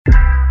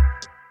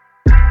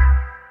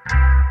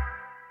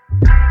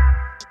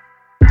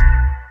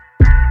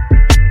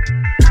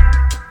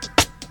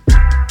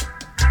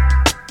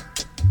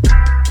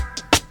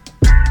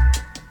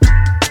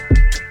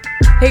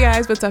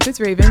guys, what's up? It's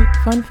Raven.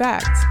 Fun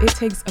fact, it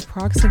takes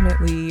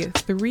approximately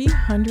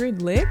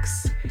 300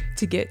 licks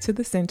to get to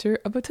the center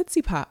of a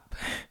Tootsie Pop.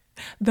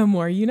 The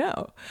more you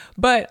know.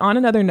 But on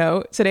another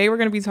note, today we're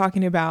going to be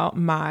talking about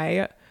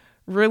my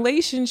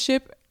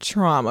relationship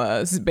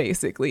traumas,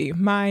 basically,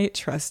 my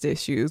trust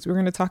issues. We're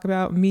going to talk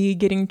about me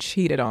getting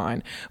cheated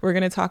on. We're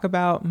going to talk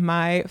about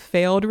my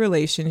failed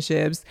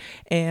relationships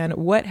and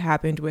what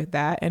happened with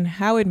that and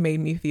how it made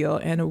me feel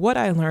and what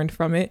I learned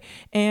from it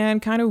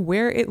and kind of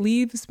where it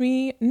leaves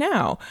me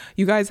now.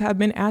 You guys have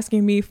been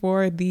asking me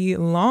for the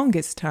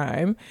longest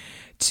time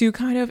to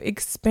kind of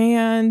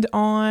expand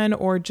on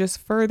or just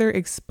further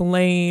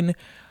explain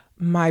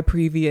my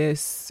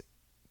previous,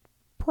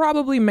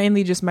 probably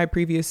mainly just my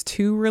previous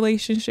two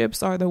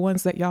relationships are the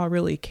ones that y'all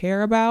really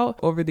care about.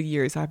 Over the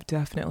years, I've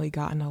definitely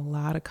gotten a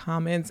lot of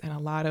comments and a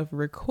lot of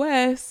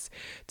requests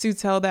to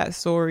tell that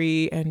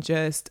story and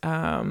just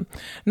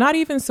not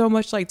even so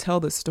much like tell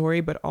the story,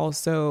 but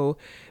also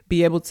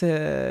be able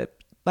to,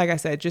 like I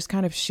said, just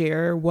kind of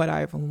share what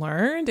I've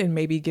learned and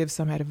maybe give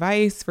some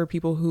advice for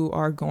people who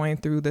are going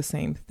through the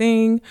same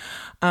thing.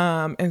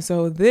 And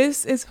so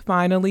this is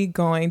finally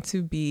going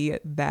to be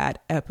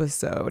that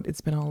episode.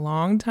 It's been a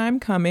long time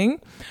coming.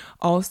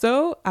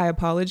 Also, I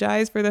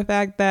apologize for the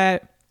fact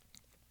that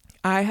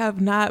I have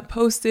not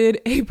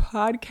posted a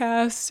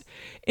podcast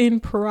in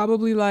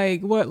probably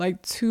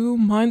like 2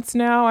 months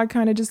now. I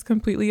kind of just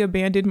completely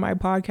abandoned my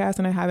podcast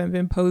and I haven't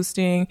been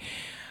posting.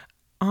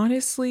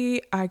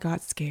 Honestly, I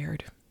got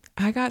scared.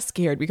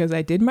 Because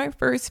I did my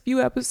first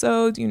few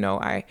episodes.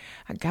 I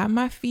got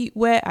my feet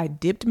wet. I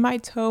dipped my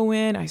toe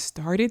in. I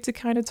started to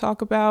kind of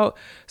talk about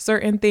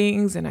certain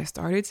things and I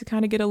started to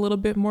kind of get a little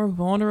bit more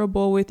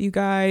vulnerable with you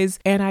guys.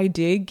 And I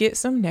did get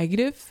some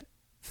negative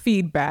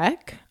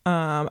feedback.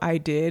 I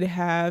did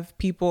have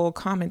people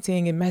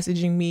commenting and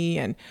messaging me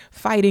and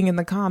fighting in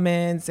the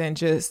comments and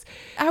just,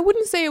 I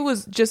wouldn't say it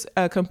was just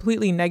a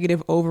completely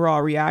negative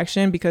overall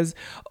reaction because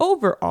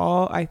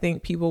overall, I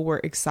think people were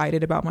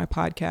excited about my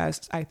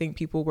podcast. I think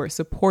people were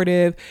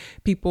supportive.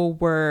 People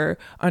were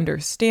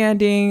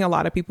understanding. A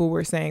lot of people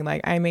were saying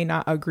like, I may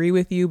not agree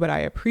with you, but I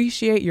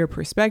appreciate your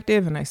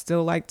perspective and I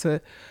still like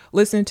to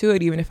listen to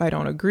it even if I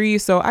don't agree.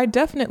 So I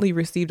definitely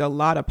received a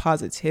lot of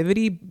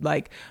positivity,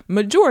 like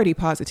majority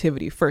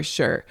positivity for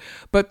sure.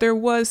 But there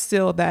was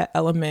still that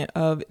element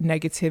of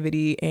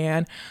negativity.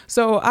 And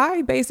so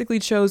I basically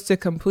chose to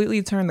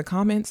completely turn the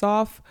comments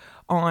off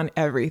on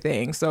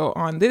everything. So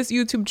on this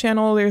YouTube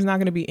channel, there's not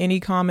going to be any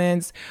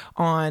comments.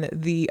 On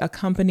the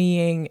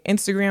accompanying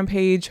Instagram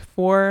page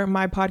for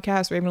my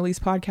podcast, Raven Elise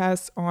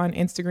Podcast on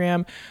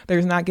Instagram,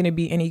 there's not going to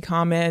be any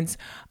comments.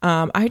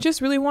 I just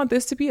really want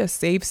this to be a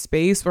safe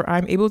space where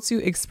I'm able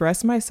to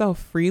express myself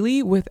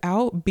freely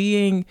without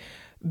being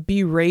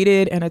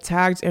berated and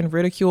attacked and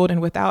ridiculed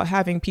and without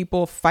having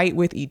people fight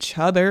with each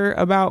other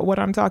about what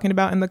I'm talking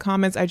about in the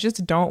comments. I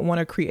just don't want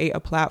to create a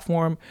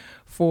platform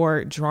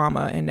for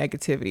drama and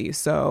negativity.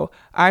 So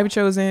I've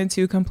chosen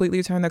to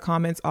completely turn the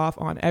comments off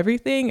on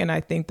everything. And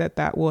I think that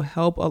that will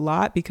help a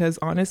lot because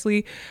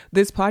honestly,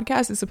 this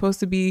podcast is supposed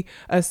to be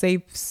a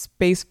safe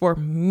space for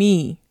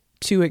me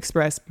to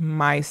express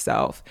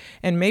myself.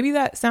 And maybe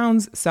that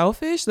sounds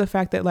selfish, the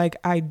fact that like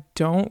I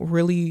don't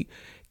really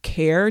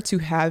care to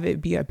have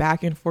it be a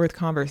back and forth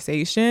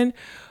conversation,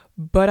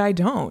 but I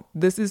don't.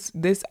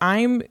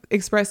 I'm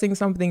expressing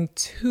something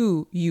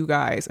to you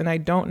guys, and I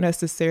don't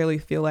necessarily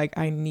feel like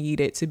I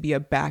need it to be a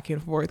back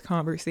and forth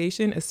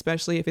conversation,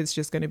 especially if it's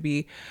just going to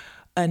be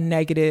a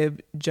negative,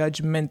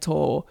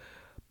 judgmental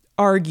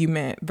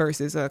argument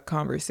versus a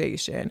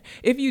conversation.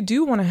 If you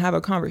do want to have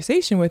a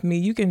conversation with me,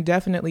 you can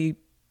definitely,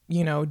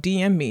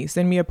 DM me,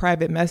 send me a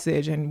private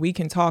message, and we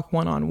can talk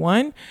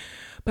one-on-one.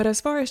 But as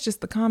far as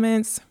just the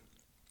comments,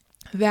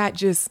 that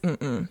just,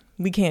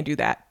 we can't do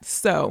that.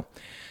 So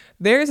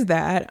there's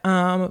that.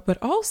 But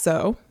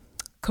also,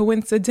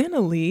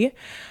 coincidentally,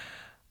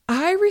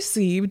 I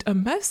received a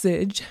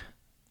message,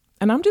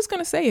 and I'm just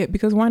going to say it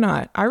because why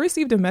not? I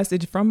received a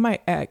message from my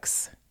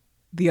ex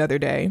the other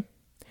day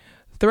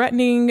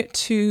threatening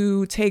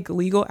to take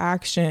legal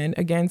action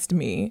against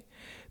me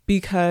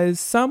because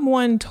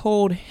someone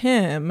told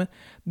him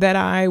that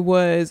I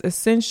was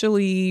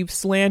essentially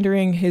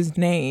slandering his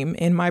name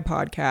in my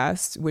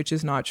podcast, which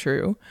is not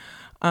true.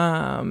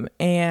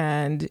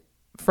 And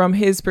from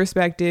his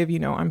perspective,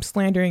 I'm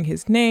slandering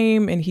his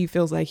name and he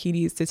feels like he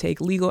needs to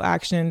take legal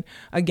action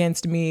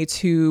against me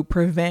to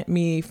prevent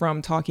me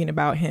from talking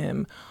about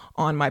him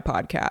on my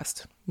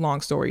podcast.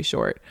 Long story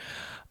short.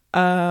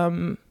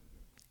 Am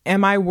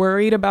I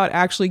worried about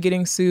actually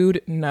getting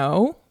sued?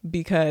 No,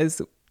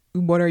 because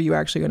what are you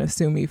actually going to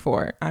sue me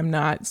for? I'm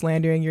not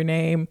slandering your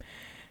name.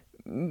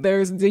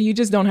 You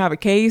just don't have a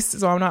case,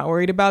 so I'm not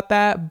worried about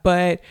that.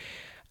 But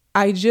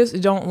I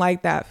just don't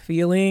like that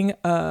feeling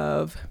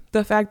of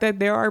the fact that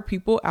there are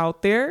people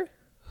out there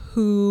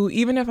who,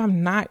 even if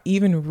I'm not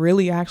even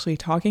really actually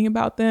talking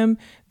about them,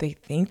 they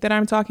think that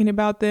I'm talking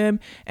about them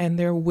and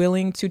they're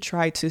willing to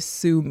try to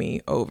sue me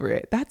over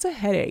it. That's a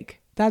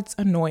headache. That's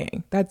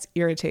annoying. That's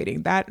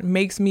irritating. That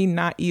makes me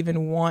not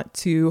even want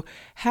to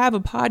have a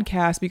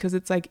podcast, because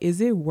it's like,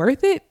 is it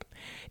worth it?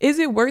 Is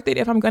it worth it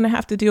if I'm going to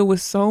have to deal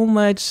with so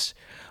much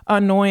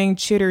annoying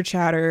chitter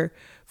chatter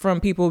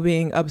from people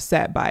being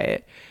upset by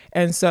it?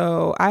 And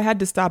so I had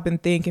to stop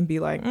and think and be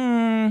like,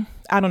 I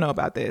don't know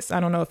about this. I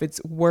don't know if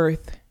it's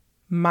worth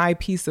my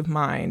peace of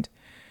mind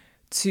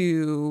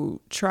to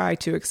try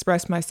to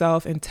express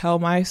myself and tell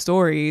my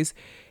stories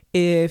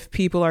if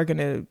people are going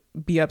to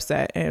be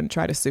upset and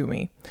try to sue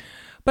me.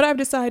 But I've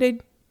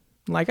decided,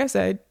 like I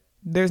said,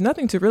 there's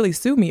nothing to really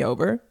sue me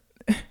over.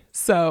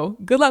 So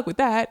good luck with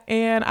that.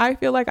 And I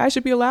feel like I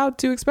should be allowed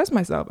to express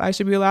myself. I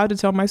should be allowed to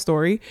tell my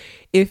story.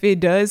 If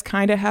it does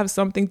kind of have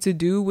something to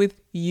do with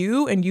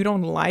you and you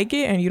don't like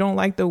it and you don't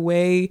like the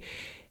way,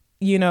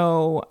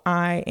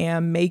 I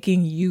am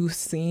making you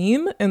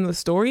seem in the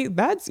story,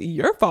 that's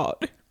your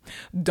fault.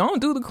 Don't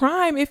do the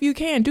crime if you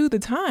can't do the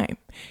time.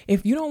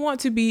 If you don't want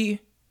to be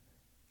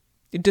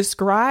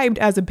described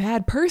as a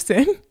bad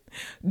person,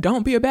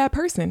 don't be a bad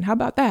person. How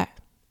about that?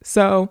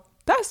 So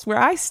that's where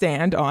I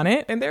stand on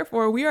it. And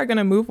therefore, we are going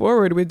to move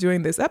forward with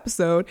doing this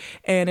episode.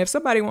 And if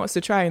somebody wants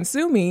to try and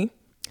sue me,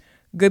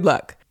 good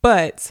luck.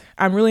 But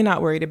I'm really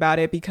not worried about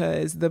it,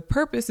 because the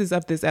purposes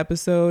of this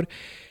episode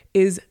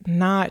is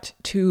not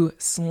to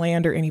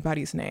slander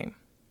anybody's name.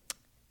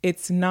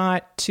 It's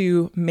not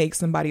to make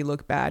somebody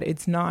look bad.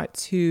 It's not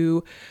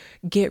to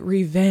get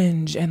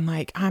revenge and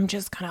I'm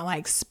just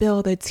going to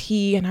spill the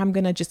tea and I'm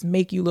going to just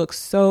make you look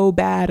so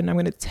bad and I'm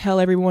going to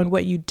tell everyone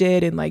what you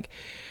did. And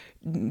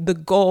the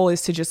goal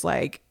is to just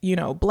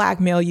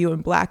blackmail you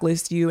and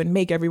blacklist you and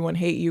make everyone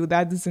hate you.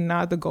 That is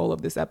not the goal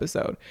of this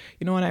episode.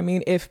 You know what I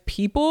mean? If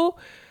people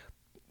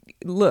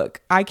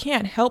look, I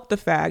can't help the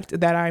fact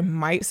that I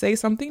might say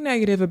something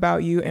negative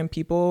about you and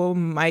people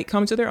might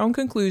come to their own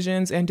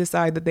conclusions and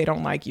decide that they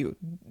don't like you.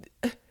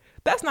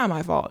 That's not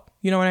my fault.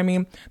 You know what I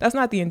mean? That's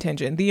not the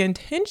intention. The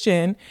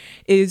intention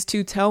is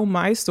to tell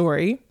my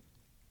story,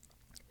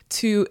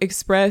 to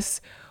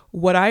express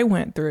what I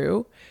went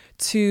through,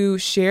 to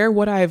share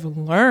what I've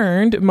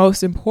learned,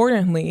 most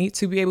importantly,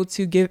 to be able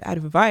to give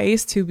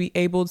advice, to be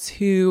able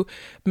to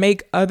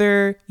make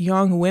other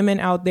young women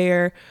out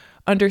there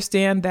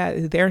understand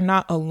that they're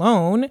not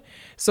alone,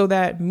 so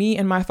that me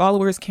and my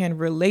followers can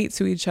relate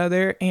to each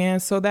other.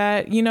 And so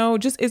that,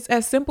 just it's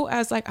as simple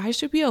as I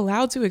should be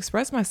allowed to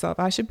express myself.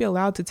 I should be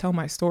allowed to tell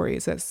my story.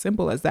 It's as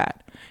simple as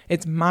that.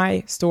 It's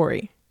my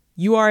story.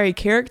 You are a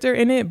character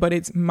in it, but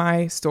it's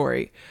my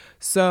story.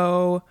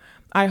 So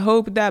I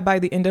hope that by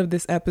the end of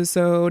this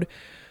episode,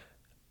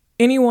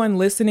 anyone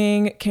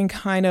listening can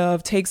kind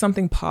of take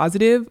something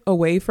positive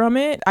away from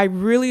it. I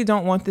really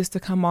don't want this to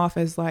come off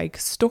as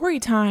story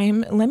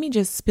time. Let me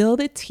just spill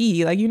the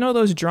tea.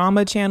 Those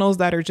drama channels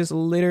that are just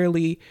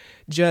literally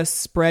just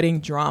spreading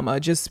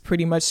drama, just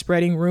pretty much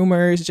spreading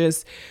rumors,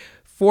 just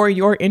for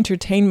your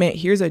entertainment.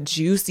 Here's a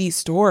juicy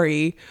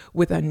story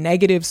with a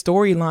negative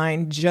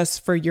storyline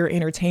just for your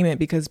entertainment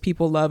because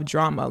people love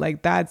drama.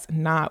 That's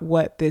not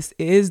what this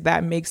is.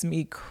 That makes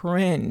me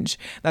cringe.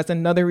 That's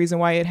another reason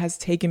why it has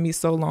taken me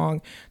so long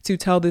to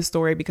tell this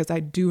story, because I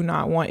do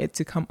not want it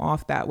to come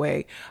off that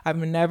way. I've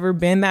never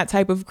been that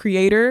type of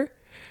creator,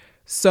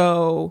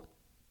 so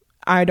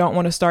I don't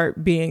want to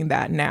start being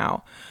that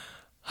now.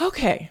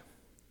 Okay.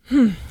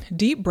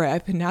 Deep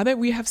breath. Now that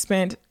we have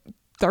spent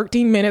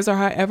 13 minutes or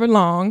however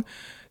long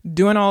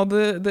doing all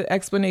the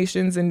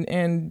explanations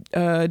and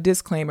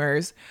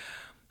disclaimers,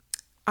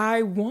 I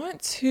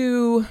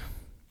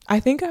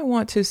think I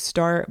want to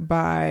start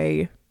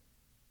by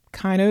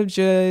kind of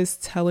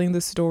just telling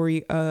the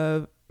story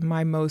of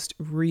my most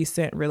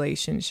recent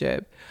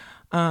relationship.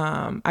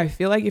 I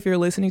feel like if you're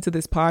listening to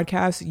this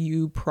podcast,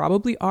 you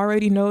probably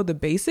already know the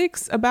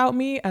basics about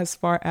me, as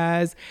far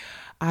as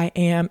I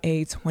am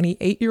a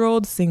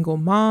 28-year-old single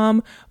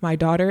mom. My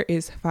daughter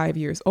is 5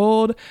 years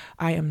old.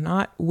 I am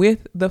not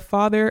with the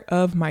father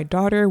of my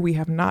daughter. We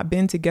have not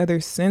been together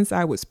since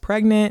I was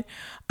pregnant,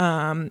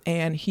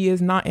 and he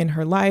is not in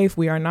her life.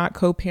 We are not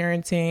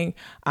co-parenting.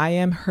 I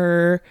am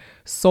her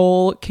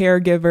sole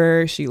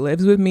caregiver. She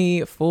lives with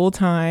me full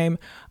time.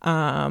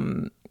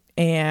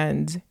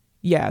 And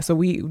yeah, so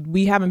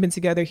we haven't been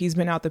together. He's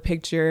been out the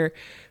picture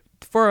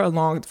for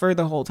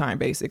the whole time,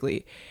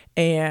 basically.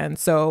 And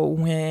so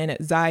when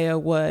Zaya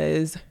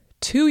was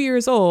 2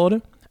 years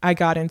old, I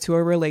got into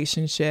a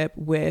relationship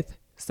with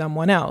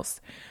someone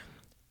else.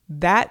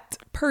 That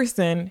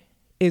person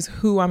is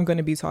who I'm going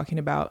to be talking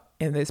about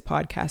in this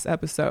podcast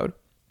episode.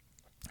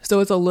 So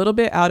it's a little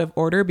bit out of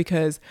order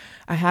because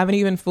I haven't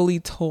even fully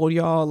told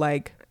y'all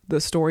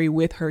the story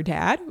with her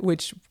dad,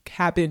 which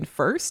happened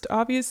first,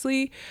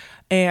 obviously.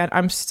 And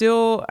I'm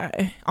still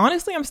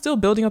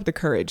building up the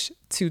courage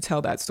to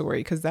tell that story,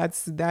 because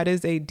that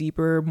is a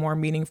deeper, more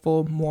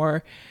meaningful,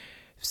 more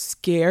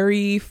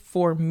scary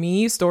for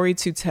me story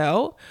to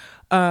tell.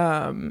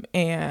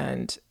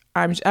 And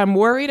I'm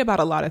worried about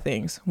a lot of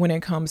things when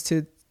it comes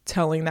to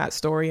telling that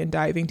story and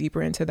diving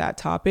deeper into that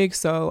topic.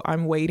 So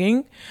I'm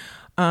waiting.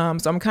 So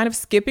I'm kind of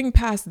skipping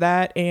past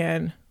that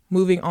and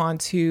moving on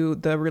to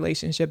the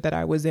relationship that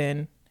I was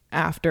in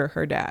after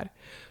her dad.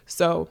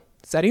 So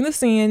setting the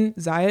scene,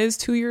 Zaya is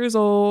 2 years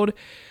old.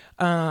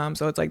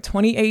 So it's like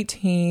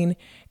 2018.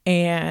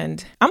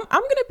 And I'm going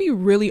to be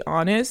really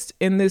honest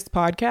in this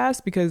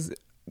podcast because,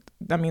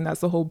 I mean,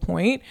 that's the whole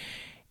point.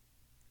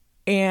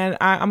 And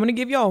I'm going to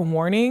give y'all a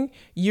warning.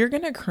 You're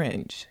going to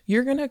cringe.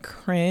 You're going to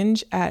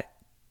cringe at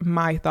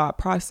my thought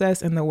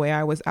process and the way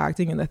I was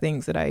acting and the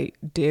things that I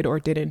did or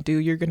didn't do.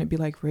 You're going to be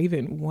like,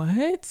 Raven,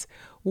 what?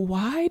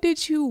 Why?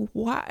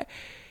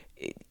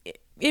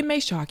 It may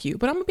shock you,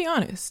 but I'm going to be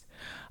honest.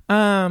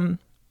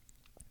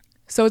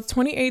 So it's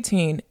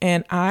 2018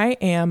 and I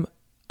am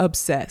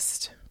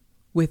obsessed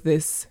with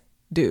this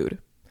dude.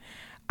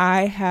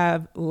 I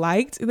have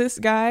liked this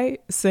guy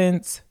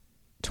since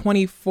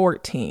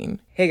 2014.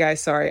 Hey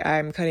guys, sorry,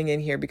 I'm cutting in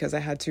here because I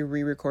had to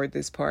re-record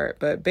this part.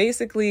 But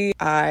basically,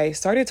 I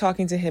started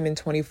talking to him in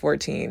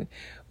 2014.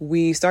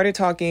 We started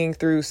talking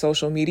through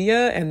social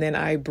media, and then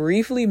I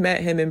briefly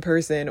met him in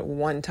person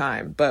one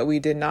time, but we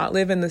did not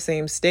live in the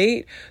same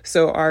state.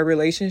 So our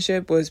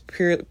relationship was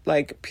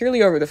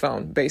purely over the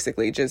phone,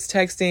 basically just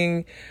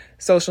texting,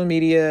 social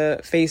media,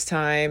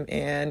 FaceTime,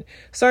 and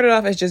started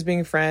off as just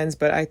being friends.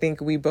 But I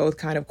think we both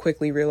kind of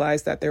quickly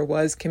realized that there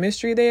was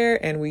chemistry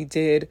there and we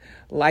did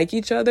like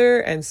each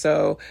other. And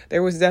so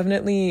there was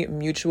definitely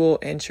mutual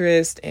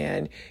interest.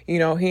 And, you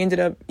know, he ended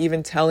up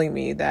even telling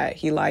me that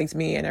he liked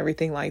me and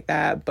everything like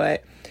that.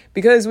 But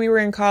because we were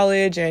in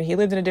college and he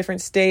lived in a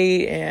different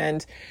state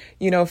and,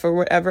 you know, for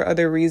whatever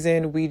other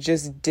reason, we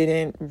just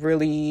didn't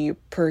really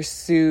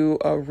pursue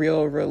a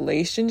real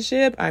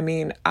relationship. I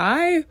mean,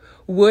 I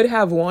would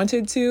have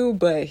wanted to,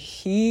 but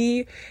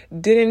he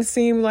didn't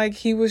seem like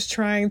he was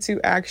trying to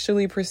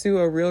actually pursue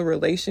a real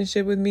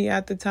relationship with me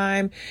at the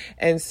time.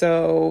 And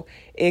so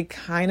it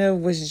kind of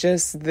was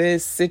just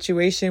this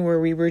situation where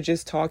we were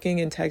just talking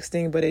and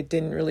texting, but it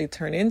didn't really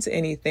turn into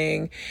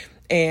anything.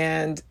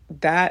 And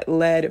that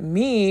led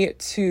me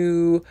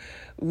to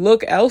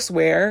look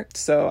elsewhere.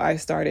 So I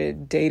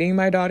started dating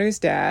my daughter's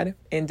dad,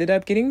 ended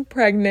up getting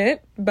pregnant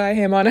by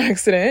him on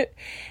accident.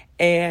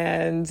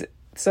 And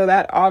so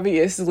that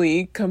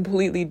obviously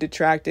completely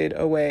detracted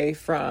away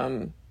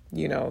from,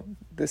 you know,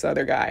 this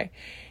other guy.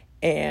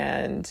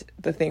 And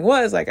the thing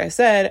was, like I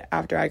said,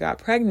 after I got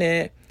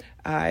pregnant,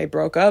 I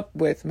broke up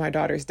with my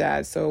daughter's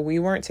dad. So we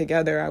weren't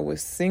together. I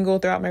was single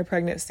throughout my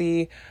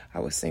pregnancy. I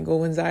was single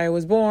when Zaya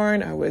was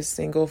born. I was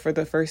single for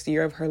the first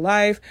year of her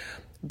life.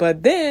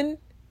 But then,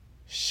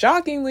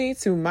 shockingly,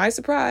 to my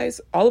surprise,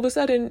 all of a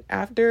sudden,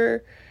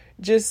 after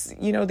just,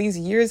 you know, these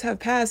years have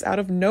passed out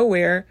of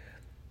nowhere,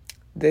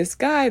 this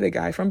guy, the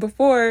guy from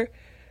before,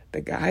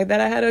 the guy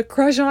that I had a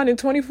crush on in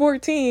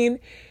 2014,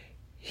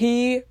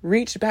 he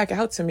reached back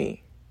out to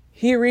me.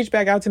 He reached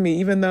back out to me,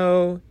 even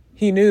though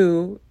he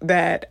knew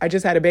that I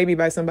just had a baby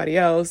by somebody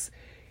else.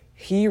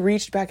 He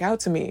reached back out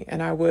to me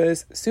and I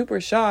was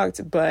super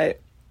shocked, but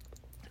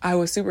I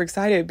was super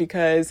excited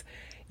because,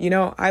 you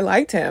know, I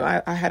liked him.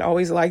 I had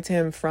always liked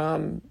him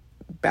from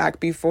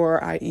back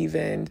before I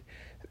even,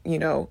 you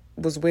know,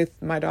 was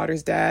with my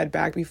daughter's dad,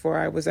 back before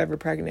I was ever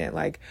pregnant.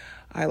 Like,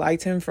 I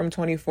liked him from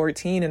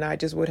 2014 and I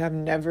just would have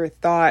never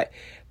thought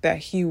that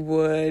he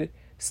would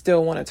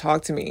still want to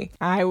talk to me.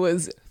 I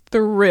was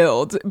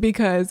thrilled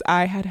because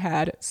I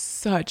had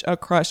such a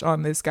crush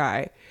on this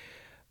guy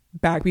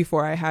back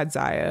before I had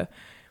Zaya.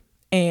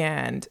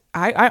 And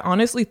I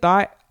honestly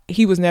thought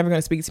he was never going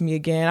to speak to me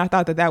again. I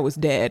thought that was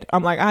dead.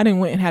 I'm like, I didn't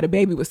went and had a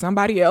baby with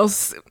somebody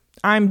else.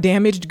 I'm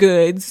damaged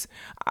goods.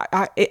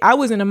 I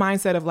was in a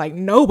mindset of like,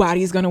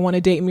 nobody's going to want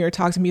to date me or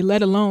talk to me,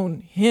 let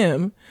alone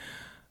him.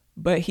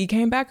 But he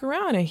came back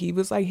around and he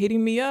was like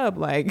hitting me up,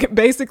 like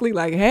basically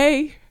like,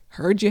 hey,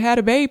 heard you had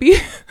a baby.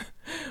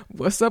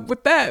 What's up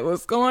with that?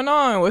 What's going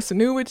on? What's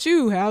new with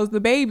you? How's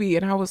the baby?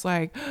 And I was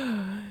like,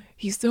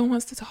 he still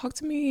wants to talk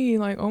to me.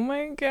 Like, oh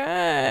my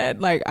God.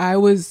 Like, I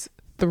was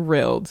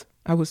thrilled.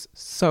 I was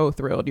so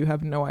thrilled. You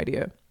have no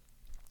idea.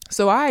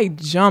 So I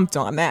jumped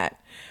on that.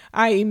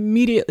 I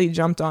immediately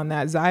jumped on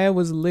that. Zaya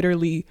was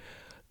literally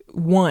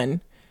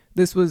 1.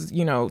 This was,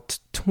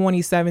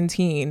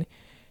 2017.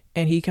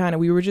 And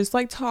we were just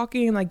like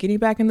talking, like getting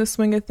back in the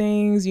swing of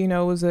things, it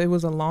was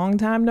a long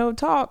time no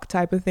talk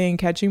type of thing,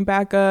 catching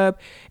back up.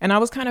 And I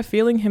was kind of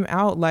feeling him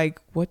out.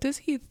 Like, what does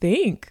he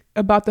think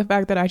about the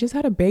fact that I just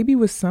had a baby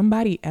with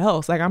somebody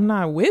else? Like, I'm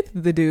not with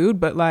the dude,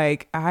 but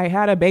like I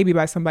had a baby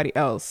by somebody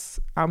else.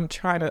 I'm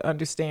trying to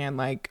understand,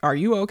 like, are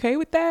you okay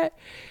with that?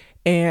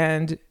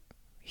 And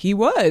he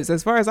was,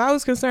 as far as I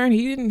was concerned,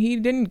 he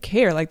didn't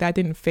care. Like, that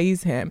didn't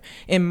faze him.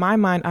 In my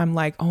mind, I'm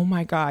like, oh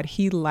my God,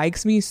 he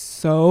likes me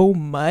so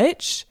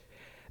much.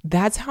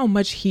 That's how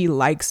much he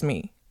likes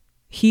me.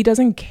 He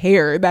doesn't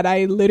care that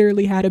I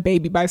literally had a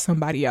baby by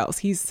somebody else.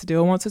 He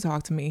still wants to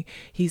talk to me.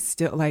 He's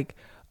still like,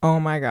 oh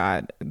my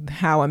God,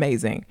 how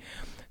amazing.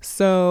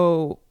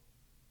 So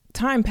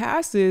time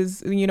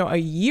passes, a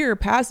year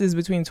passes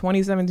between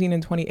 2017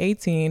 and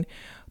 2018.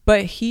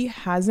 But he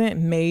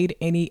hasn't made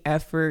any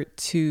effort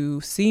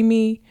to see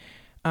me.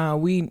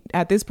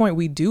 At this point,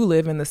 we do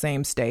live in the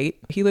same state.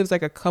 He lives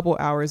like a couple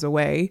hours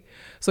away.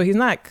 So he's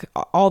not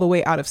all the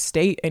way out of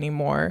state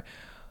anymore.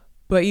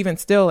 But even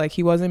still, like,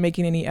 he wasn't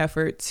making any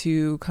effort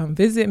to come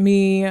visit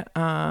me.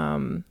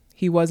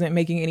 He wasn't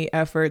making any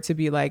effort to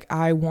be like,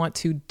 I want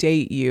to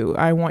date you.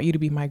 I want you to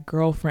be my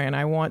girlfriend.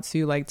 I want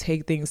to like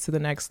take things to the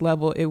next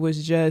level. It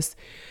was just,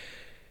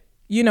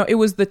 it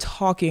was the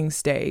talking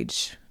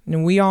stage.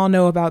 And we all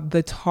know about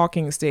the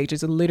talking stage.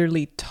 It's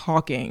literally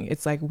talking.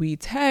 It's like we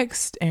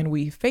text and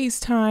we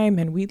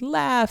FaceTime and we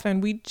laugh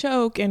and we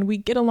joke and we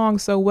get along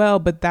so well,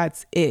 but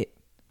that's it.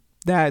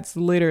 That's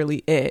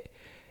literally it.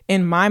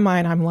 In my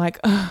mind, I'm like,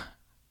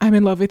 I'm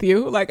in love with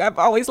you. Like, I've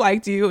always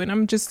liked you. And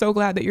I'm just so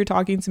glad that you're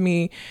talking to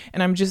me.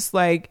 And I'm just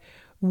like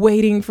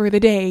waiting for the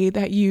day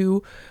that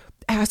you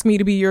ask me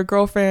to be your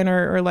girlfriend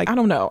or like, I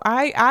don't know.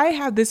 I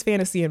have this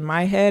fantasy in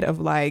my head of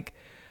like,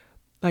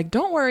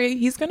 don't worry,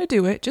 he's going to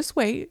do it. Just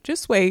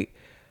wait.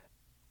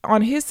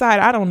 On his side,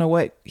 I don't know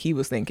what he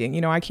was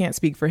thinking. I can't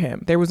speak for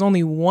him. There was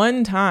only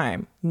one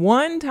time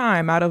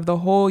out of the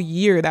whole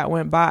year that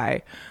went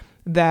by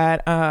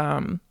that,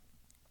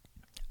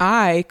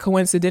 I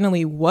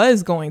coincidentally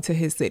was going to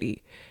his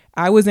city.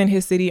 I was in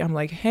his city. I'm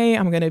like, hey,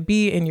 I'm going to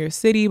be in your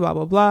city, blah,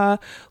 blah, blah.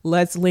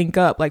 Let's link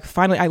up. Like,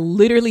 finally, I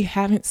literally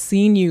haven't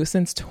seen you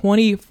since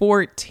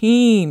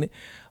 2014.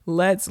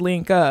 Let's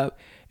link up.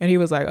 And he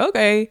was like,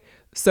 okay.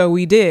 So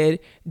we did,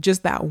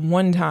 just that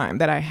one time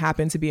that I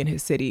happened to be in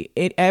his city.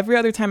 Every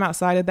other time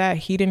outside of that,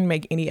 he didn't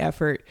make any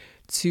effort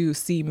to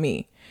see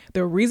me.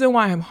 The reason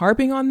why I'm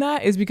harping on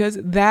that is because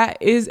that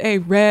is a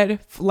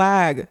red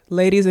flag,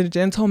 ladies and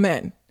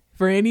gentlemen.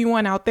 For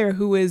anyone out there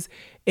who is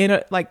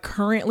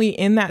currently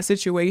in that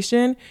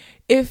situation,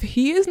 if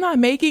he is not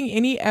making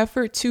any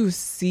effort to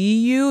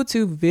see you,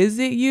 to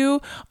visit you,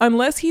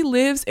 unless he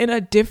lives in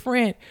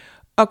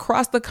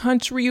across the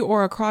country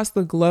or across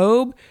the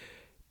globe,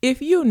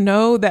 if you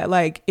know that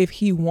like if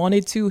he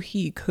wanted to,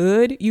 he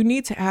could, you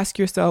need to ask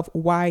yourself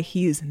why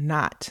he's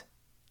not.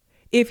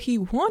 If he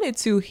wanted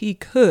to, he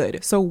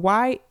could. So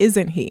why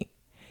isn't he?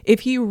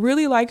 If he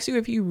really likes you,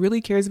 if he really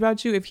cares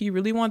about you, if he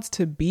really wants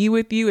to be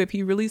with you, if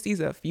he really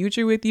sees a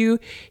future with you,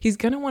 he's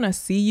going to want to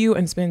see you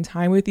and spend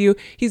time with you.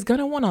 He's going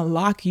to want to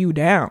lock you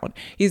down.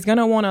 He's going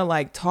to want to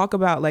like talk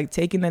about like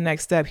taking the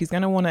next step. He's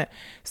going to want to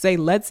say,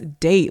 let's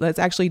date. Let's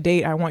actually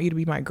date. I want you to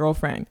be my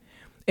girlfriend.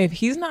 If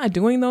he's not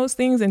doing those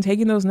things and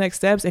taking those next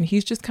steps and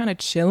he's just kind of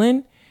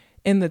chilling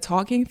in the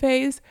talking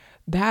phase,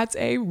 that's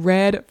a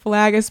red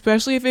flag,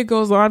 especially if it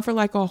goes on for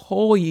like a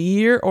whole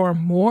year or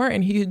more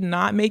and he's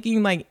not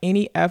making like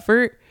any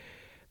effort.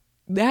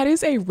 That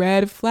is a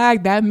red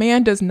flag. That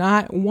man does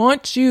not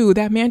want you.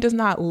 That man does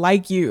not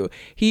like you.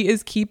 He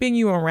is keeping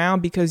you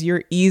around because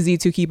you're easy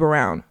to keep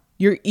around.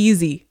 You're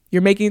easy.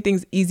 You're making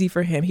things easy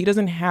for him. He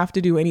doesn't have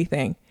to do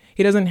anything.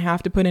 He doesn't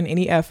have to put in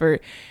any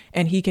effort,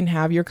 and he can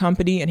have your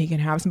company and he can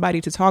have somebody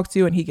to talk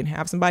to and he can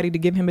have somebody to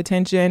give him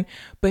attention,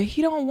 but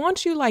he don't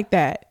want you like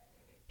that.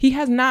 He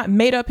has not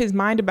made up his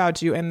mind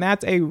about you, and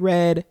that's a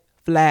red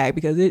flag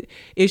because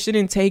it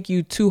shouldn't take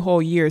you 2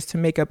 whole years to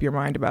make up your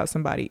mind about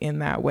somebody in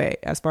that way,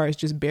 as far as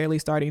just barely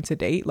starting to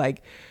date.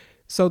 Like,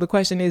 so the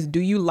question is, do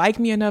you like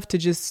me enough to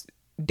just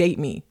date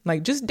me?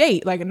 Like, just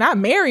date, like not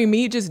marry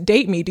me, just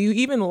date me. Do you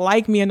even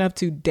like me enough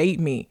to date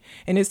me?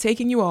 And it's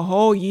taking you a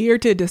whole year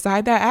to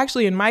decide that.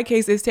 Actually, in my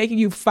case, it's taking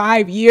you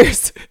 5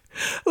 years.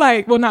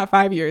 Like, well, not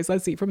 5 years.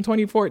 Let's see, from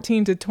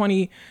 2014 to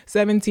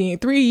 2017,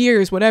 3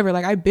 years, whatever.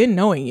 Like, I've been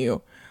knowing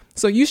you.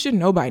 So you should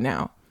know by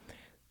now.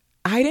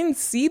 I didn't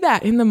see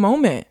that in the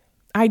moment.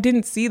 I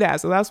didn't see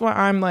that. So that's why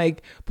I'm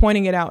like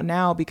pointing it out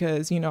now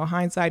because,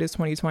 hindsight is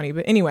 2020.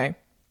 But anyway,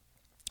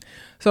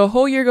 so a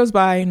whole year goes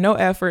by, no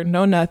effort,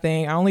 no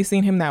nothing. I only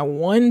seen him that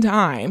one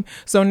time.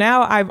 So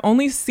now I've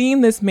only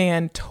seen this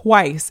man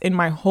twice in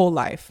my whole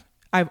life.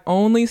 I've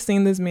only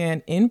seen this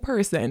man in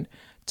person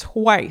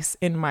twice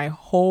in my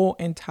whole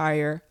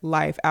entire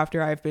life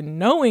after I've been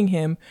knowing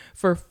him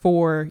for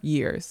 4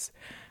 years.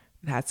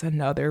 That's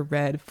another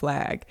red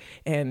flag.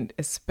 And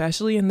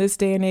especially in this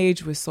day and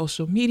age with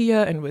social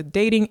media and with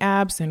dating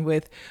apps and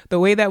with the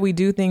way that we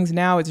do things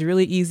now, it's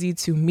really easy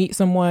to meet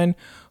someone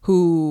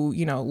who,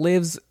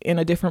 lives in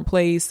a different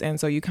place. And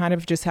so you kind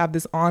of just have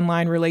this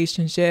online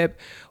relationship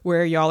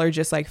where y'all are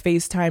just like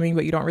FaceTiming,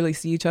 but you don't really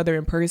see each other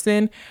in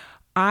person.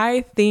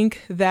 I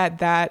think that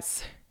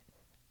that's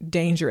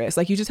dangerous.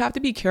 Like, you just have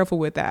to be careful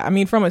with that. I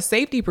mean, from a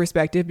safety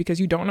perspective, because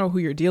you don't know who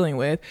you're dealing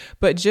with,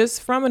 but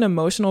just from an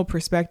emotional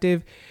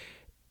perspective,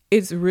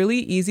 it's really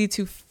easy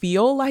to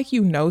feel like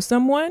you know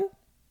someone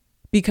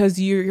because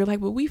you're like,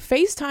 well, we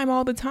FaceTime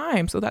all the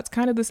time. So that's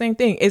kind of the same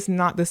thing. It's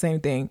not the same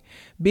thing.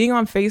 Being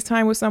on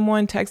FaceTime with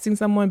someone, texting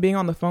someone, being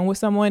on the phone with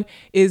someone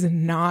is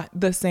not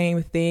the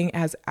same thing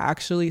as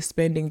actually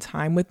spending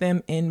time with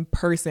them in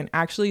person,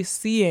 actually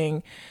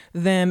seeing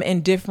them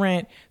in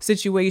different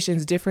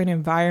situations, different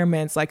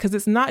environments. Like, because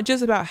it's not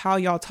just about how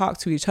y'all talk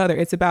to each other.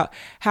 It's about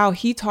how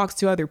he talks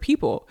to other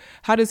people.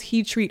 How does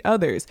he treat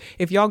others?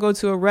 If y'all go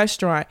to a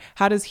restaurant,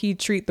 how does he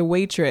treat the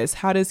waitress?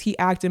 How does he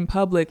act in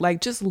public? Like,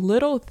 just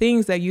little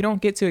things that you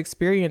don't get to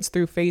experience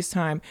through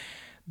FaceTime.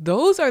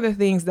 Those are the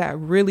things that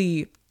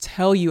really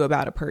tell you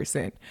about a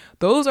person.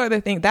 Those are the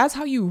things. That's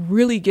how you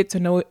really get to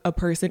know a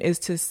person, is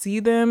to see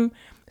them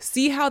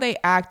see how they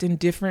act in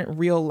different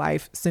real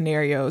life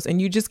scenarios.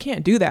 And you just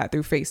can't do that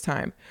through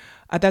FaceTime.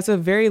 That's a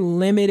very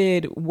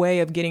limited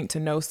way of getting to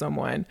know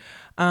someone.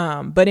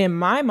 But in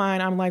my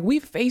mind, I'm like, we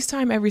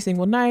FaceTime every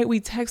single night. We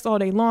text all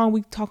day long.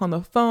 We talk on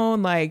the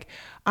phone. Like,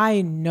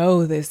 I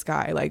know this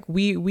guy. Like,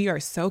 we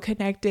are so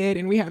connected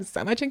and we have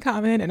so much in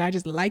common. And I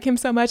just like him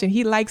so much. And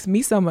he likes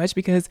me so much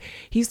because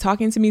he's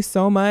talking to me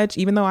so much,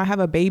 even though I have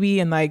a baby.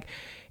 And like,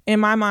 in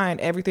my mind,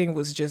 everything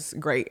was just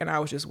great. And I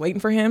was just waiting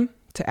for him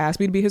to ask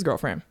me to be his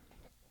girlfriend.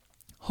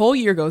 Whole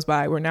year goes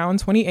by. We're now in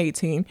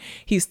 2018.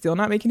 He's still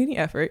not making any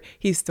effort.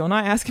 He's still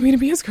not asking me to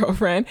be his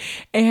girlfriend.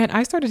 And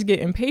I started to get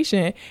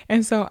impatient.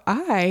 And so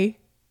I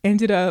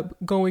ended up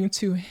going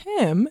to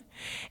him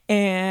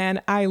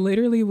and I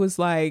literally was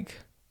like,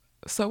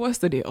 so what's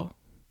the deal?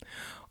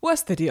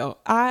 What's the deal?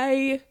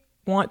 I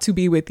want to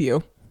be with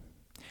you.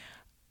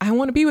 I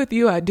want to be with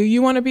you. Do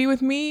you want to be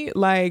with me?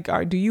 Like,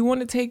 or do you want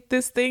to take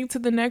this thing to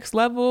the next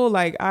level?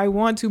 Like, I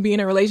want to be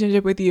in a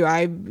relationship with you.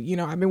 I've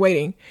been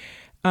waiting.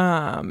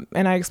 And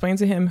I explained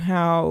to him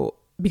how,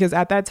 because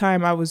at that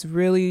time I was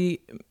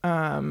really,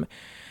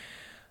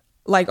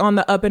 like on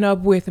the up and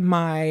up with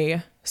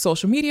my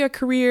social media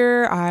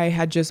career. I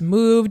had just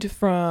moved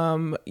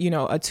from, a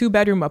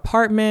 2-bedroom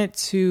apartment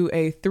to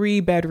a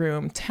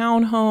 3-bedroom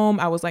townhome.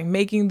 I was like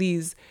making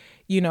these,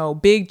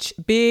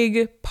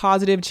 big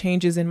positive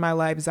changes in my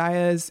life.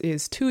 Zaya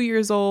is 2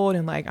 years old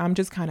and like, I'm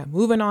just kind of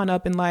moving on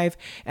up in life.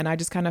 And I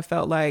just kind of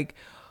felt like,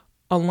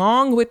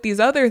 along with these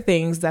other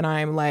things that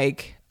I'm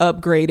like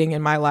upgrading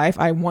in my life,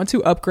 I want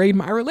to upgrade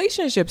my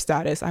relationship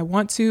status. I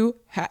want to,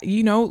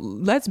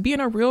 let's be in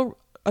a real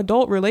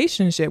adult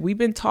relationship. We've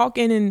been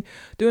talking and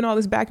doing all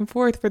this back and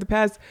forth for the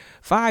past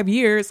 5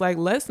 years. Like,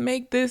 let's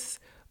make this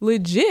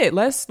legit.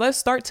 Let's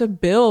start to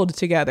build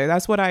together.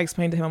 That's what I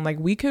explained to him. Like,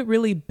 we could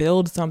really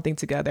build something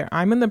together.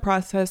 I'm in the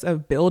process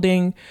of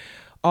building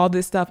all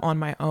this stuff on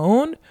my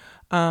own.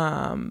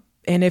 And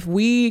if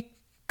we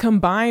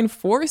combine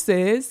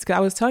forces, 'cause I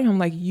was telling him,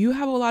 like, you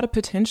have a lot of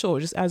potential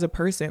just as a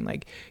person.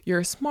 Like,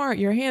 you're smart,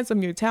 you're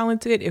handsome, you're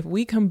talented. If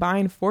we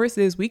combine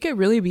forces, we could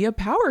really be a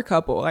power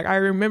couple. Like, I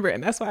remember,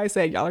 and that's why I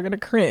said y'all are gonna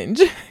cringe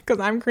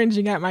because I'm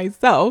cringing at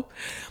myself.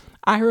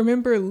 I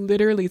remember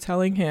literally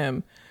telling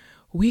him,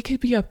 we could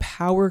be a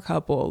power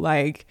couple.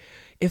 Like,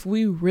 if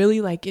we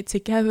really like get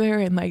together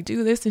and like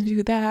do this and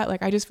do that,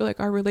 like, I just feel like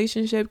our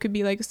relationship could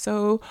be like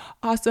so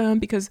awesome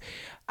because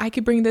I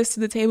could bring this to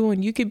the table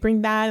and you could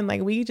bring that. And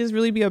like, we could just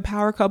really be a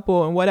power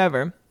couple and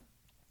whatever.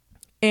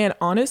 And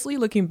honestly,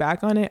 looking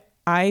back on it,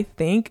 I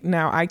think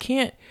now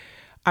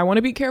I want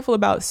to be careful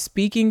about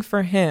speaking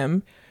for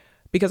him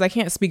because I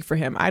can't speak for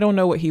him. I don't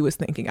know what he was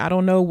thinking. I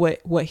don't know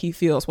what he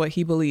feels, what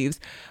he believes.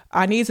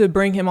 I need to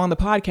bring him on the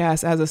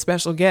podcast as a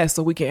special guest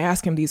so we can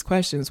ask him these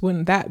questions.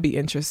 Wouldn't that be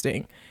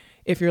interesting?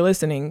 If you're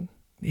listening,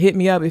 hit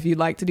me up if you'd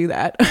like to do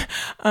that.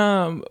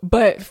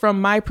 But from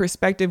my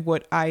perspective,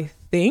 what I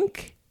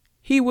think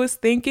he was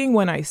thinking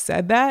when I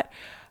said that,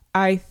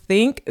 I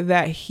think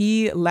that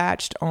he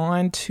latched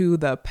on to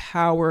the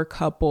power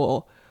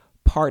couple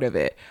part of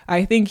it.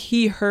 I think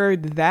he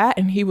heard that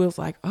and he was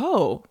like,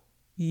 oh,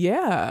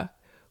 yeah,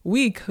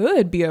 we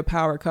could be a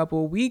power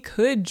couple. We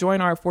could join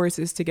our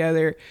forces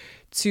together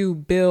to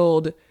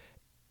build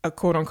a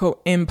quote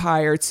unquote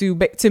empire, to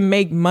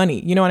make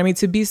money. You know what I mean?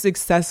 To be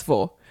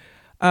successful.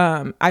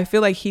 I feel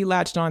like he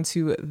latched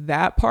onto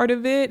that part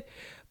of it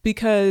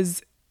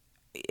because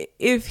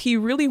if he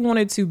really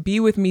wanted to be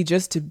with me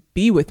just to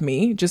be with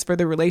me, just for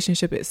the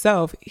relationship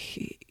itself,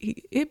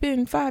 it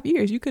been 5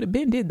 years. You could have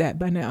been did that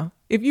by now.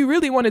 If you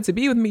really wanted to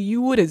be with me,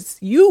 you would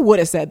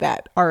have said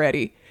that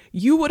already.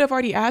 You would have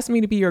already asked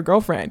me to be your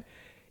girlfriend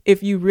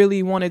if you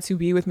really wanted to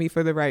be with me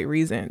for the right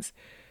reasons.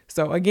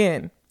 So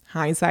again,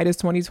 hindsight is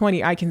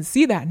 2020. I can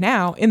see that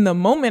now. In the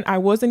moment, I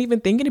wasn't even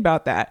thinking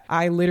about that.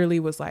 I literally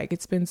was like,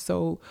 it's been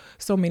so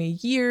many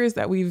years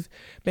that we've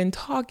been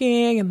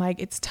talking and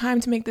like, it's time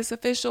to make this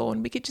official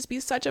and we could just be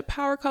such a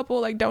power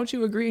couple. Like, don't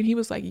you agree? And he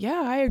was like,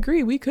 yeah, I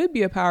agree. We could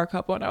be a power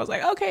couple. And I was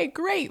like, okay,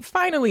 great.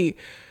 Finally.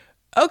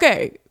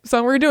 Okay.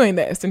 So we're doing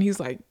this. And he's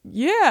like,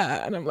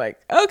 yeah. And I'm like,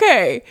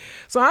 okay.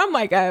 So I'm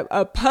like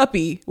a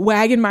puppy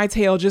wagging my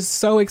tail, just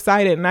so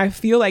excited. And I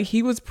feel like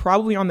he was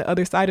probably on the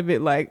other side of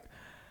it. Like,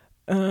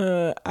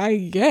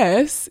 I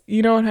guess,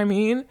 you know what I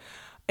mean?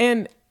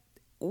 And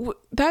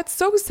that's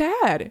so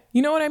sad.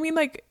 You know what I mean?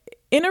 Like,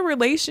 in a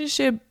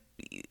relationship,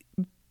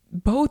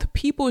 both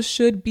people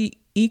should be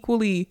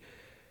equally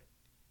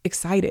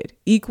excited,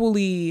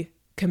 equally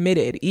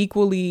committed,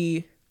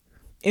 equally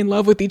in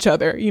love with each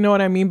other. You know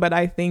what I mean? But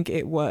I think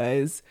it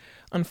was,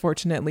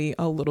 unfortunately,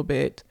 a little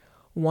bit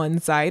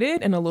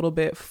one-sided and a little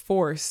bit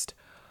forced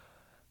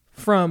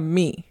from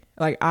me.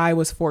 Like, I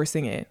was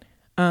forcing it.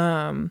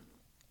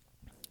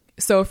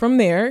 So from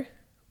there,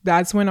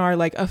 that's when our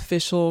like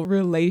official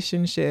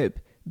relationship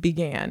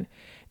began.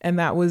 And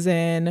that was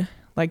in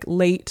like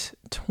late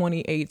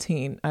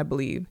 2018, I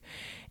believe.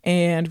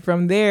 And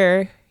from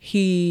there,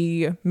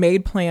 he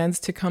made plans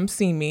to come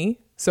see me.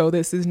 So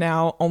this is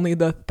now only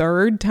the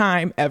third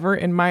time ever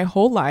in my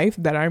whole life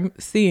that I'm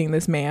seeing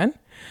this man.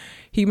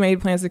 He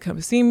made plans to come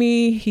see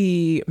me.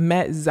 He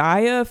met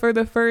Zaya for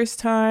the first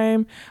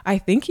time. I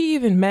think he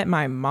even met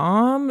my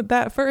mom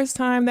that first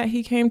time that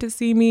he came to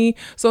see me.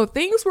 So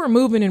things were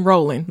moving and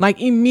rolling. Like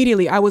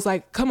immediately I was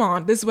like, come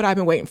on, this is what I've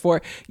been waiting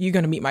for. You're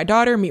going to meet my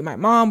daughter, meet my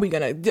mom.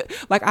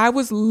 Like I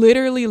was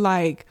literally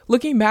like,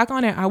 looking back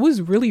on it, I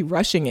was really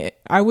rushing it.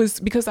 I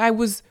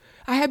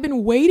had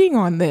been waiting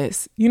on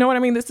this. You know what I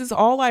mean? This is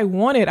all I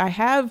wanted. I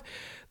have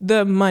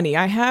the money.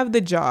 I have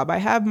the job. I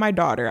have my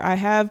daughter. I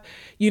have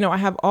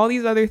all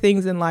these other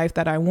things in life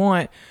that I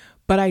want,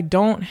 but I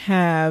don't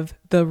have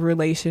the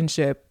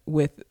relationship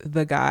with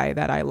the guy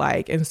that I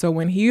like. And so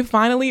when he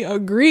finally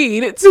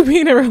agreed to be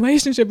in a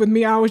relationship with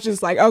me, I was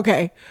just like,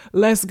 okay,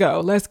 let's go.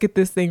 Let's get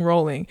this thing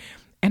rolling.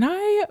 And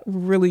I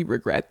really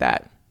regret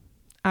that.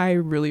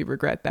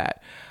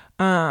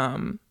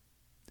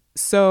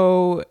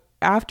 So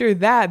after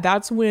that,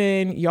 that's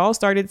when y'all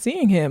started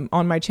seeing him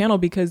on my channel,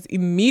 because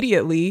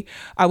immediately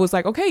I was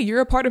like, okay,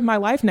 you're a part of my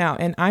life now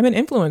and I'm an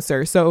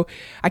influencer. So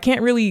I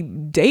can't really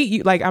date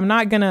you. Like, I'm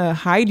not going to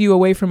hide you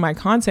away from my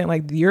content.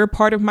 Like, you're a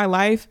part of my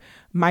life.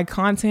 My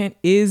content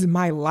is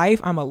my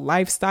life. I'm a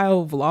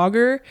lifestyle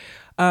vlogger.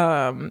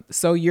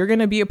 So you're going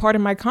to be a part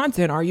of my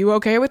content. Are you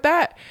okay with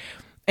that?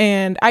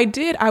 And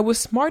I was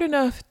smart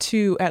enough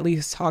to at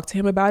least talk to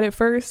him about it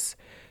first.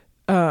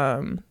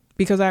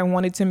 Because I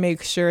wanted to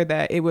make sure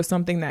that it was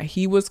something that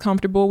he was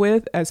comfortable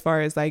with, as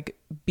far as like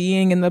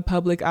being in the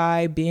public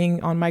eye,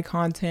 being on my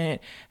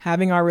content,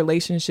 having our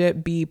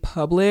relationship be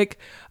public.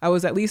 I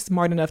was at least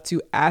smart enough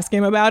to ask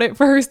him about it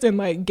first and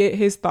like get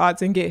his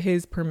thoughts and get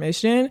his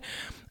permission.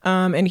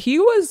 And he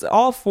was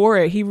all for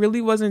it. He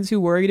really wasn't too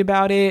worried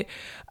about it.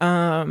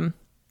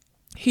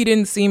 He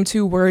didn't seem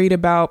too worried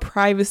about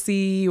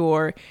privacy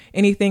or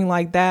anything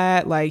like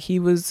that. Like he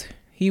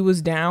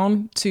was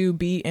down to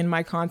be in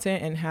my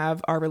content and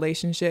have our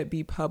relationship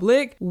be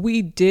public.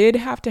 We did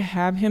have to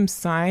have him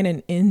sign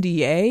an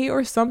NDA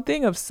or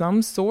something of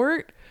some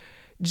sort,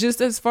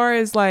 just as far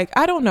as like,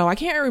 I don't know, I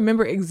can't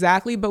remember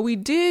exactly, but we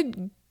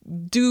did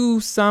do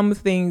some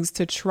things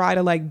to try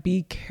to like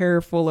be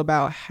careful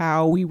about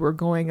how we were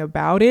going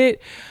about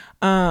it.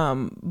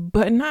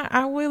 But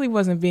I really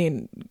wasn't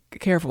being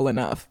careful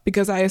enough,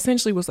 because I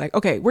essentially was like,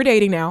 okay, we're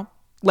dating now.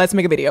 Let's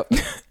make a video.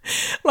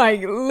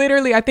 Like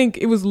literally, I think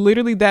it was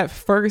literally that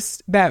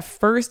first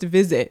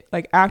visit,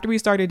 like after we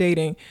started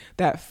dating,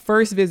 that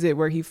first visit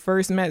where he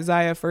first met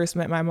Zaya, first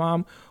met my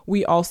mom,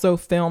 we also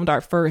filmed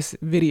our first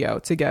video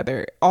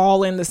together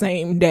all in the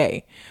same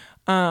day.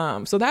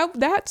 So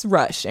that's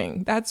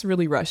rushing. That's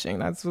really rushing.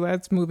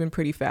 That's moving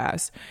pretty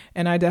fast.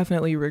 And I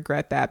definitely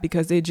regret that,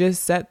 because it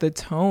just set the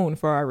tone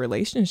for our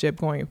relationship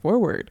going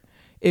forward.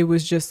 It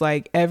was just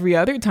like every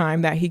other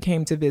time that he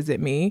came to visit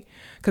me,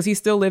 because he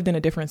still lived in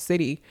a different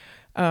city.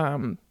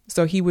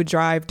 So he would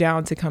drive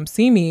down to come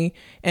see me.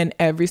 And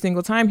every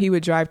single time he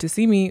would drive to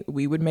see me,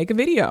 we would make a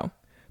video,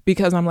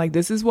 because I'm like,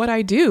 this is what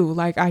I do.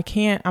 Like,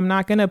 I'm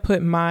not going to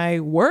put my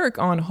work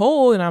on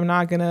hold, and I'm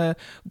not going to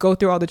go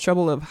through all the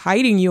trouble of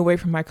hiding you away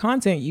from my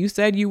content. You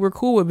said you were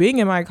cool with being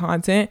in my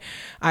content.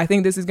 I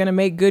think this is going to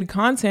make good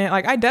content.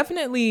 Like,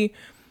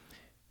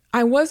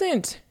 I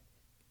wasn't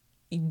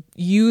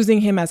using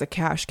him as a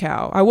cash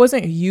cow. I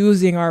wasn't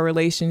using our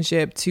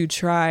relationship to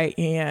try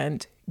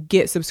and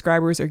get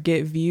subscribers or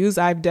get views.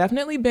 I've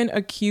definitely been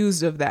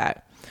accused of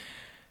that.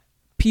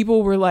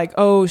 People were like,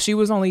 oh, she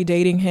was only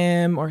dating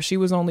him, or she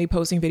was only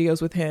posting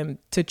videos with him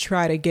to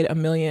try to get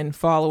 1 million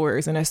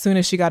followers. And as soon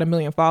as she got 1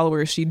 million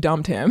followers, she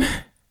dumped him.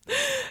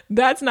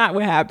 That's not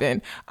what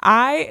happened.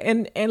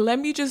 And let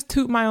me just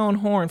toot my own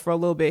horn for a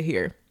little bit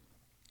here.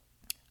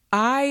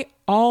 I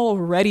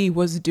already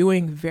was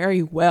doing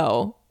very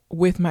well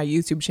with my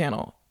YouTube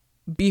channel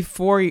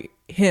before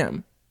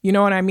him. You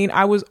know what I mean?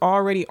 I was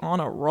already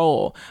on a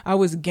roll. I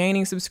was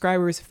gaining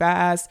subscribers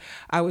fast.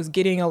 I was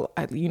getting a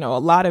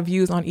lot of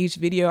views on each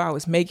video. I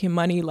was making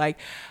money. Like,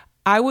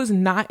 I was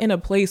not in a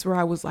place where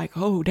I was like,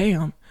 oh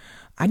damn,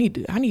 I need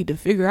to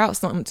figure out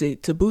something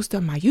to boost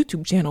up my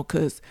YouTube channel,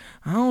 because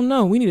I don't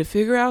know, we need to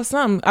figure out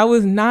something. I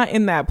was not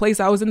in that place.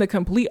 I was in the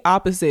complete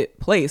opposite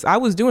place. I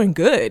was doing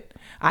good.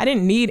 I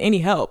didn't need any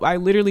help. I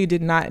literally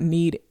did not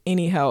need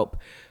any help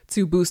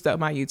to boost up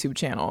my YouTube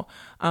channel.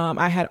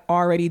 I had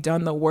already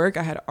done the work.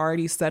 I had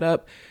already set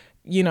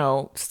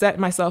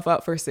myself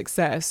up for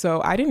success.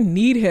 So I didn't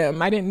need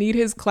him. I didn't need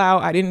his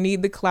clout. I didn't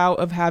need the clout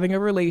of having a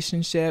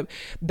relationship.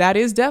 That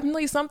is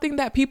definitely something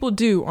that people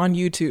do on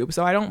YouTube.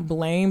 So I don't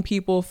blame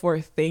people for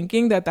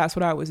thinking that that's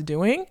what I was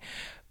doing,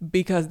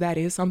 because that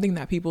is something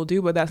that people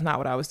do, but that's not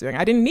what I was doing.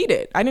 I didn't need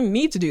it. I didn't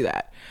need to do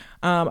that.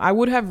 I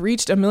would have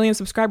reached 1 million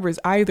subscribers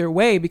either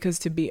way, because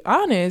to be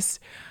honest,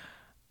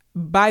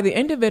 by the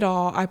end of it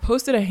all, I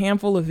posted a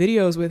handful of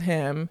videos with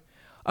him.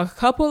 A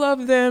couple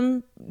of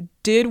them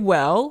did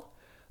well.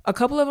 A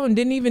couple of them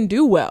didn't even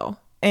do well.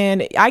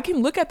 And I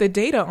can look at the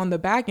data on the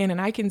back end,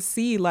 and I can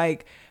see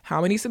like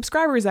how many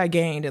subscribers I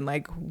gained and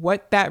like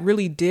what that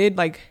really did.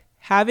 Like,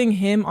 having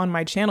him on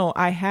my channel,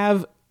 I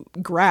have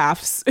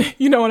graphs,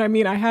 you know what I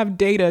mean? I have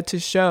data to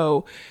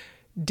show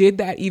did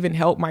that even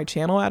help my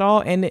channel at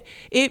all? And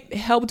it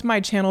helped my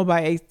channel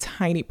by a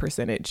tiny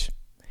percentage.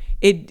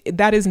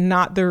 That is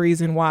not the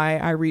reason why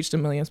I reached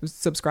 1 million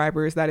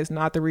subscribers. That is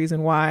not the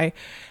reason why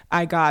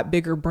I got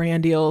bigger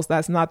brand deals.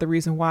 That's not the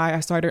reason why I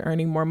started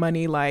earning more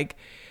money. Like,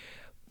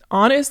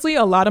 honestly,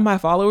 a lot of my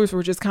followers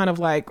were just kind of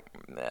like,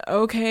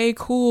 okay,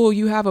 cool,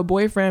 you have a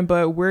boyfriend,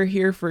 but we're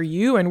here for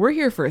you, and we're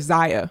here for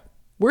Zaya.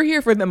 We're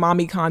here for the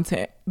mommy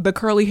content, the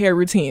curly hair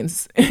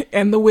routines,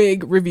 and the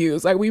wig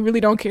reviews. Like, we really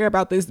don't care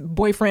about this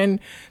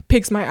boyfriend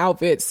picks my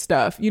outfits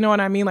stuff. You know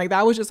what I mean? Like,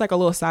 that was just like a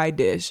little side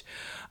dish.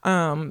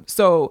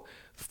 So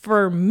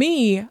for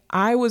me,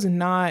 that was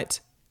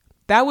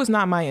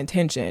not my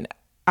intention.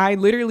 I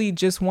literally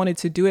just wanted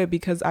to do it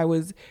because I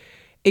was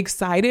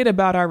excited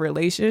about our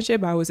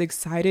relationship. I was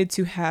excited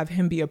to have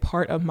him be a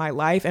part of my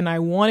life, and I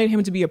wanted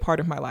him to be a part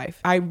of my life.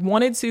 I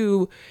wanted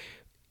to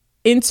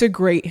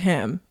integrate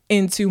him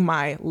into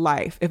my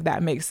life, if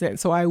that makes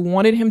sense. So I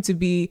wanted him to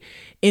be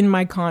in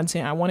my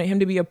content. I wanted him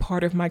to be a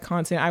part of my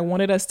content. I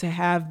wanted us to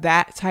have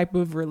that type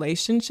of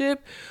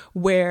relationship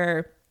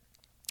where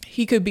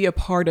he could be a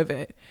part of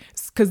it,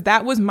 because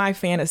that was my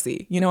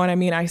fantasy. You know what I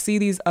mean? I see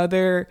these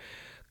other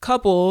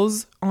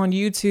couples on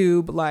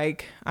YouTube,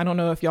 like, I don't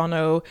know if y'all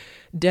know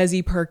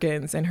Desi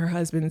Perkins and her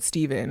husband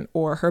Steven,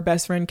 or her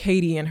best friend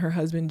Katie and her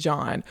husband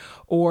John,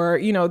 or,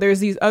 you know, there's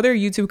these other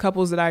YouTube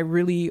couples that I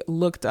really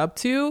looked up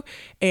to,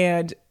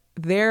 and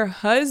their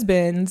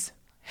husbands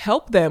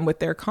help them with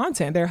their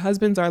content. Their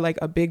husbands are like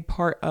a big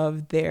part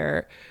of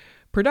their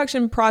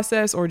production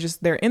process, or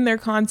just they're in their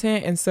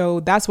content. And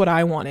so that's what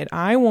I wanted.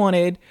 I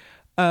wanted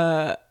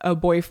a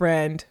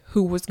boyfriend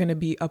who was going to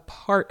be a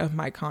part of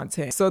my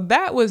content. So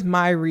that was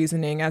my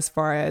reasoning as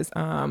far as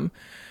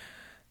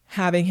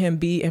having him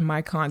be in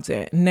my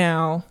content.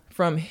 Now,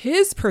 from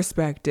his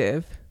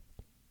perspective,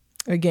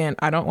 again,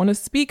 I don't want to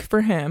speak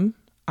for him.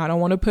 I don't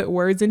want to put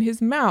words in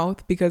his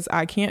mouth because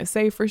I can't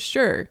say for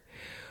sure.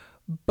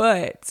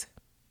 But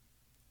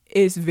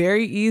it's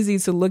very easy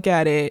to look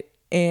at it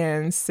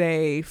and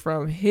say,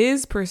 from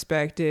his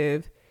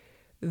perspective,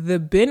 the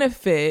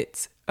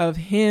benefit of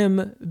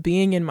him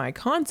being in my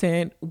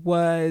content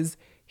was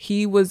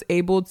he was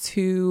able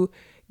to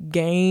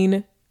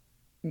gain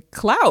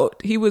clout.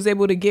 He was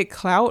able to get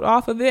clout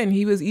off of it, and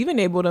he was even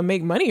able to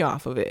make money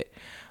off of it.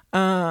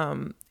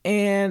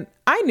 And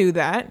I knew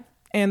that.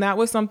 And that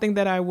was something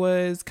that I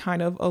was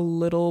kind of a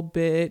little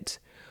bit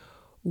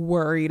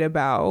worried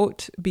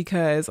about,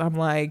 because I'm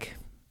like,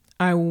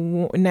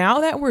 now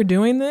that we're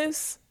doing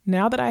this,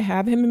 now that I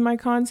have him in my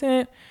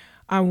content,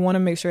 I want to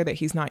make sure that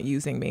he's not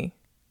using me.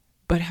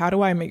 But how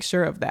do I make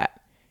sure of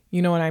that?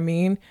 You know what I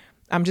mean?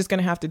 I'm just going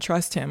to have to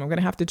trust him. I'm going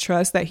to have to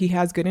trust that he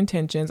has good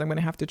intentions. I'm going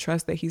to have to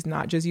trust that he's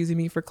not just using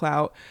me for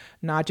clout,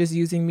 not just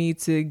using me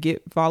to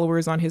get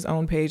followers on his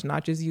own page,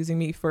 not just using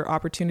me for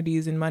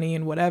opportunities and money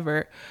and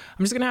whatever.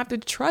 I'm just going to have to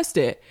trust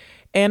it.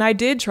 And I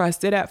did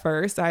trust it at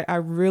first. I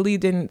really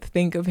didn't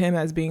think of him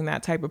as being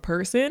that type of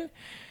person.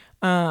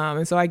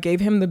 And so I gave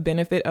him the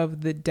benefit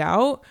of the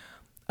doubt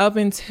up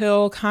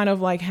until kind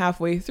of like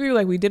halfway through.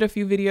 Like, we did a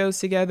few videos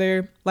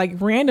together, like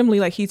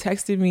randomly, like he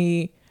texted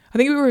me. I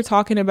think we were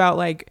talking about,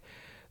 like,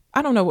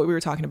 I don't know what we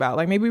were talking about.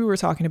 Like, maybe we were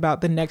talking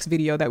about the next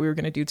video that we were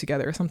going to do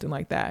together or something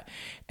like that.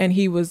 And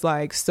he was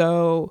like,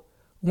 so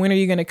when are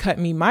you going to cut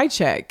me my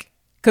check?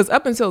 Because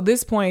up until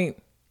this point,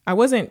 I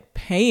wasn't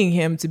paying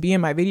him to be in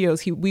my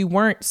videos. We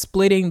weren't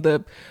splitting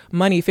the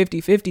money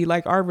 50-50.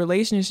 Like, our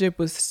relationship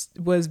was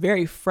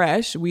very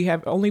fresh. We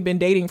have only been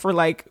dating for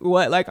like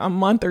a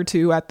month or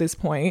two at this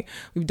point.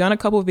 We've done a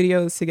couple of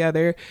videos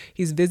together.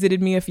 He's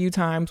visited me a few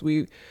times.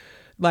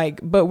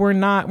 But we're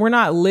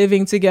not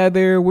living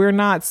together. We're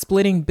not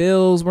splitting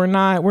bills. We're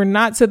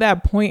not to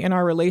that point in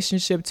our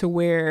relationship to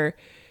where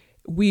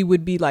we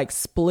would be like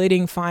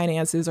splitting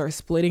finances or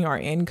splitting our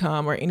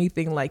income or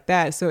anything like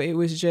that. So it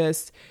was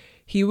just,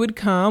 he would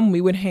come, we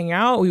would hang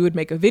out, we would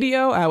make a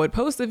video, I would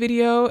post a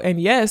video.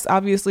 And yes,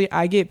 obviously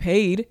I get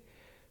paid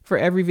for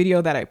every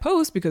video that I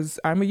post because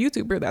I'm a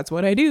YouTuber. That's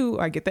what I do.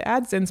 I get the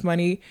AdSense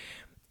money.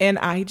 And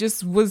I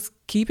just was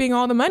keeping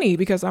all the money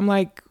because I'm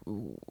like,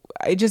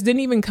 it just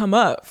didn't even come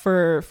up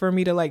for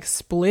me to like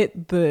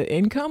split the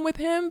income with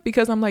him,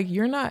 because I'm like,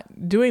 you're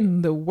not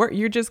doing the work.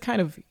 You're just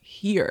kind of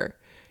here.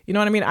 You know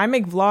what I mean? I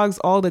make vlogs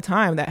all the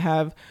time that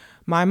have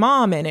my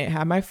mom in it,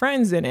 have my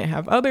friends in it,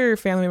 have other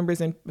family members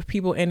and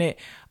people in it.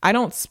 I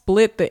don't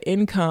split the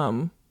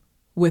income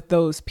with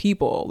those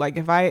people. Like,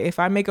 if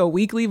I make a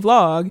weekly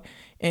vlog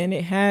and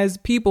it has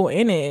people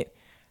in it,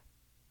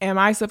 am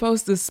I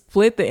supposed to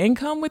split the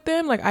income with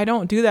them? Like, I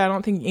don't do that. I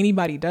don't think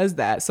anybody does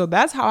that. So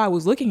that's how I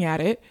was looking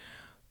at it.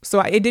 So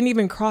it didn't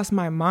even cross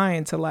my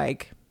mind to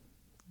like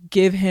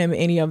give him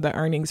any of the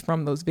earnings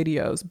from those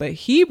videos. But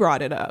he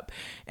brought it up,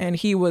 and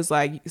he was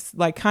like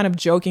kind of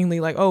jokingly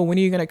like, oh, when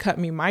are you going to cut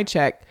me my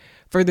check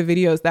for the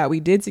videos that we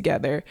did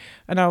together?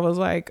 And I was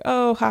like,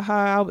 oh,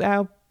 haha,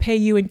 I'll pay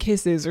you in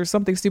kisses or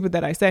something stupid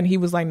that I said. And he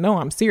was like, no,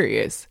 I'm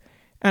serious.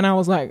 And I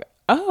was like,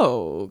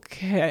 oh,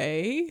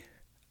 okay.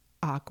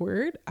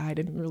 Awkward. I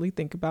didn't really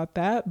think about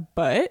that.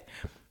 But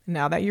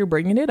now that you're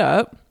bringing it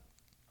up,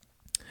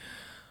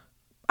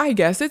 I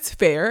guess it's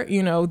fair,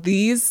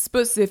 these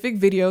specific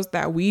videos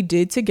that we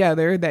did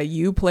together that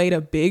you played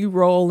a big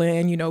role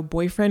in,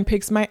 boyfriend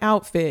picks my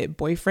outfit,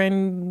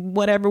 boyfriend,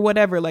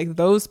 whatever, like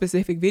those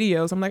specific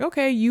videos. I'm like,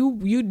 okay,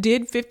 you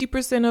did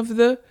 50% of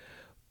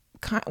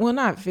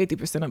not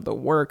 50% of the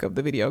work of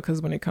the video,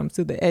 because when it comes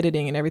to the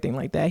editing and everything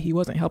like that, he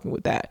wasn't helping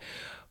with that.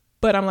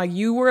 But I'm like,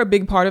 you were a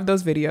big part of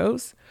those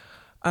videos.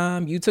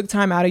 You took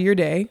time out of your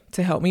day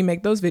to help me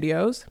make those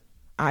videos.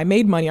 I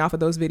made money off of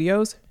those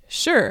videos.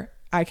 Sure,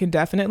 I can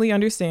definitely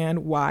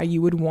understand why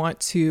you would want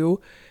to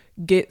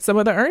get some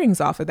of the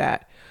earnings off of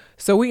that.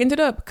 So we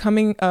ended up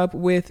coming up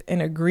with an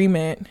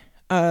agreement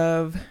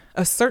of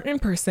a certain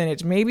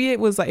percentage. Maybe it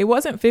was like, it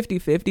wasn't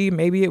 50-50.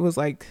 Maybe it was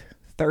like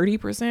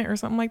 30% or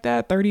something like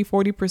that,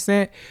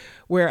 30-40%,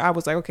 where I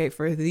was like, okay,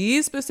 for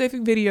these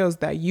specific videos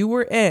that you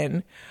were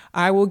in,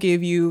 I will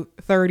give you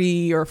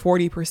 30 or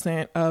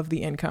 40% of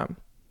the income.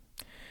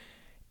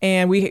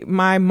 And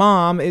my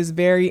mom is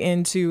very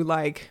into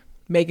like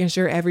making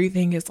sure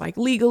everything is like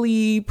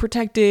legally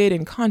protected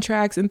and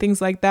contracts and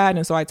things like that.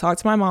 And so I talked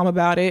to my mom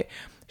about it.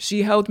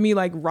 She helped me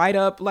like write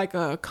up like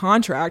a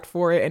contract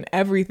for it and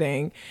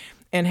everything,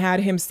 and had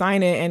him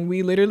sign it. And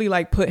we literally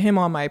like put him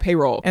on my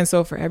payroll. And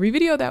so for every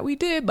video that we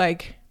did,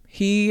 like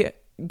he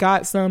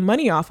got some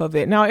money off of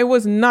it. Now it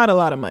was not a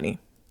lot of money.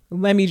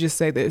 Let me just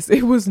say this.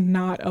 It was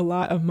not a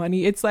lot of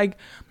money. It's like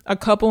a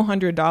couple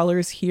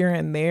 $100s here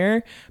and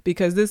there,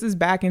 because this is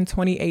back in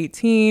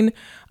 2018.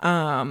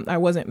 I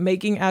wasn't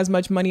making as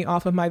much money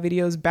off of my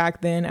videos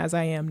back then as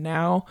I am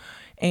now.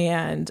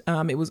 And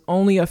it was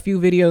only a few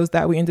videos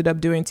that we ended up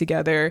doing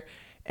together.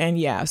 And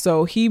yeah,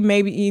 so he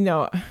maybe,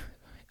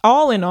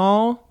 all in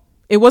all,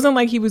 it wasn't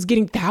like he was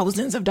getting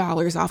thousands of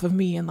dollars off of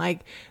me and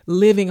like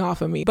living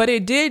off of me. But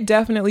it did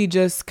definitely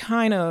just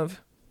kind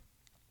of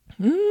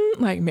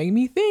like make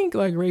me think,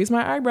 like raise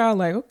my eyebrow,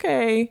 like,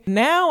 okay,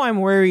 now I'm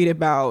worried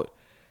about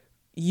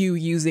you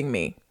using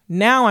me.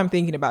 Now I'm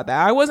thinking about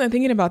that. I wasn't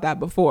thinking about that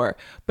before,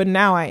 but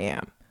now I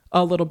am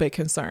a little bit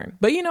concerned.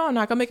 But I'm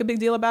not gonna make a big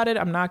deal about it.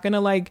 I'm not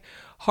gonna like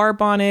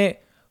harp on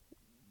it.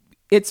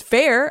 It's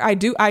fair. I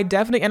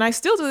definitely, and I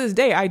still to this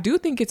day, I do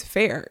think it's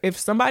fair. If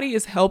somebody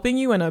is helping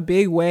you in a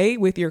big way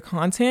with your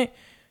content,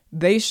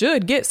 they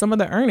should get some of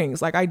the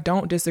earnings. Like, I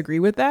don't disagree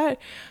with that.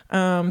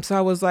 So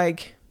I was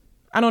like,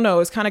 I don't know,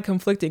 it's kind of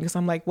conflicting, because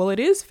I'm like, well, it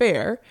is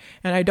fair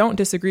and I don't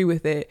disagree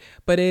with it,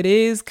 but it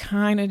is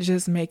kind of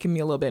just making me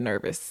a little bit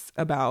nervous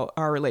about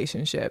our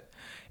relationship.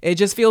 It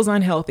just feels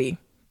unhealthy.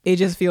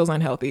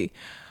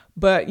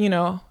 But,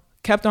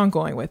 kept on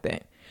going with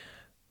it.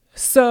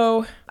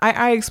 So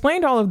I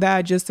explained all of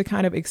that just to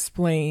kind of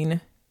explain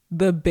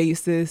the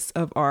basis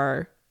of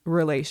our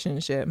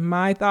relationship,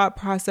 my thought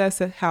process,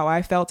 how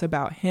I felt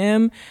about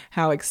him,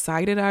 how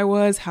excited I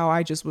was, how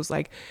I just was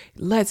like,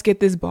 let's get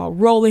this ball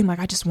rolling. Like,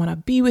 I just want to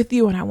be with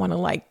you and I want to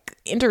like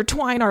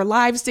intertwine our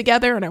lives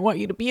together and I want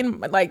you to be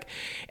in like,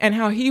 and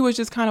how he was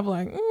just kind of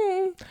like,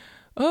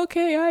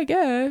 okay, I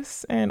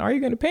guess. And are you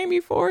going to pay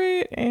me for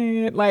it?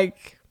 And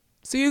like,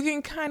 so you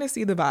can kind of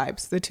see the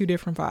vibes, the two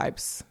different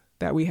vibes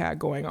that we had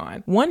going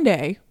on. One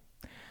day,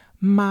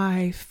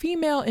 my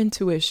female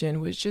intuition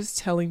was just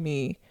telling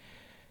me,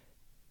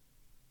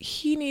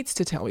 he needs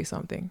to tell me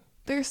something.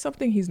 There's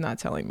something he's not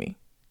telling me.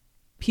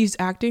 He's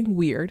acting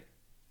weird.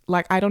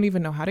 Like, I don't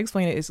even know how to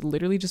explain it. It's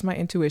literally just my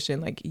intuition.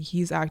 Like,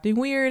 he's acting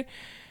weird.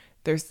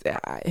 There's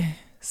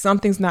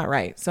something's not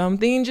right.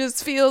 Something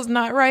just feels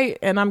not right.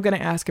 And I'm going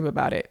to ask him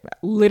about it.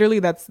 Literally,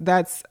 that's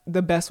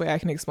the best way I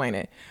can explain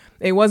it.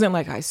 It wasn't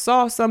like I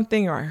saw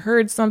something or I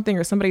heard something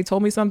or somebody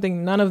told me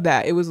something. None of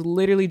that. It was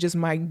literally just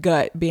my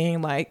gut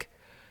being like,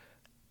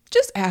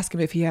 just ask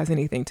him if he has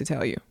anything to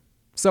tell you.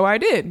 So I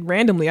did.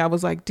 Randomly, I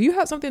was like, do you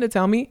have something to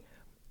tell me?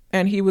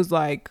 And he was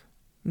like,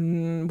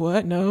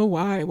 what? No,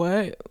 why?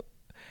 What?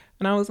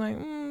 And I was like,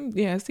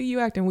 yeah, see, you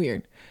acting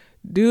weird.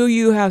 Do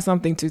you have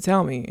something to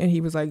tell me? And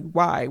he was like,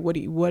 why? What do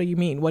you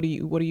mean? What are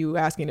you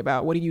asking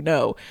about? What do you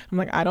know? I'm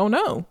like, I don't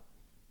know.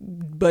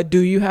 But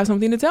do you have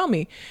something to tell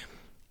me?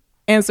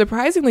 And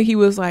surprisingly, he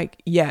was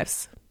like,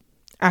 yes,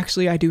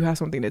 actually, I do have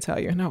something to tell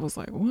you. And I was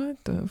like,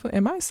 what the fuck?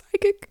 Am I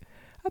psychic?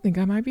 I think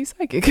I might be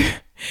psychic.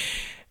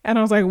 And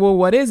I was like, well,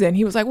 what is it? And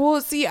he was like, well,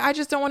 see, I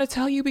just don't want to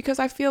tell you because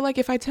I feel like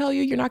if I tell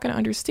you, you're not going to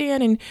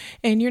understand and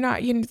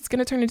it's going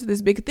to turn into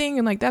this big thing.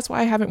 And like, that's why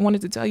I haven't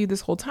wanted to tell you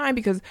this whole time,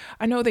 because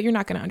I know that you're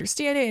not going to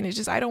understand it. And it's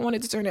just, I don't want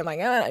it to turn it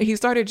like, he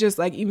started just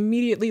like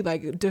immediately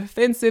like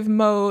defensive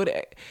mode,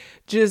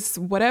 just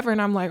whatever.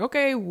 And I'm like,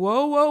 okay,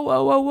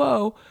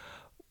 whoa.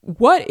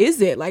 What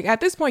is it? Like, at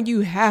this point,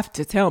 you have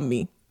to tell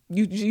me.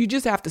 You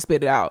just have to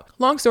spit it out.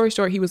 Long story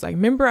short, he was like,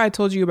 remember I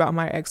told you about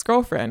my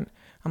ex-girlfriend?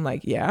 I'm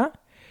like, yeah.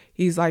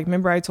 He's like,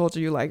 remember I told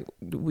you, like,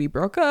 we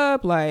broke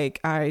up, like,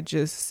 I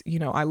just,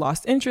 I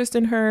lost interest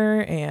in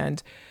her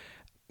and,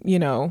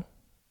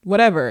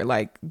 whatever,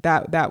 like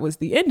that was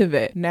the end of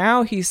it.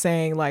 Now he's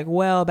saying like,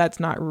 well, that's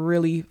not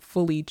really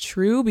fully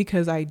true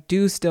because I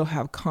do still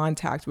have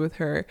contact with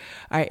her.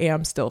 I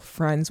am still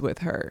friends with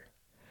her.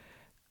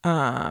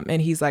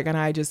 And he's like, and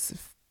I just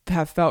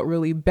have felt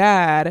really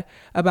bad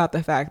about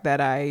the fact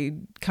that I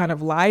kind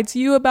of lied to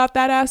you about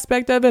that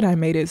aspect of it. I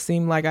made it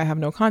seem like I have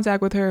no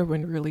contact with her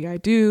when really I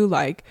do,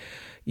 like,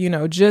 you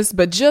know,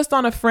 just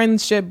on a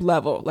friendship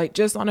level, like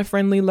just on a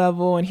friendly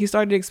level. And he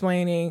started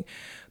explaining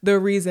the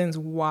reasons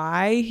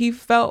why he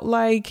felt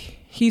like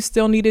he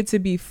still needed to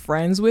be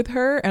friends with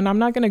her. And I'm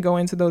not going to go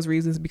into those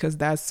reasons because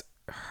that's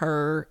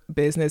her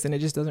business and it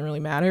just doesn't really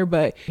matter.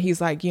 But he's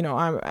like, you know,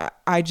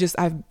 I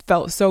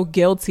felt so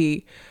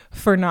guilty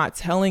for not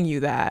telling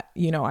you that,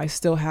 you know, I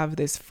still have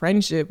this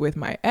friendship with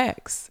my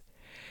ex.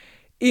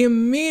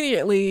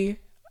 Immediately,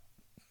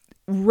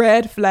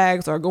 red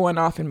flags are going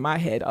off in my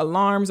head.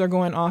 Alarms are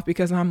going off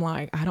because I'm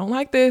like, I don't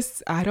like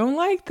this. I don't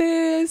like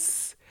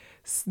this.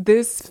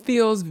 This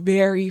feels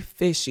very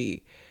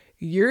fishy.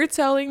 You're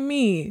telling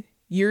me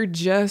you're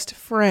just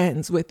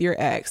friends with your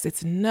ex.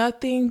 It's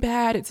nothing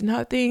bad. It's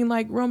nothing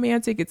like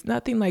romantic. It's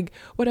nothing like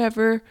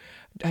whatever.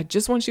 I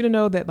just want you to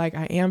know that like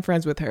I am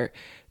friends with her.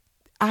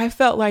 I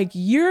felt like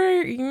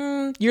you're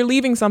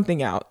leaving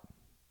something out.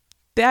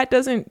 That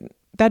doesn't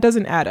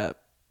add up.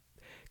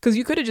 Because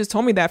you could have just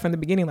told me that from the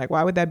beginning. Like,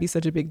 why would that be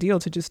such a big deal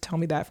to just tell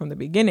me that from the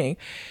beginning?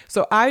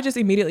 So I just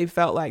immediately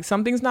felt like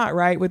something's not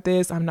right with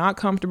this. I'm not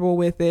comfortable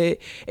with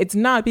it. It's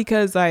not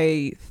because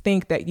I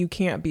think that you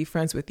can't be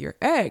friends with your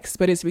ex,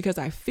 but it's because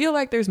I feel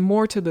like there's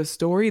more to the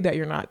story that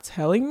you're not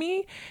telling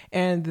me.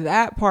 And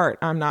that part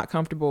I'm not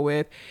comfortable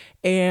with.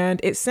 And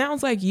it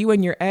sounds like you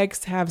and your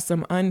ex have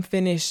some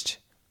unfinished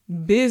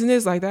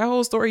business. Like that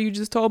whole story you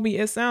just told me,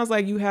 it sounds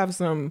like you have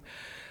some,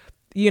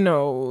 you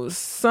know,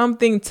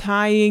 something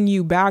tying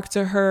you back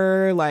to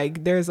her.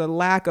 Like there's a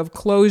lack of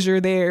closure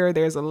there.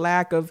 There's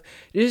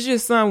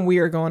just some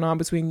weird going on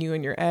between you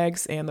and your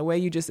ex. And the way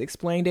you just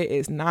explained it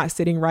is not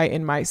sitting right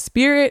in my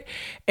spirit.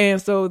 And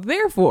so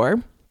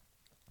therefore,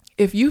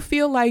 if you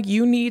feel like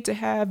you need to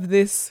have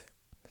this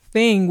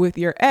thing with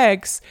your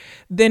ex,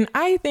 then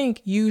I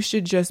think you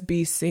should just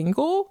be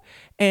single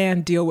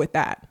and deal with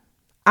that.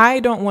 I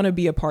don't want to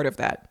be a part of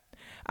that.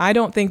 I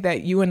don't think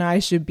that you and I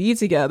should be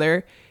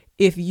together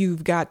if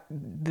you've got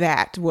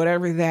that,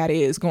 whatever that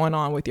is going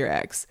on with your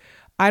ex.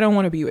 I don't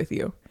want to be with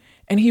you.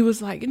 And he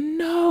was like,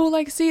 no,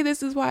 like, see,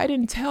 this is why I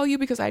didn't tell you,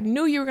 because I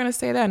knew you were going to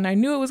say that and I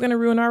knew it was going to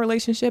ruin our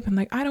relationship. And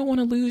like, I don't want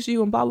to lose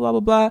you and blah, blah, blah,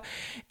 blah.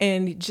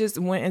 And just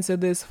went into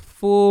this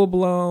full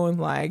blown,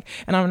 like,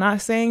 and I'm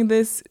not saying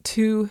this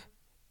to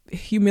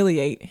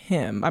humiliate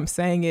him. I'm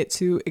saying it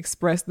to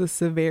express the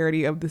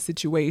severity of the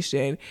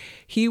situation.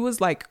 He was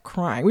like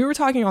crying. We were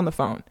talking on the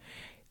phone.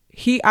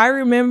 I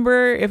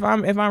remember, if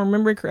I'm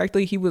remembering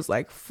correctly, he was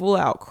like full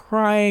out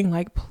crying,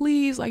 like,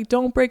 please, like,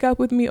 don't break up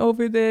with me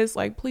over this.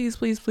 Like, please,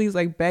 please, please,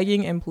 like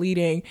begging and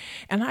pleading.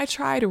 And I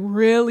tried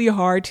really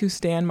hard to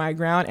stand my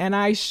ground, and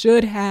I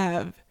should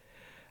have.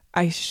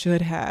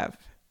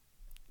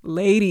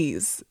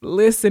 Ladies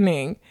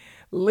listening,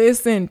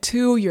 listen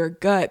to your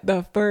gut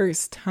the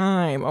first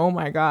time. Oh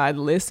my God,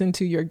 listen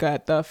to your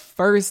gut the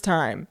first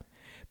time.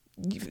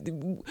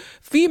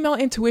 Female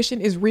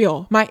intuition is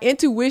real. My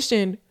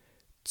intuition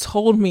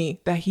told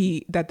me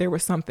that there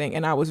was something,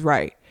 and I was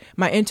right.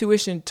 My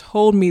intuition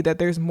told me that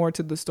there's more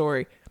to the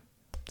story.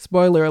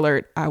 Spoiler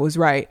alert, I was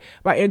right.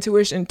 My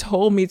intuition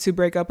told me to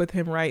break up with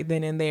him right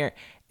then and there,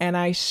 and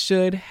I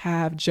should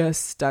have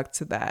just stuck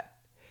to that.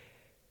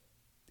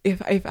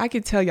 If I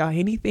could tell y'all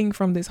anything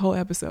from this whole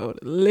episode,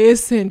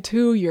 listen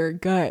to your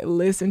gut,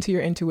 listen to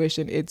your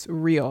intuition. It's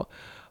real.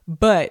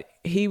 But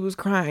he was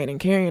crying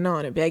and carrying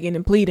on and begging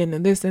and pleading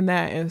and this and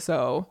that. And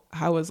so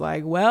I was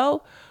like,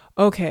 well,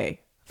 okay,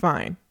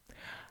 fine.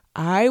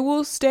 I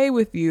will stay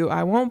with you.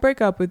 I won't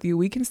break up with you.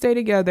 We can stay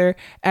together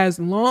as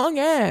long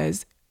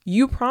as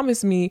you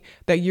promise me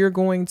that you're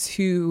going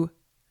to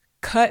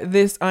cut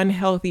this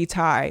unhealthy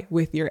tie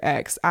with your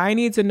ex. I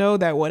need to know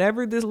that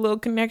whatever this little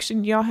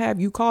connection y'all have,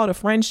 you call it a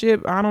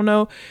friendship, I don't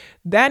know,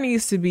 that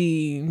needs to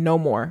be no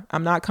more.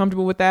 I'm not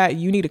comfortable with that.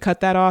 You need to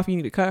cut that off. You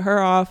need to cut her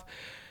off.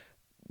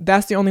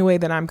 That's the only way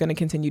that I'm going to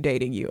continue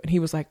dating you. And he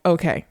was like,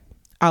 okay,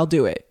 I'll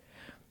do it.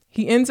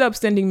 He ends up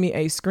sending me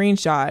a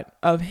screenshot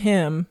of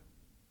him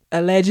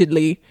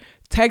allegedly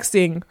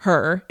texting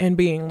her and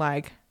being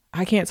like,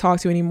 I can't talk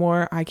to you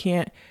anymore. I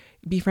can't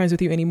be friends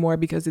with you anymore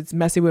because it's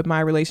messing with my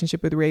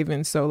relationship with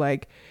Raven. So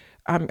like,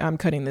 I'm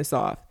cutting this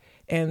off.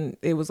 And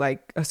it was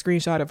like a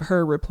screenshot of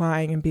her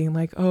replying and being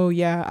like, oh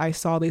yeah, I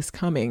saw this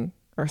coming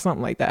or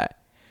something like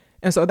that.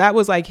 And so that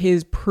was like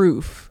his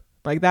proof.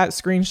 Like that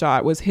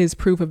screenshot was his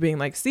proof of being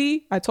like,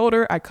 see, I told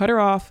her, I cut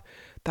her off.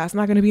 That's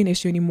not going to be an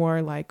issue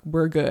anymore. Like,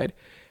 we're good.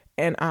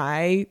 And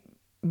I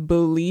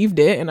believed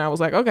it. And I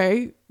was like,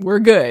 okay, we're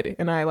good.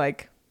 And I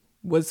like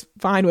was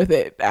fine with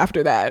it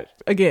after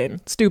that.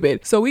 Again,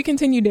 stupid. So we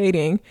continued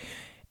dating,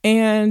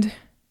 and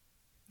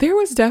there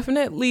was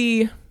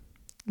definitely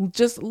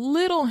just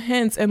little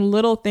hints and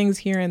little things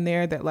here and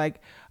there that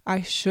like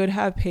I should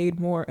have paid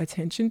more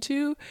attention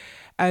to,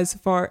 as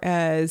far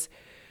as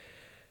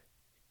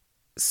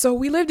So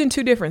we lived in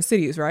two different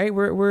cities, right?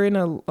 We're in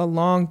a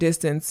long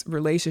distance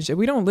relationship.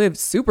 We don't live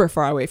super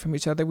far away from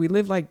each other. We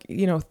live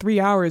 3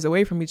 hours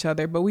away from each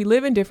other, but we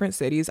live in different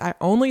cities. I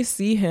only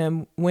see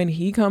him when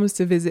he comes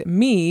to visit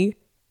me.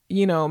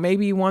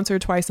 Maybe once or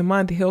twice a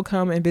month, he'll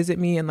come and visit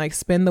me and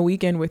spend the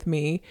weekend with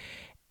me.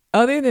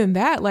 Other than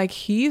that,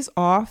 he's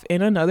off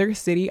in another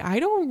city. I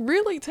don't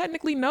really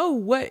technically know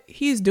what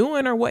he's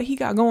doing or what he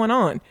got going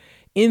on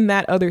in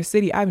that other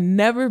city. I've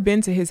never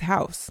been to his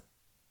house.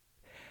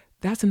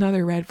 That's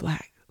another red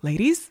flag.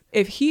 Ladies,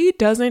 if he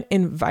doesn't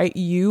invite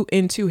you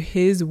into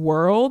his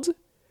world,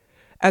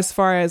 as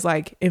far as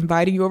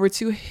inviting you over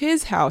to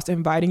his house,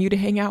 inviting you to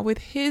hang out with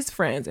his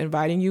friends,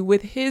 inviting you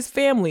with his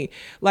family,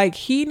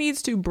 he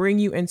needs to bring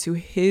you into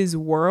his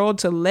world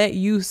to let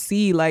you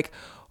see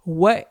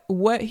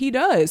what he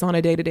does on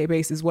a day-to-day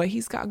basis, what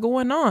he's got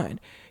going on.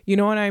 You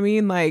know what I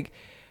mean?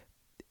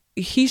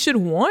 He should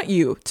want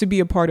you to be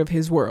a part of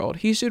his world.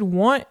 He should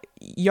want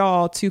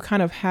y'all to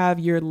kind of have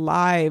your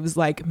lives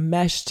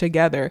meshed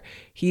together.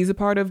 He's a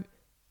part of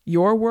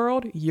your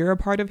world. You're a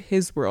part of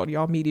his world.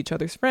 Y'all meet each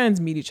other's friends,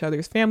 meet each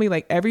other's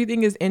family.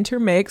 Everything is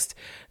intermixed.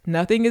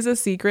 Nothing is a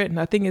secret.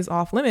 Nothing is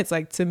off limits.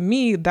 To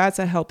me, that's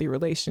a healthy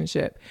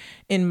relationship.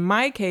 In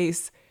my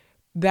case,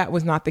 that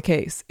was not the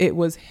case. It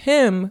was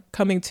him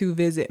coming to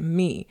visit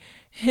me.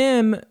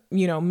 Him,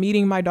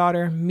 meeting my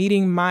daughter,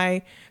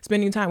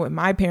 spending time with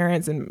my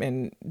parents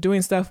and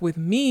doing stuff with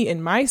me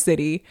in my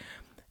city.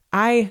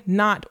 I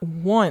not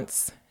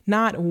once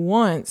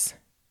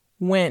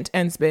went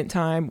and spent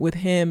time with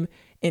him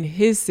in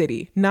his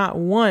city. Not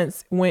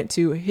once went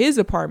to his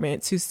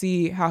apartment to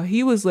see how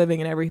he was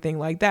living and everything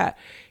like that.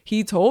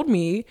 He told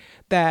me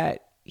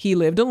that he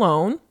lived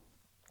alone,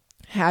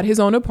 had his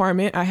own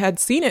apartment. I had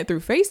seen it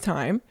through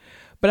FaceTime,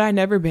 but I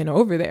never been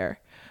over there.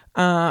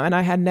 And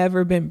I had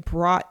never been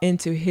brought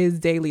into his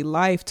daily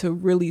life to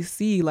really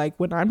see,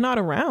 when I'm not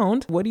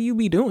around, what do you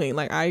be doing?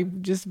 I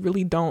just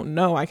really don't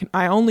know.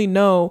 I only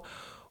know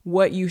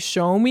what you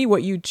show me,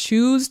 what you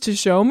choose to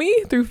show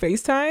me through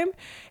FaceTime,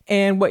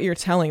 and what you're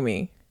telling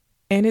me.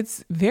 And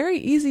it's very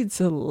easy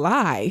to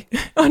lie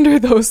under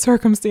those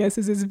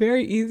circumstances. It's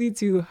very easy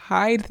to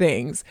hide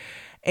things.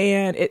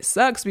 And it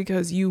sucks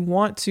because you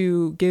want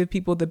to give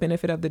people the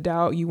benefit of the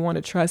doubt. You want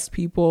to trust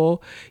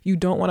people. You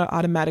don't want to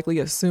automatically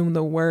assume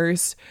the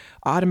worst,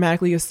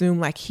 automatically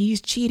assume he's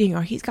cheating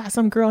or he's got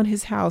some girl in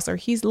his house or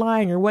he's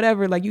lying or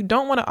whatever. You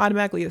don't want to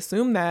automatically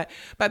assume that.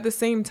 But at the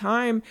same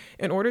time,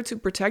 in order to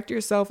protect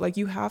yourself,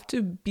 you have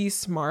to be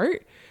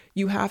smart.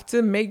 You have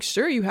to make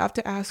sure, you have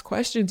to ask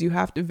questions. You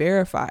have to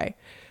verify.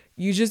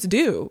 You just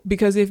do,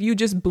 because if you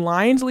just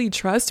blindly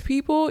trust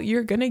people,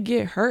 you're going to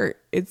get hurt.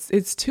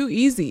 It's too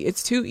easy.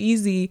 It's too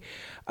easy.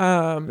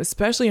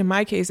 Especially in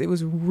my case, it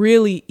was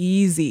really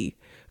easy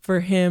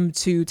for him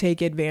to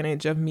take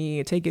advantage of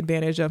me, take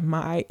advantage of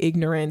my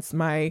ignorance,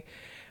 my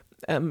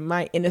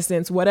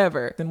innocence,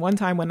 whatever. And one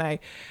time when I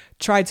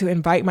tried to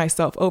invite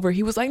myself over,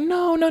 he was like,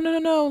 no.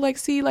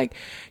 See,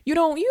 you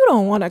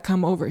don't want to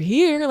come over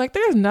here.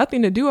 There's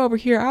nothing to do over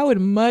here. I would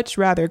much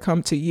rather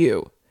come to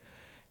you.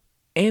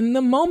 In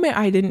the moment,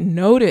 I didn't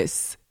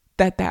notice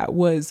that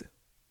was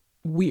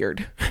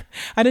weird.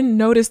 I didn't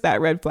notice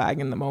that red flag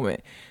in the moment,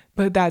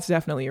 but that's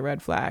definitely a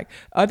red flag.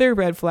 Other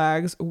red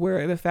flags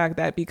were the fact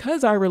that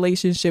because our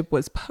relationship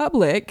was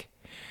public,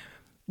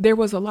 there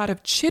was a lot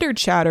of chitter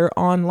chatter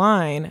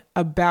online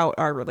about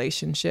our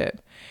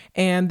relationship.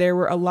 And there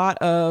were a lot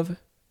of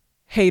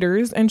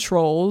haters and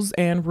trolls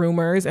and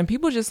rumors and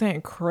people just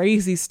saying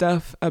crazy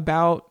stuff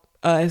about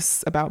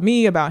us, about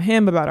me, about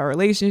him, about our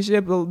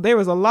relationship. There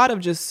was a lot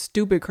of just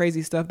stupid,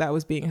 crazy stuff that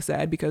was being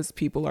said because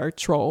people are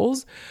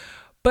trolls.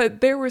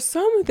 But there were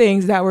some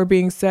things that were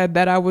being said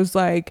that I was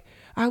I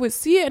would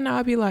see it and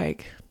I'd be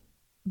like,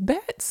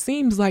 that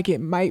seems like it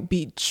might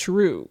be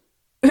true.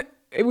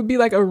 It would be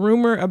a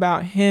rumor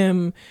about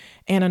him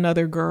and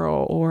another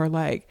girl, or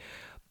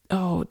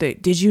oh,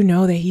 did you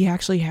know that he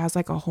actually has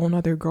a whole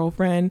nother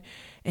girlfriend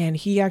and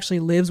he actually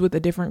lives with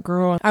a different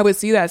girl? I would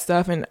see that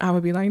stuff and I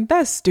would be like,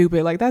 that's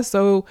stupid. That's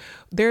so,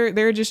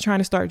 they're just trying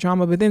to start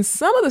drama. But then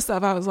some of the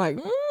stuff I was like,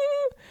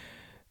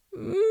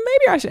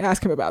 maybe I should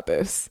ask him about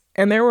this.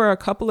 And there were a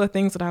couple of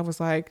things that I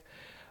was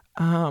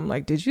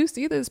did you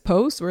see this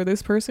post where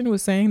this person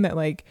was saying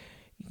that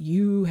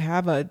you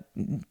have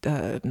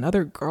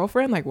another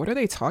girlfriend? What are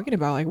they talking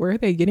about? Where are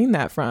they getting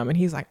that from? And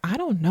he's like, I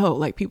don't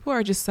know. People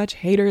are just such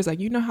haters.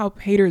 You know how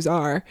haters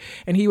are.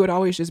 And he would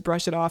always just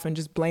brush it off and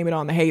just blame it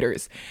on the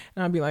haters.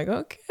 And I'd be like,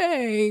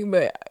 okay.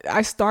 But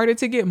I started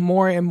to get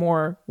more and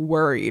more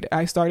worried.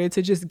 I started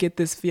to just get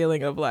this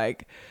feeling of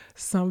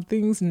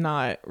something's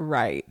not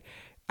right.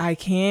 I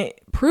can't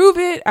prove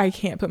it. I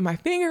can't put my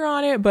finger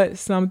on it, but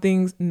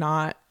something's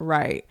not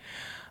right.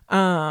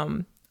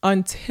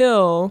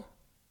 Until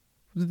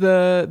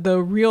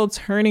the real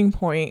turning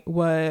point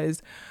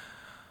was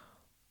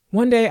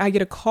one day I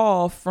get a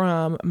call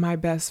from my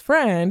best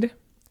friend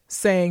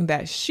saying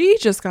that she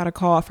just got a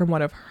call from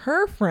one of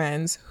her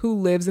friends who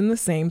lives in the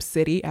same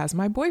city as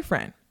my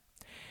boyfriend.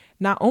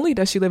 Not only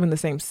does she live in the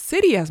same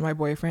city as my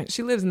boyfriend,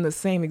 she lives in the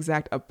same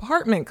exact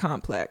apartment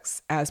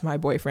complex as my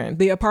boyfriend,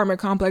 the apartment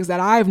complex that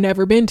I've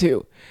never been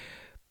to.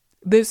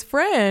 This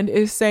friend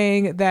is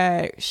saying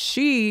that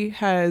she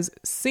has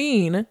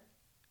seen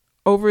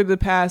over the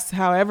past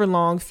however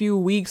long, few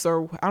weeks,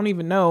 or I don't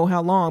even know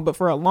how long, but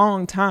for a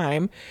long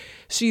time,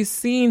 she's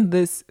seen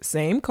this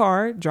same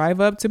car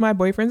drive up to my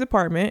boyfriend's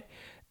apartment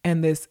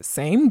and this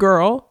same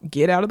girl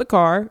get out of the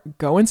car,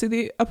 go into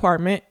the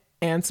apartment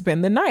and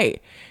spend the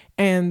night.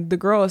 And the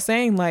girl is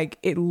saying, like,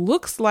 it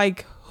looks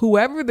like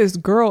whoever this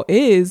girl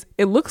is,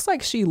 it looks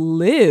like she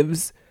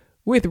lives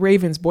with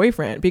Raven's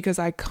boyfriend, because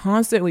I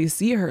constantly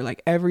see her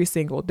like every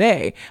single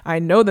day. I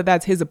know that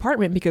that's his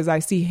apartment because I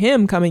see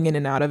him coming in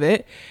and out of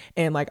it.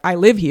 And like, I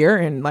live here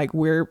and like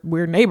we're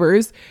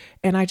neighbors,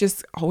 and I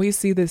just always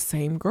see this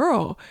same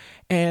girl.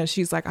 And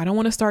she's like, I don't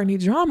want to start any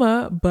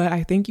drama, but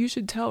I think you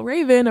should tell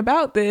Raven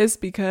about this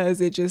because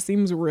it just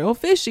seems real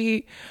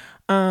fishy.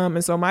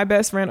 And so my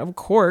best friend, of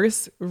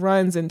course,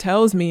 runs and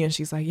tells me, and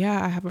she's like,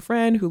 yeah, I have a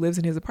friend who lives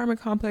in his apartment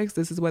complex.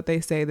 This is what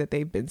they say that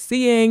they've been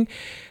seeing.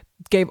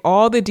 Gave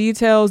all the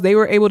details. They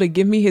were able to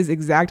give me his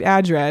exact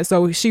address.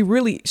 So she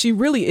really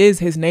is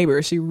his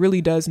neighbor. She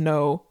really does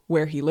know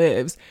where he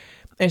lives.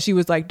 And she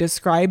was like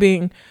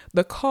describing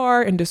the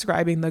car and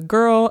describing the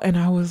girl. And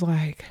I was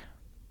like,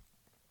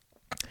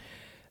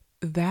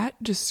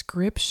 that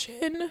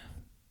description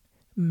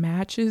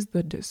matches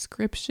the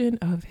description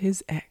of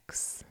his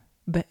ex.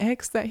 The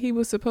ex that he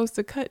was supposed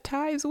to cut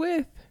ties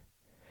with.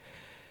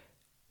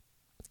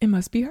 It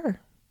must be her.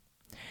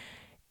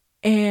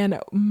 And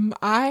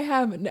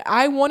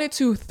I wanted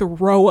to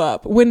throw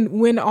up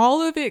when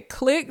all of it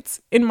clicked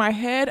in my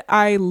head.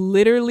 I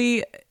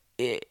literally,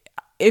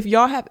 if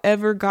y'all have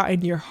ever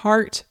gotten your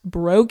heart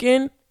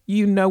broken,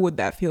 you know what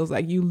that feels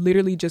like. You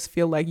literally just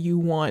feel like you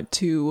want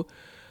to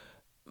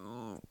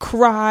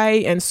cry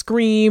and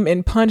scream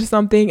and punch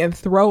something and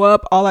throw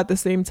up all at the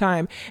same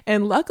time.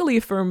 And luckily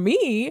for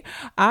me,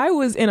 I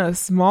was in a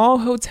small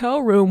hotel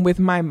room with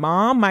my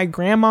mom, my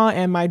grandma,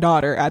 and my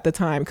daughter at the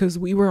time because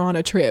we were on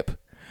a trip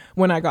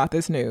when I got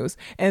this news.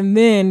 And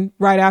then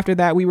right after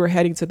that, we were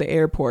heading to the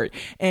airport,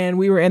 and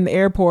we were in the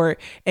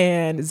airport,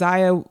 and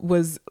Zaya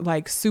was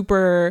like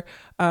super,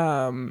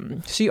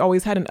 she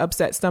always had an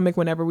upset stomach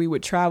whenever we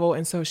would travel.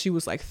 And so she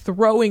was like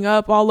throwing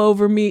up all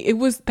over me.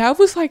 That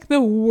was like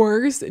the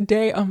worst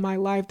day of my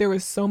life. There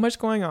was so much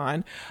going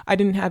on. I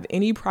didn't have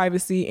any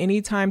privacy,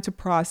 any time to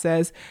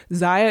process.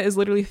 Zaya is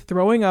literally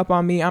throwing up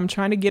on me. I'm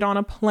trying to get on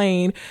a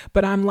plane,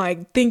 but I'm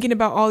like thinking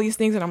about all these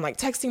things, and I'm like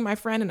texting my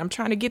friend, and I'm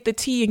trying to get the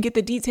tea and get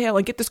the detail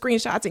and get the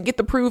screenshots and get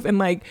the proof. And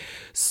like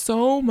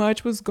so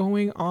much was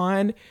going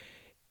on.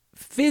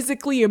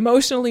 Physically,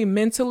 emotionally,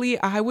 mentally,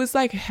 I was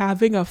like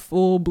having a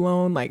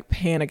full-blown like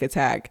panic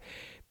attack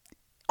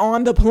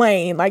on the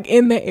plane, like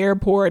in the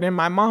airport. And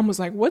my mom was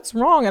like, what's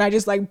wrong? And I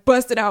just like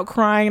busted out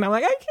crying. And I'm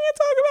like, I can't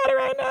talk about it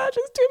right now.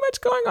 Just too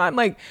much going on.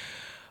 Like,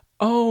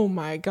 oh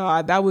my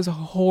God, that was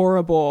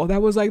horrible.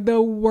 That was like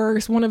the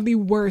worst, one of the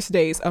worst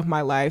days of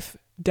my life.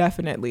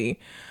 Definitely.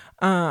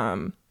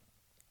 And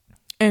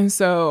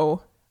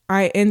so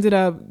I ended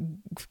up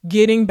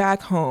getting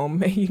back home,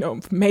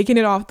 making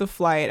it off the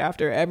flight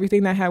after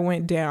everything that had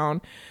went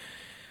down,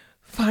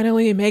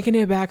 finally making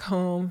it back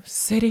home,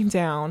 sitting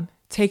down,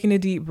 taking a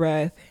deep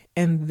breath.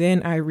 And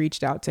then I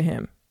reached out to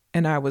him,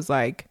 and I was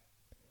like,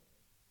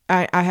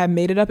 I had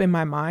made it up in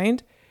my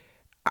mind.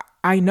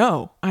 I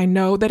know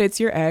that it's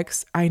your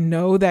ex. I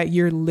know that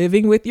you're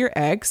living with your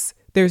ex.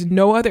 There's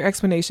no other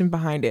explanation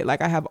behind it.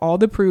 Like, I have all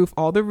the proof,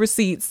 all the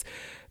receipts.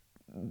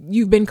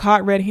 You've been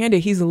caught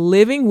red-handed. He's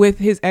living with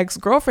his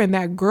ex-girlfriend,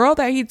 that girl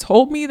that he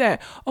told me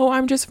that, oh,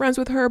 I'm just friends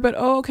with her, but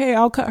oh, okay,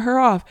 I'll cut her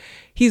off.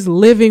 He's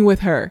living with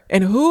her,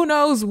 and who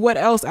knows what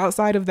else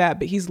outside of that,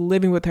 but he's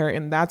living with her.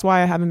 And that's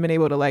why I haven't been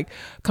able to like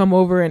come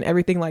over and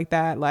everything like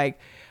that. Like,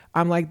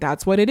 I'm like,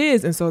 that's what it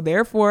is. And so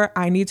therefore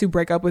I need to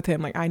break up with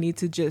him. Like, I need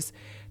to just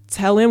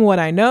tell him what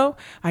I know.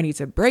 I need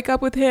to break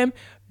up with him.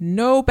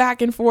 No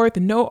back and forth,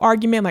 no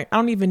argument. Like, I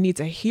don't even need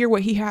to hear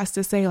what he has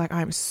to say. Like,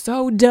 I'm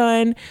so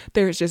done.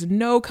 There's just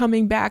no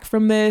coming back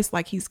from this.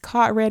 Like, he's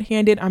caught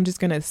red-handed. I'm just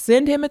going to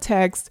send him a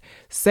text,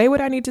 say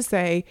what I need to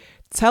say,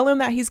 tell him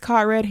that he's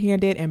caught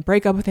red-handed, and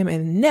break up with him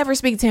and never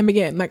speak to him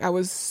again. Like, I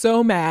was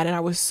so mad, and I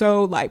was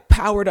so like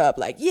powered up.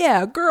 Like,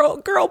 yeah, girl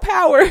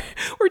power.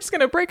 We're just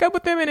going to break up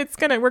with him,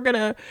 and we're going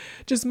to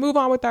just move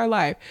on with our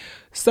life.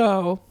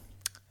 So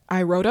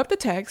I wrote up the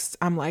text.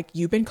 I'm like,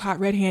 you've been caught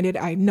red-handed.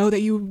 I know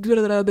that you,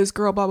 this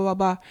girl, blah, blah, blah,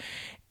 blah.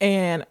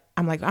 And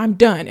I'm like, I'm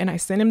done. And I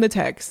sent him the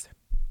text.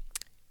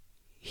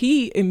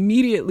 He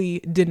immediately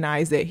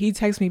denies it. He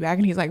texts me back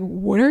and he's like,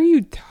 what are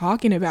you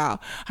talking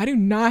about? I do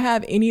not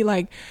have any,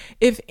 like,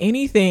 if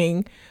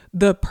anything,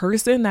 the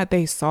person that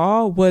they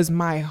saw was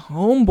my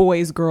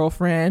homeboy's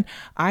girlfriend.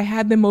 I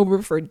had them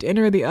over for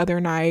dinner the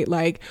other night.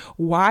 Like,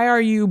 why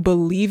are you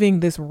believing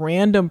this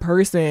random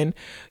person?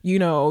 You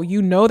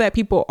know that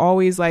people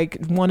always like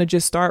want to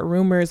just start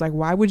rumors. Like,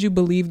 why would you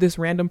believe this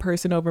random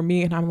person over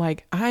me? And I'm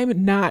like,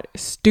 I'm not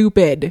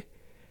stupid.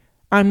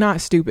 I'm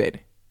not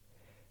stupid.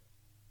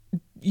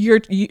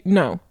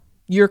 no,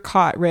 you're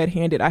caught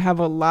red-handed. I have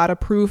a lot of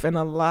proof and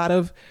a lot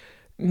of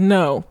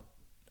no.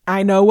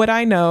 I know what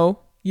I know.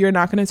 You're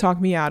not going to talk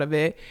me out of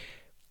it.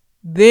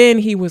 Then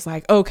he was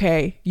like,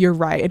 okay, you're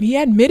right. And he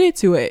admitted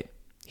to it.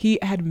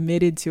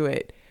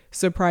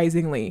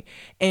 Surprisingly.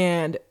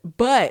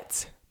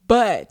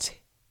 But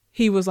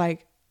he was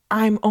like,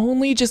 I'm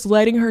only just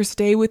letting her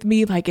stay with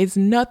me. Like, it's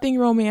nothing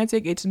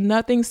romantic. It's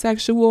nothing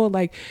sexual.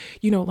 Like,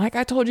 like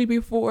I told you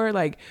before,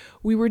 like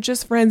we were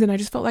just friends and I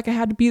just felt like I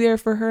had to be there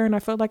for her. And I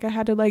felt like I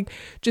had to like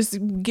just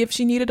give,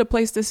 she needed a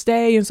place to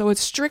stay. And so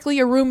it's strictly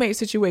a roommate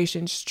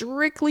situation,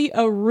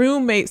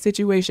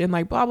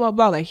 like blah, blah,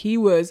 blah. Like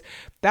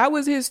that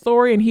was his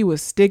story and he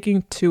was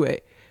sticking to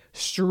it.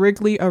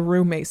 Strictly a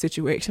roommate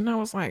situation. I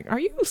was like,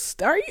 you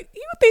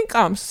think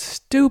I'm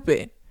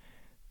stupid?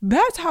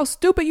 That's how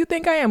stupid you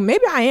think I am.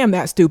 Maybe I am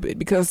that stupid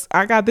because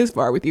I got this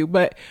far with you,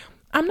 but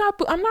I'm not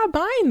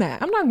buying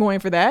that. I'm not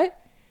going for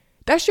that.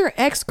 That's your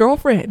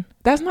ex-girlfriend.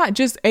 That's not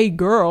just a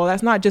girl.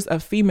 That's not just a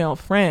female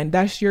friend.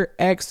 That's your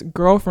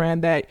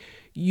ex-girlfriend that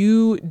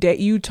you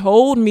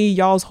told me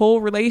y'all's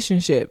whole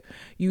relationship.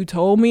 You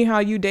told me how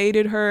you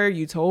dated her.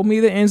 You told me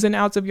the ins and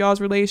outs of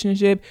y'all's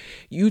relationship.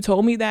 You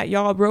told me that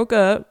y'all broke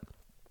up.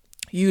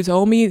 You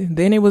told me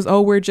then it was,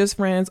 oh, we're just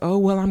friends. Oh,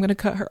 well, I'm going to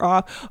cut her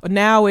off.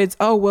 Now it's,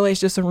 oh, well, it's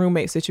just a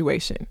roommate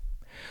situation.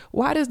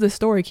 Why does the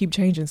story keep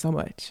changing so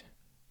much?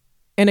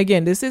 And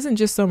again, this isn't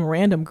just some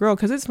random girl,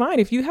 because it's fine.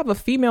 If you have a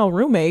female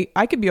roommate,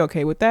 I could be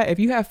okay with that. If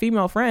you have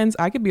female friends,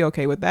 I could be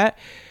okay with that.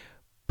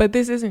 But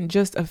this isn't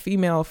just a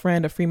female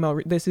friend,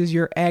 this is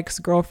your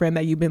ex-girlfriend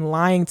that you've been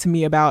lying to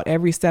me about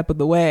every step of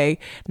the way.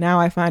 Now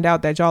I find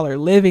out that y'all are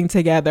living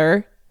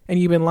together. And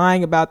you've been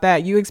lying about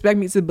that. You expect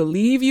me to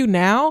believe you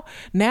now?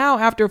 Now,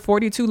 after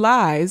 42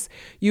 lies,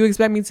 you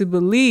expect me to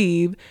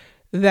believe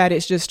that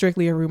it's just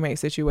strictly a roommate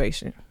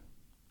situation?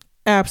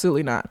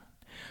 Absolutely not.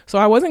 So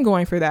I wasn't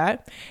going for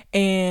that.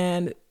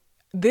 And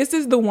this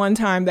is the one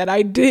time that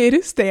I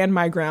did stand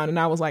my ground. And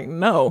I was like,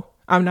 no,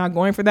 I'm not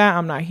going for that.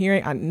 I'm not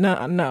hearing.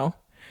 No.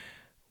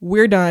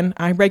 We're done.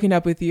 I'm breaking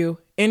up with you.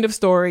 End of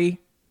story.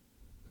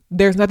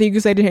 There's nothing you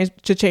can say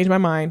to change my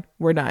mind.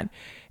 We're done.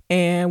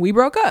 And we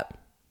broke up.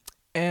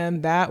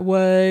 And that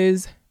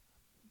was,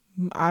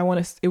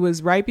 it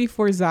was right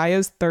before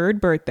Zaya's third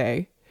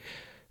birthday.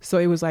 So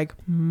it was like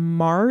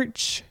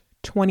March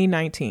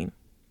 2019.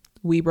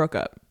 We broke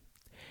up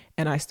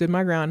and I stood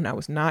my ground and I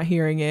was not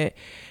hearing it.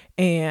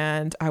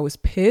 And I was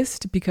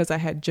pissed because I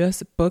had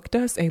just booked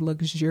us a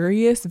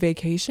luxurious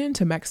vacation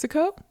to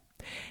Mexico.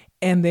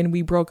 And then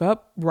we broke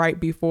up right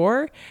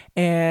before,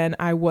 and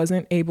I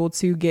wasn't able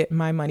to get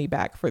my money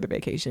back for the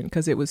vacation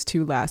because it was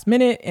too last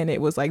minute and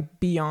it was like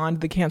beyond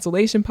the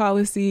cancellation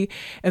policy.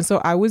 And so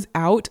I was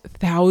out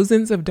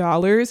thousands of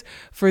dollars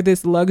for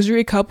this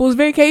luxury couples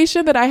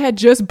vacation that I had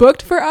just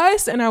booked for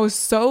us. And I was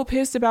so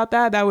pissed about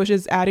that. That was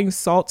just adding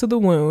salt to the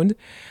wound.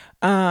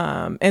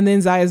 And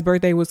then Zaya's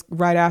birthday was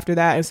right after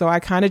that. And so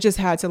I kind of just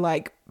had to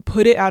like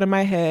put it out of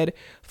my head,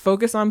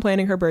 focus on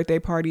planning her birthday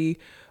party,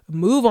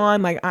 move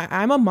on. Like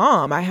I'm a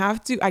mom. I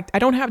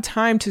don't have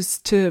time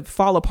to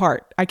fall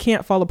apart. I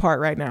can't fall apart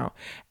right now.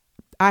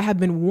 I have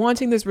been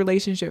wanting this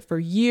relationship for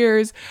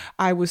years.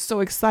 I was so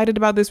excited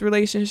about this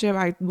relationship.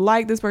 I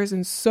liked this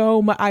person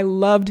so much. I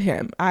loved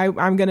him.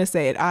 I'm going to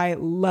say it. I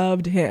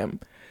loved him.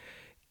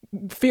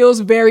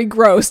 Feels very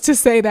gross to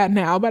say that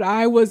now, but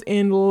I was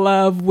in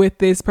love with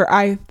this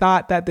I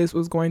thought that this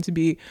was going to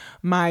be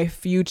my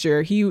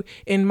future.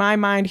 In my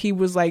mind, he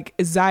was like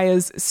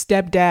Zaya's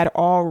stepdad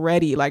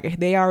already. Like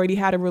they already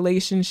had a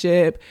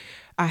relationship.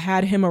 I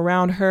had him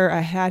around her. I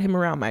had him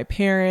around my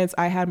parents.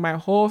 I had my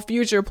whole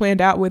future planned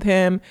out with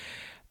him.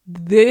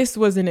 This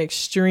was an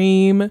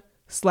extreme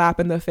slap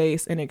in the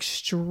face, an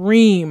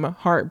extreme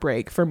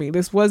heartbreak for me.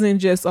 This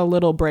wasn't just a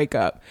little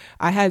breakup.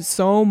 I had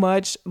so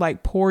much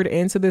like poured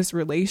into this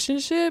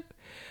relationship.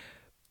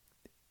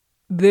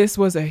 This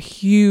was a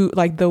huge,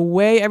 like the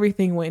way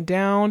everything went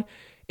down,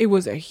 it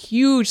was a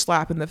huge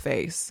slap in the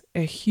face,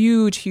 a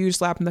huge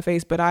slap in the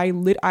face. But I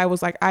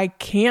was like, I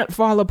can't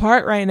fall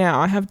apart right now.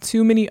 I have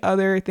too many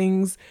other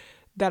things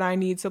that I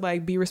need to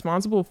like be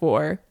responsible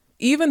for.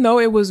 Even though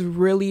it was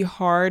really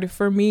hard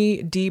for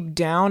me deep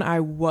down,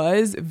 I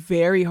was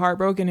very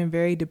heartbroken and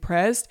very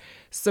depressed.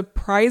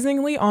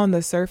 Surprisingly, on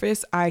the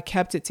surface, I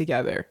kept it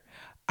together.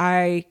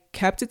 And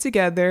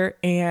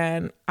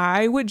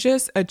I would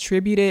just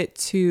attribute it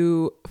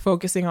to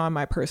focusing on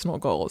my personal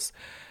goals.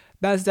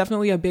 That's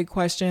definitely a big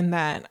question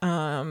that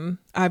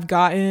I've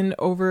gotten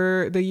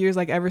over the years,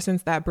 like ever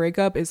since that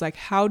breakup, is like,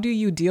 how do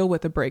you deal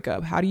with a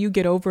breakup? How do you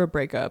get over a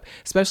breakup?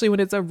 Especially when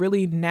it's a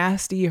really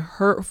nasty,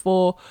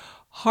 hurtful,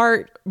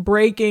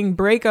 heartbreaking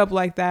breakup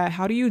like that.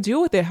 How do you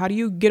deal with it? How do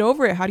you get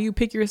over it? How do you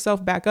pick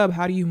yourself back up?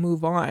 How do you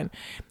move on?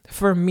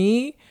 For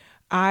me,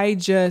 I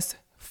just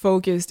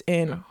focused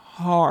in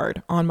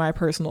hard on my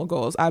personal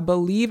goals. I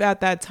believe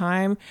at that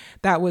time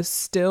that was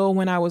still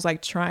when I was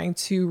like trying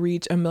to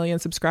reach 1 million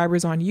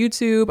subscribers on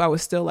YouTube. I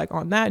was still like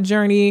on that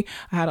journey.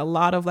 I had a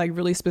lot of like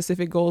really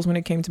specific goals when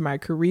it came to my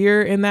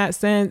career in that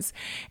sense.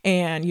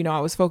 And, you know, I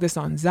was focused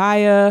on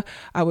Zaya.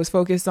 I was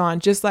focused on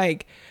just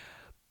like,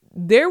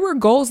 there were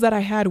goals that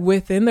I had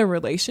within the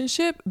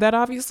relationship that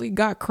obviously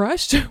got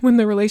crushed when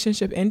the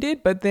relationship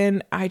ended. But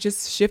then I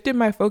just shifted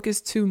my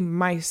focus to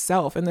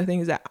myself and the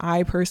things that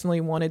I personally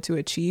wanted to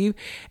achieve.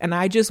 And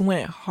I just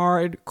went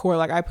hardcore.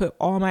 Like I put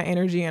all my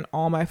energy and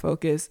all my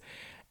focus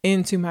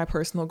into my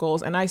personal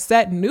goals, and I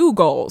set new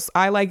goals.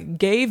 I like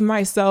gave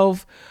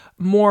myself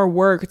more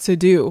work to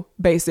do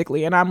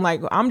basically. And I'm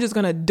like, I'm just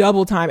going to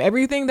double time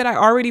everything that I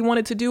already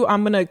wanted to do.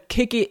 I'm going to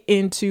kick it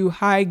into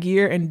high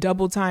gear and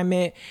double time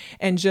it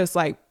and just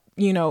like,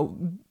 you know,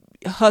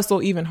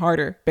 hustle even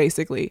harder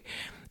basically.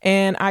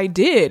 And I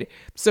did.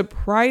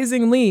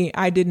 Surprisingly,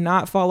 I did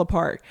not fall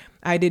apart.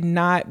 I did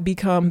not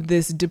become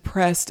this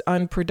depressed,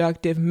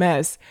 unproductive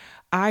mess.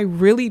 I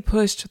really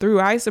pushed through.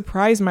 I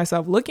surprised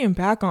myself looking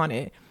back on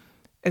it,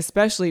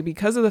 especially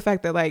because of the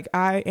fact that like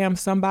I am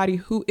somebody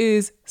who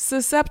is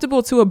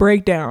susceptible to a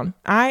breakdown.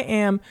 I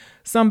am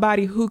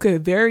somebody who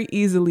could very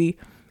easily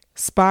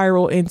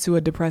spiral into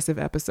a depressive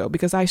episode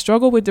because I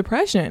struggle with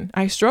depression.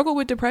 I struggle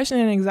with depression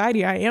and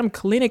anxiety. I am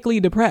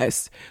clinically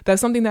depressed.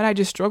 That's something that I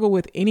just struggle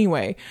with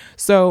anyway.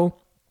 So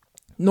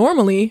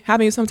normally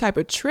having some type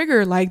of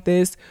trigger like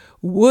this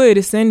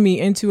would send me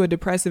into a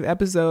depressive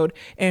episode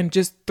and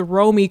just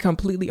throw me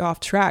completely off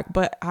track.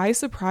 But I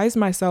surprised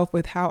myself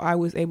with how I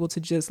was able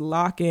to just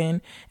lock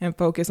in and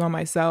focus on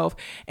myself.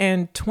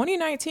 And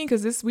 2019,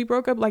 because we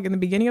broke up like in the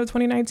beginning of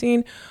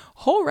 2019,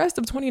 whole rest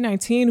of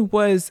 2019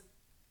 was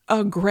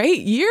a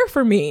great year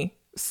for me.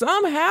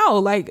 Somehow,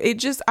 like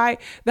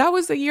that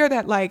was the year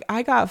that like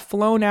I got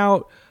flown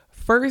out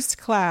first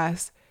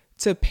class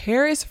to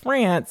Paris,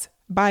 France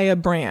by a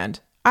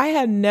brand. I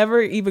had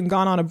never even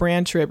gone on a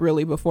brand trip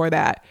really before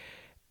that.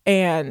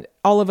 And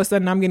all of a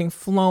sudden I'm getting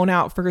flown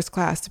out first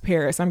class to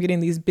Paris. I'm getting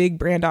these big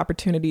brand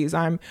opportunities.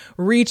 I'm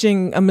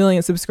reaching 1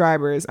 million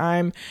subscribers.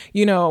 I'm,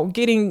 you know,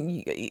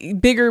 getting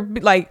bigger,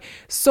 like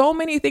so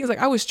many things. Like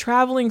I was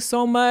traveling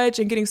so much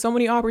and getting so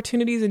many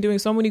opportunities and doing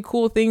so many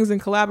cool things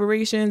and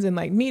collaborations and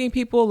like meeting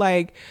people.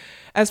 Like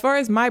as far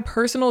as my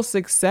personal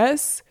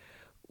success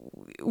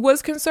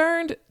was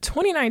concerned,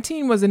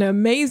 2019 was an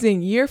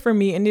amazing year for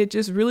me. And it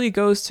just really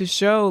goes to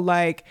show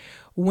like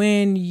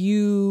when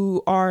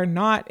you are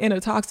not in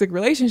a toxic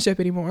relationship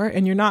anymore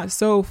and you're not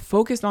so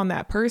focused on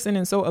that person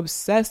and so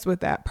obsessed with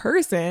that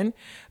person,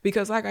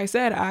 because like I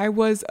said, I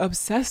was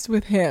obsessed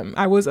with him.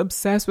 I was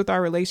obsessed with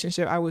our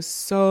relationship. I was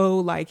so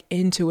like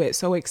into it,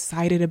 so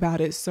excited about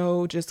it,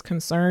 so just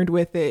concerned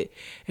with it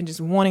and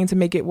just wanting to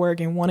make it work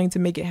and wanting to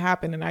make it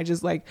happen. And I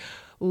just like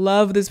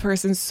love this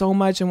person so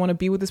much and want to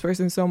be with this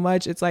person so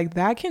much. It's like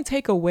that can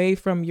take away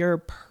from your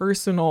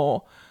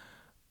personal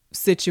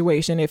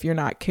situation if you're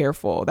not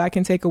careful. That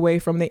can take away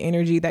from the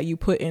energy that you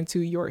put into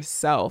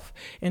yourself,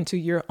 into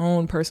your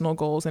own personal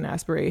goals and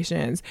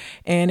aspirations.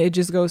 And it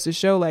just goes to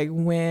show like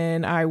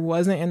when I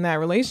wasn't in that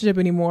relationship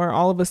anymore,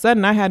 all of a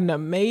sudden I had an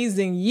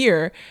amazing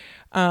year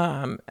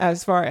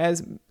as far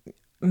as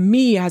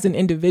me as an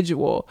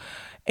individual.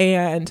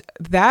 And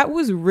that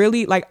was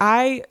really like,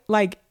 I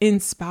like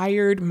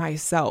inspired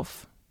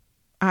myself.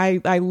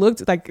 I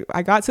looked like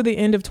I got to the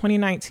end of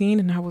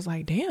 2019 and I was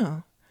like,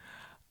 damn,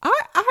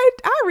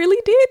 I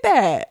really did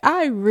that.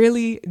 I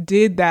really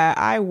did that.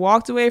 I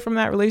walked away from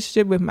that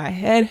relationship with my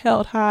head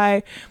held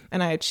high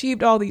and I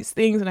achieved all these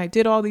things and I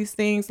did all these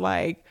things.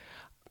 Like,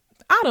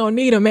 I don't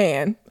need a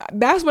man.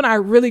 That's when I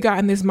really got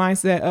in this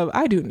mindset of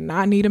I do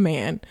not need a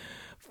man.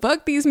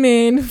 Fuck these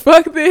men,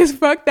 fuck this,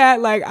 fuck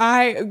that. Like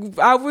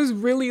I was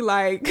really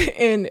like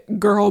in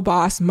girl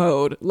boss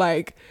mode,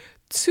 like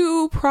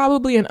to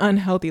probably an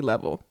unhealthy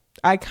level.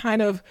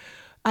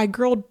 I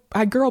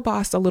girl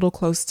bossed a little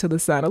close to the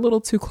sun, a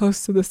little too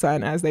close to the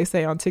sun, as they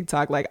say on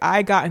TikTok. Like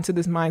I got into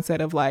this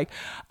mindset of like,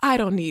 I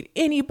don't need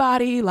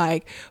anybody,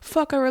 like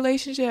fuck a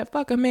relationship,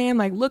 fuck a man.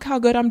 Like, look how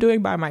good I'm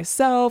doing by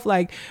myself.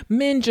 Like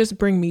men just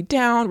bring me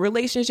down.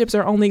 Relationships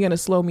are only going to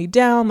slow me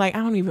down. Like I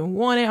don't even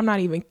want it. I'm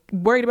not even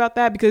worried about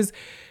that because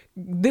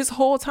this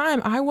whole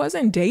time I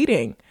wasn't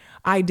dating.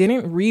 I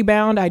didn't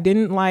rebound. I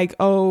didn't like,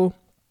 oh,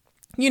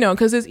 you know,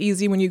 cause it's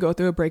easy when you go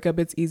through a breakup,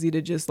 it's easy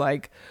to just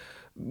like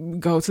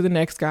go to the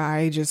next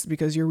guy just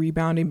because you're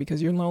rebounding,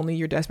 because you're lonely,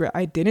 you're desperate.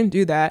 I didn't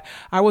do that.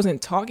 I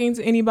wasn't talking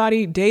to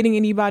anybody, dating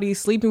anybody,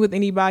 sleeping with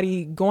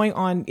anybody, going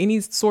on any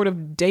sort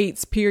of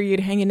dates, period,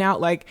 hanging out.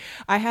 Like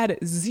I had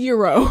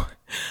zero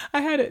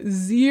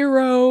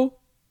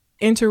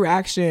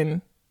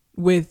interaction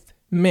with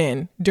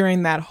men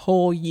during that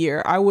whole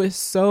year. I was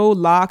so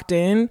locked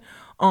in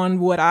on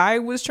what I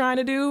was trying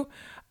to do.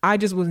 I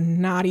just was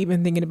not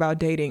even thinking about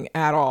dating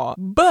at all.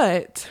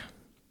 But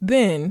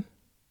then,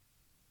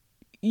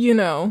 you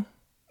know,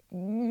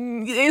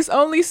 it's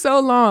only so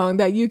long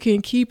that you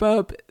can keep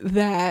up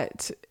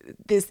that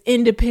this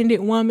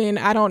independent woman,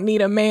 I don't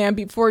need a man,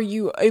 before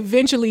you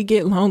eventually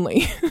get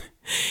lonely.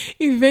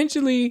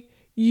 Eventually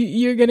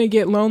you're going to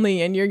get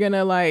lonely and you're going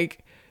to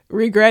like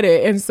regret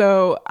it. And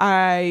so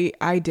I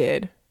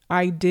did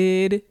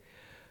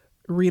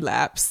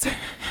relapse.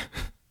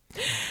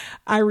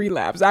 I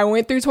relapsed. I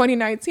went through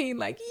 2019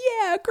 like,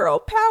 yeah, girl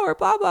power,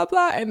 blah, blah,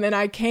 blah. And then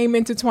I came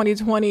into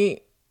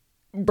 2020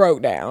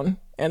 broke down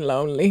and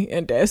lonely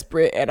and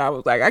desperate. And I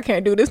was like, I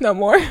can't do this no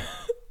more.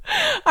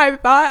 I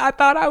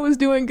thought I was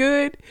doing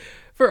good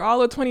for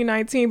all of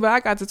 2019, but I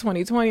got to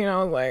 2020 and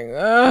I was like,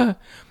 ugh.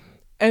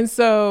 And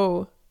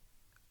so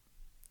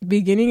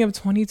beginning of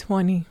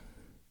 2020,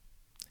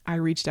 I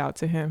reached out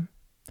to him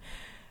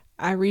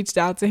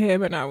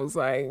and I was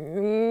like,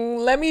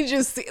 let me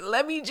just,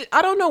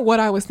 I don't know what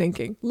I was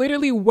thinking.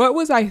 Literally, what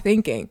was I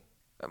thinking?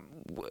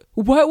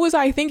 What was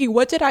I thinking?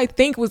 What did I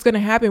think was going to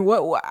happen?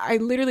 What I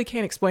literally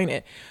can't explain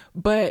it,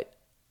 but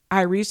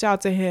I reached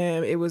out to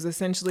him. It was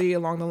essentially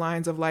along the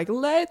lines of like,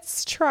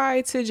 let's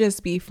try to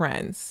just be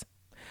friends.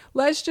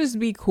 Let's just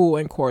be cool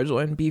and cordial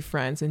and be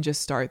friends and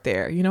just start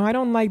there. You know, I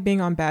don't like being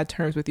on bad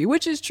terms with you,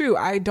 which is true.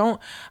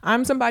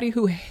 I'm somebody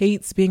who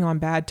hates being on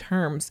bad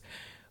terms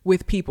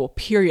with people,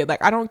 period.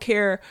 Like, I don't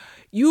care.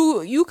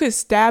 You could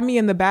stab me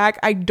in the back.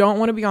 I don't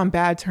want to be on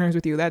bad terms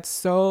with you. That's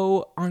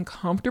so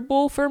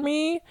uncomfortable for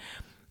me.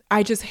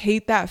 I just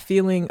hate that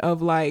feeling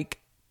of like,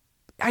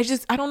 I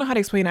don't know how to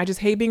explain it. I just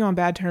hate being on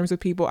bad terms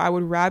with people. I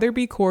would rather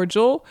be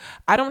cordial.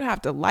 I don't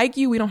have to like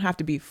you. We don't have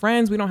to be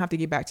friends. We don't have to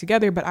get back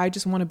together, but I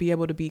just want to be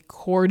able to be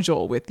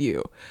cordial with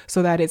you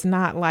so that it's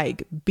not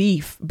like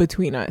beef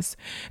between us.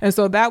 And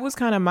so that was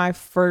kind of my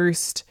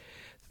first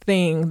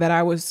thing that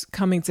I was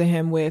coming to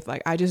him with.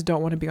 Like, I just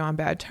don't want to be on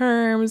bad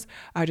terms.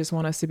 I just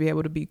want us to be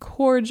able to be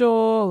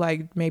cordial.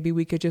 Like, maybe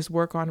we could just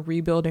work on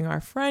rebuilding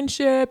our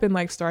friendship and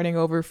like starting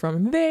over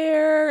from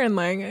there. And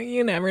like,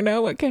 you never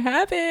know what could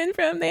happen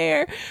from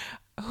there.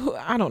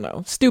 I don't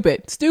know.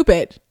 Stupid.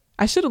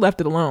 I should have left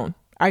it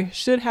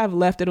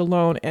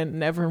alone. And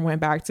never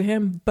went back to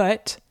him,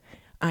 but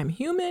I'm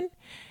human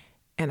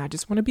and I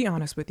just want to be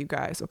honest with you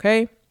guys.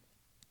 Okay.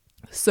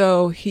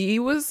 So he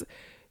was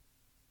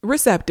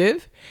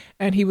receptive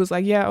and he was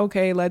like, yeah,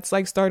 okay, let's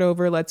like start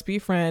over, let's be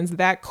friends.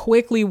 That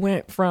quickly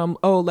went from,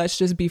 oh, let's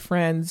just be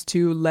friends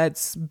to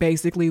let's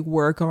basically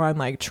work on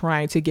like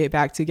trying to get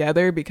back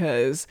together,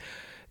 because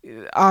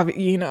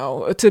you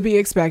know, to be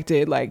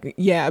expected, like,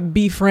 yeah,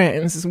 be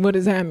friends. What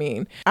does that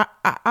mean?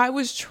 I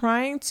was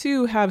trying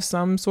to have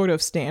some sort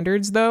of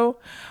standards though.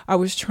 I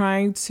was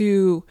trying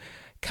to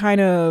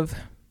kind of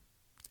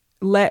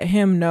let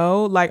him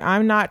know, like,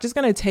 I'm not just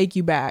going to take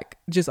you back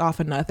just off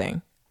of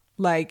nothing.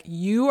 Like,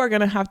 you are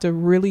going to have to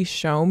really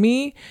show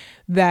me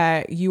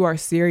that you are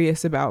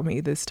serious about me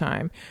this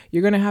time.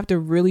 You're going to have to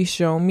really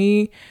show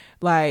me,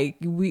 like,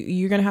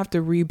 you're going to have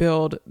to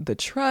rebuild the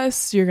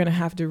trust. You're going to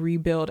have to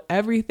rebuild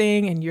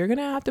everything. And you're going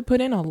to have to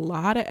put in a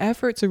lot of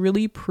effort to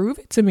really prove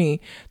it to me,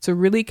 to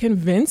really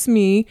convince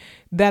me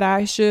that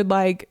I should,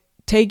 like,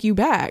 take you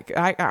back.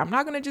 I'm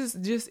not going to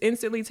just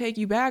instantly take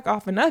you back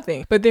off of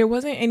nothing. But there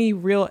wasn't any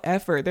real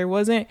effort. There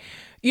wasn't,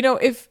 you know,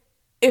 if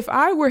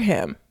I were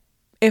him,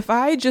 if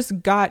I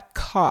just got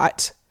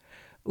caught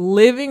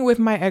living with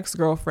my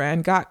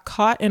ex-girlfriend, got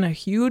caught in a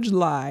huge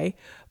lie,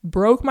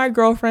 broke my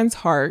girlfriend's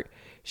heart,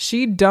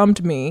 she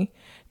dumped me.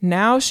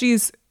 Now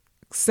she's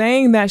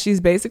saying that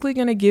she's basically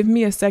going to give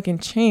me a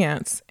second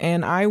chance,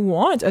 and I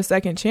want a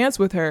second chance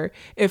with her.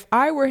 If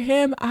I were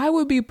him, I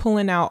would be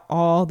pulling out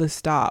all the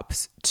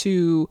stops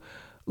to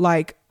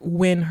like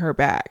win her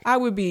back. I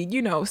would be,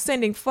 you know,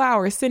 sending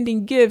flowers,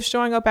 sending gifts,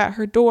 showing up at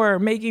her door,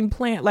 making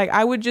plans. Like,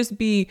 I would just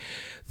be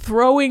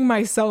throwing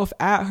myself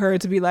at her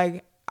to be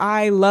like,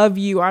 I love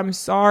you. I'm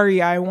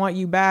sorry. I want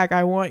you back.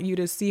 I want you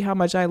to see how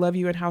much I love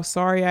you and how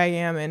sorry I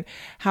am and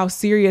how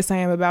serious I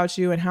am about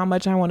you and how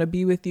much I want to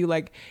be with you.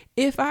 Like,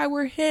 if I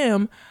were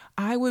him,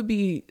 I would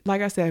be,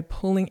 like I said,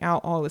 pulling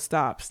out all the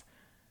stops.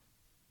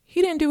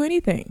 He didn't do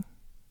anything.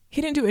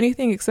 He didn't do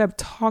anything except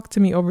talk to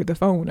me over the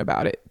phone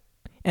about it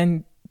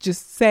and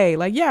just say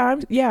like,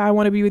 I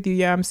want to be with you.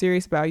 Yeah, I'm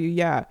serious about you.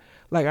 Yeah.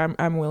 Like,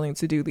 I'm willing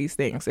to do these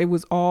things. It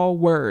was all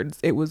words.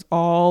 It was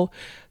all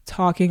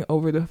talking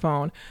over the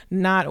phone.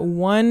 Not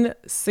one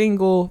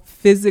single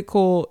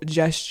physical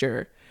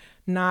gesture,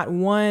 not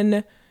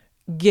one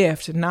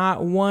gift,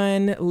 not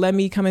one, let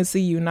me come and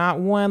see you, not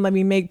one, let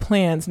me make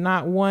plans,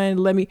 not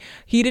one,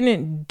 he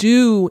didn't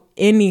do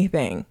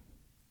anything.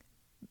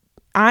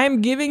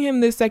 I'm giving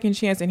him this second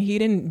chance and he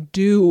didn't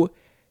do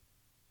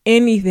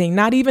anything,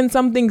 not even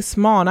something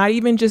small, not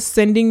even just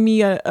sending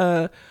me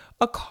a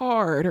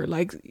card or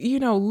like, you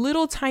know,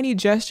 little tiny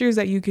gestures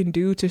that you can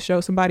do to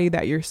show somebody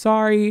that you're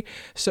sorry,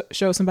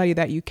 show somebody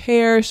that you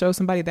care, show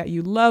somebody that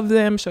you love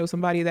them, show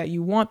somebody that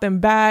you want them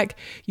back,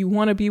 you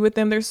want to be with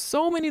them. There's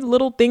so many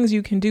little things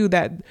you can do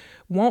that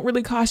won't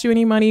really cost you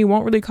any money,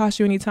 won't really cost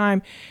you any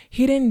time.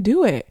 He didn't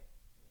do it.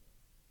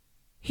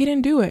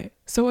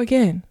 So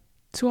again,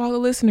 to all the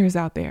listeners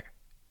out there,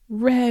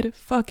 red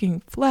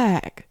fucking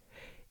flag.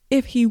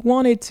 If he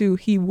wanted to,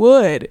 he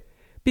would,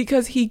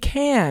 because he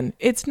can.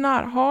 It's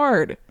not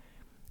hard.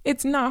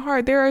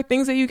 There are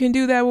things that you can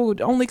do that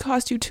will only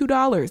cost you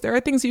 $2. There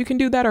are things that you can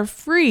do that are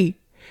free.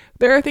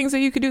 There are things that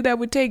you could do that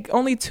would take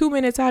only 2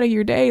 minutes out of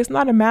your day. It's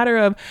not a matter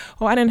of,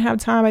 oh, I didn't have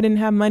time, I didn't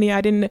have money,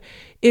 I didn't.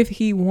 If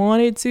he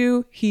wanted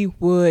to, he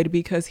would,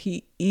 because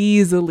he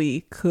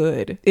easily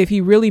could. If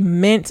he really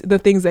meant the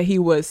things that he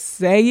was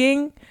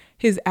saying,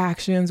 his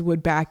actions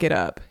would back it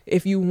up.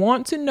 If you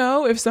want to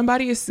know if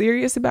somebody is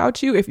serious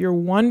about you, if you're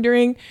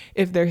wondering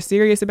if they're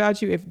serious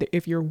about you,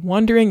 if you're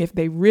wondering if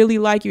they really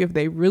like you, if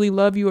they really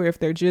love you, or if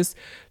they're just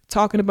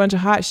talking a bunch of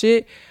hot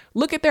shit,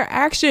 look at their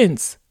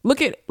actions.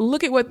 Look at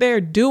what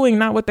they're doing,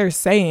 not what they're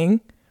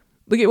saying.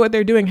 Look at what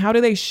they're doing. How do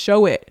they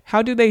show it?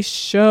 How do they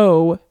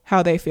show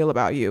how they feel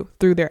about you?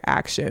 Through their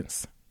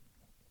actions.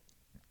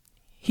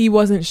 He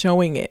wasn't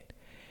showing it.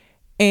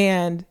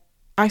 And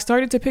I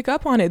started to pick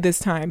up on it this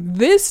time.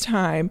 This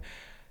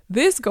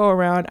go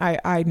around,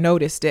 I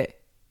noticed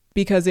it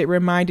because it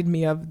reminded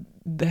me of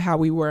how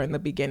we were in the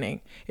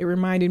beginning. It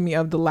reminded me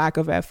of the lack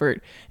of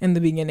effort in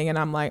the beginning. And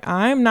I'm like,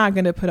 I'm not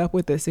going to put up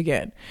with this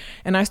again.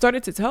 And I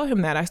started to tell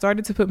him that. I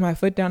started to put my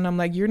foot down. And I'm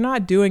like, you're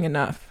not doing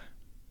enough.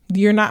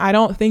 I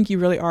don't think you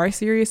really are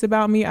serious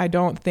about me. I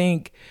don't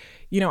think,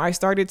 I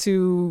started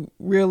to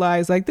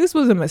realize like this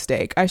was a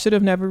mistake. I should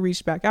have never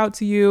reached back out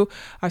to you.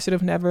 I should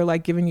have never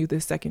given you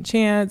this second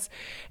chance.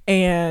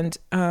 And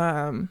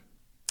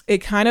it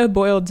kind of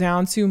boiled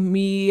down to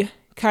me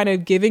kind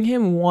of giving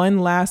him one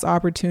last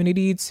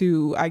opportunity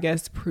to, I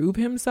guess, prove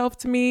himself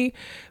to me,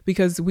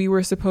 because we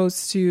were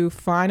supposed to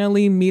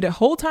finally meet. A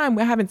whole time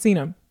I haven't seen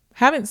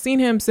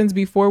him since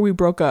before we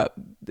broke up.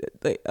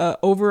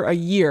 Over a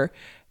year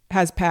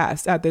has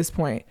passed at this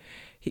point.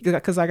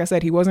 Because like I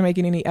said, he wasn't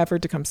making any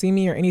effort to come see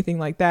me or anything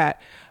like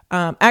that.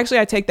 Actually,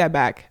 I take that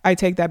back.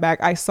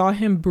 I saw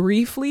him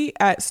briefly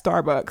at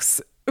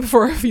Starbucks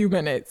for a few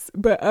minutes,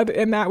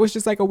 and that was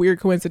just like a weird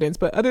coincidence.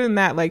 But other than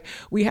that,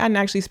 we hadn't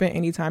actually spent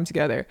any time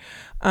together.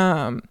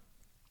 And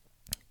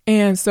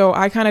so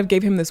I kind of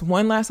gave him this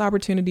one last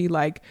opportunity.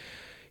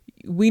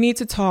 We need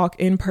to talk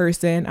in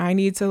person. I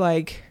need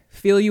to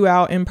feel you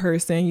out in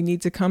person. You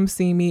need to come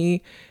see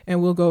me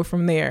and we'll go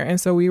from there. And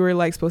so we were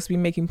supposed to be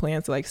making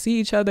plans to see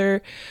each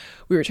other.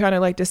 We were trying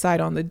to decide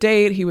on the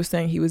date. He was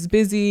saying he was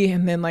busy.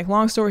 And then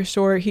long story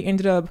short, he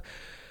ended up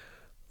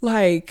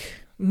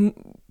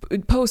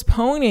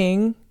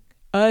postponing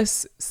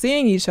us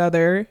seeing each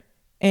other.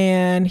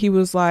 And he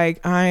was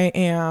like, I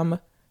am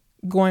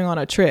going on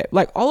a trip.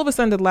 All of a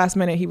sudden at the last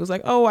minute, he was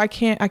like, oh, I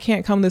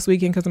can't come this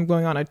weekend because I'm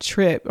going on a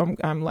trip. I'm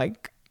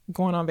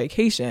going on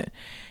vacation.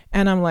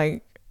 And I'm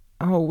like,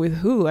 oh, with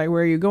who? Where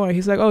are you going?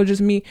 He's like, oh,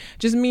 just me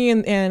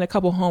and a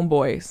couple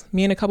homeboys.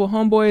 Me and a couple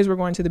homeboys, we're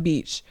going to the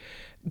beach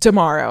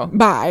tomorrow.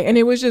 Bye. And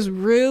it was just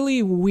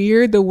really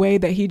weird the way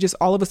that he just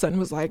all of a sudden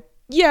was like,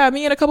 yeah,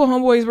 me and a couple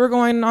homeboys, we're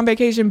going on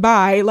vacation.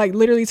 Bye.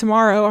 Literally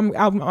tomorrow, I'm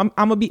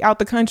gonna be out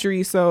the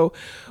country. So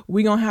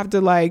we gonna have to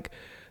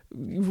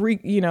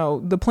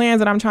the plans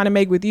that I'm trying to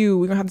make with you,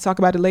 we're gonna have to talk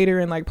about it later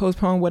and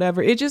postpone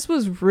whatever. It just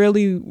was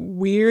really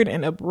weird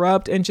and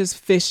abrupt and just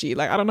fishy.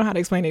 I don't know how to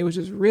explain it. It was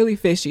just really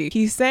fishy.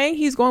 He's saying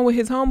he's going with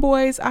his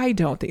homeboys. I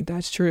don't think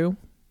that's true.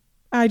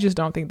 I just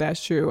don't think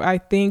that's true. I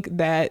think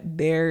that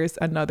there's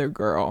another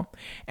girl,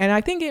 and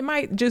I think it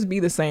might just be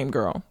the same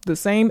girl, the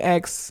same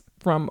ex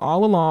from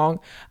all along.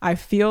 I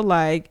feel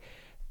like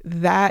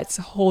that's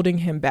holding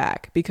him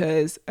back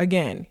because,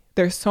 again,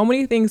 there's so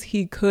many things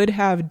he could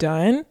have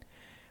done.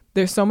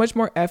 There's so much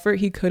more effort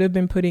he could have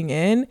been putting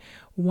in.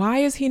 Why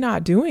is he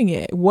not doing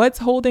it? What's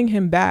holding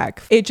him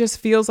back? It just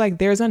feels like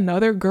there's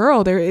another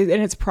girl there, and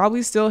it's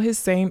probably still his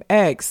same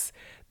ex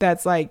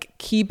that's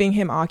keeping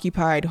him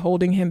occupied,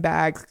 holding him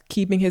back,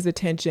 keeping his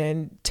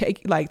attention,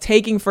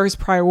 taking first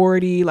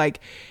priority.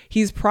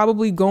 He's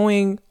probably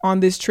going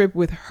on this trip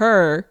with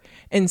her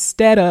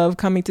instead of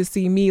coming to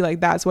see me.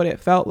 That's what it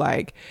felt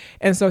like.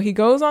 And so he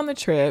goes on the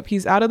trip.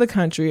 He's out of the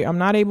country. I'm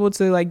not able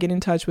to get in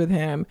touch with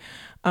him.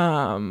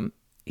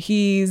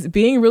 He's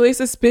being really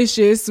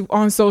suspicious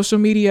on social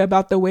media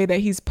about the way that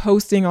he's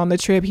posting on the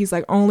trip. He's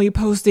only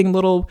posting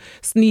little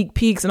sneak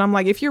peeks. And I'm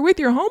like, if you're with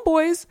your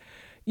homeboys,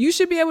 you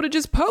should be able to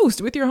just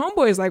post with your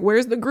homeboys.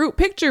 Where's the group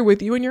picture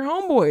with you and your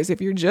homeboys?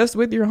 If you're just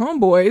with your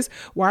homeboys,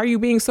 why are you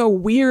being so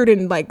weird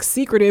and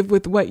secretive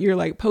with what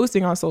you're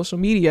posting on social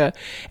media?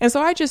 And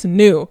so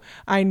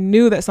I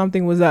knew that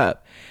something was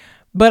up.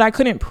 But I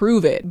couldn't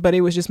prove it, but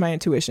it was just my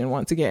intuition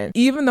once again.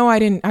 Even though I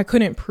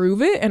couldn't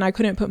prove it and I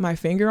couldn't put my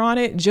finger on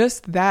it,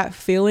 just that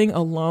feeling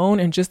alone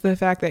and just the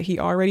fact that he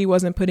already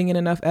wasn't putting in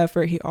enough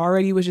effort, he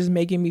already was just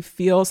making me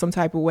feel some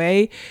type of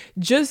way,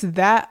 just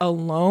that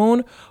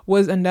alone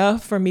was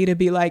enough for me to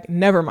be like,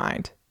 never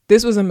mind.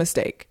 This was a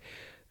mistake.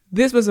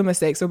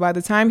 So by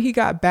the time he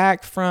got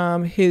back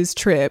from his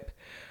trip,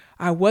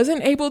 I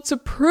wasn't able to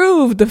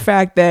prove the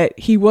fact that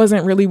he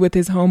wasn't really with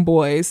his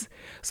homeboys.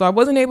 So I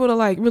wasn't able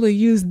to really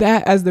use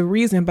that as the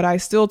reason, but I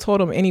still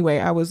told him anyway.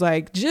 I was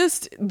like,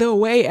 just the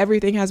way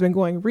everything has been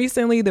going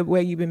recently, the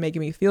way you've been making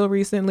me feel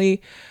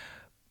recently,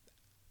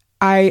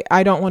 I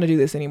don't want to do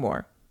this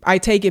anymore. I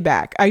take it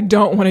back. I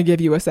don't want to give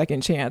you a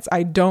second chance.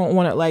 I don't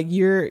want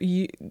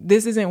to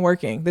this isn't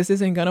working. This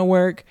isn't going to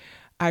work.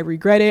 I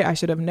regret it. I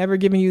should have never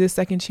given you this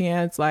second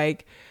chance.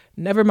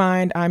 never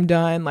mind, I'm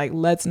done. Like,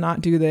 let's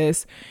not do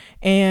this.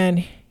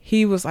 And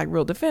he was like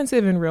real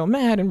defensive and real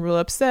mad and real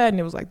upset. And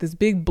it was like this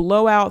big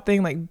blowout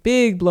thing.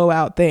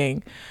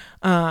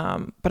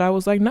 But I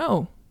was like,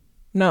 no,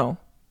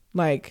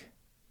 like,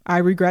 I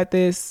regret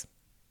this.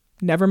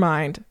 Never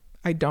mind.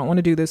 I don't want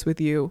to do this with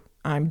you.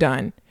 I'm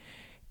done.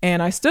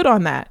 And I stood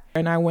on that.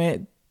 And I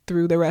went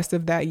through the rest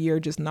of that year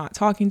just not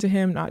talking to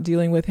him, not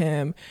dealing with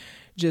him,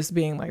 just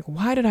being like,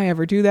 why did I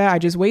ever do that? I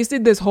just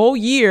wasted this whole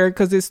year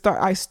because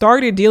I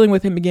started dealing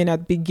with him again at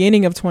the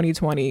beginning of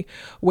 2020,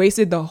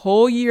 wasted the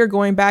whole year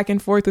going back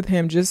and forth with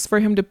him just for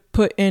him to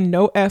put in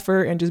no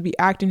effort and just be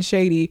acting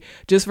shady,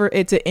 just for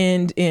it to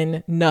end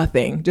in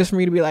nothing, just for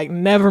me to be like,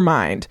 never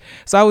mind.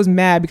 So I was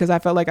mad because I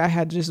felt like I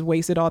had just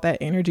wasted all that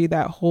energy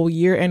that whole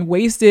year and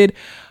wasted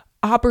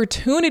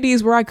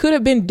opportunities where I could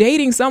have been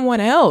dating someone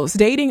else,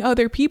 dating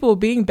other people,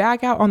 being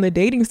back out on the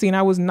dating scene.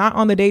 I was not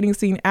on the dating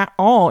scene at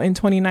all in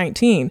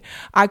 2019.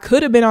 I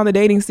could have been on the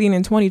dating scene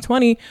in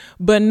 2020,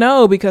 but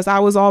no, because I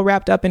was all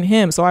wrapped up in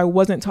him. So I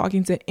wasn't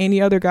talking to any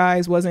other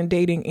guys, wasn't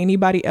dating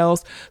anybody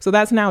else. So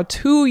that's now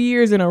 2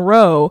 years in a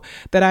row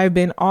that I've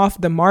been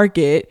off the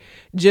market,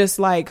 just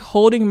like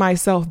holding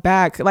myself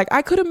back. Like,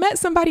 I could have met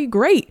somebody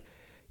great.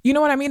 You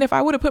know what I mean? If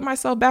I would have put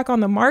myself back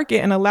on the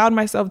market and allowed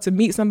myself to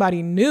meet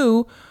somebody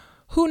new,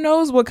 who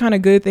knows what kind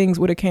of good things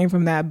would have came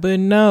from that. But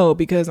no,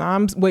 because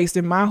I'm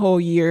wasting my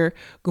whole year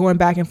going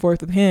back and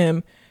forth with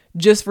him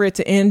just for it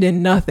to end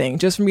in nothing,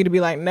 just for me to be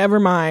like, never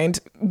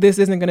mind, this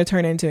isn't going to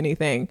turn into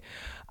anything.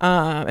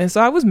 And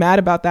so I was mad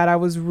about that. I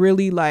was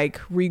really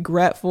like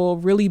regretful,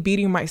 really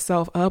beating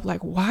myself up.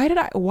 Like, why did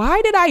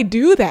I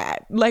do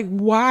that? Like,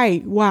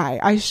 why?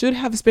 I should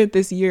have spent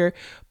this year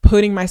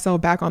putting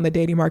myself back on the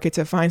dating market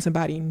to find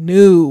somebody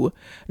new,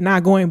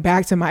 not going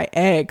back to my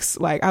ex.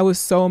 Like, I was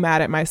so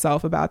mad at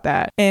myself about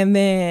that. And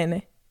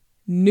then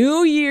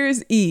New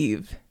Year's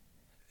Eve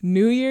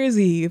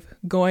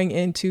going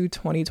into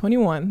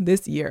 2021,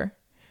 this year,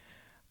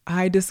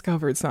 I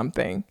discovered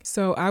something.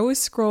 So I was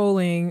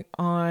scrolling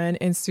on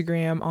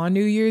Instagram on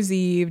New Year's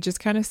Eve, just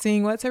kind of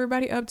seeing what's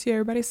everybody up to.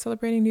 Everybody's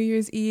celebrating New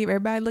Year's Eve.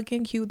 Everybody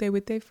looking cute. They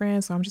with their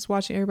friends. So I'm just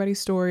watching everybody's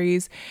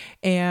stories.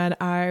 And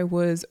I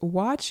was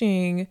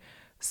watching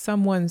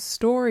someone's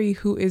story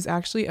who is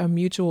actually a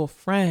mutual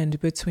friend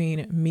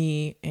between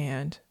me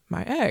and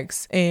my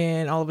ex.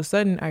 And all of a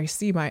sudden I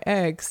see my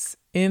ex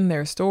in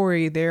their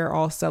story. They're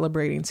all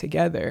celebrating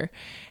together.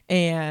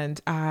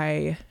 And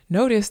I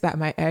noticed that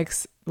my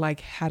ex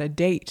like had a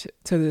date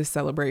to this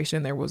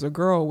celebration. There was a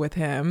girl with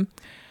him.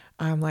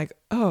 I'm like,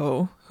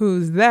 oh,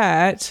 who's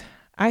that?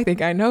 I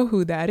think I know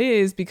who that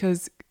is,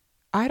 because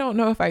I don't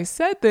know if I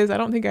said this. I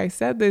don't think I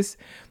said this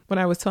when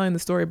I was telling the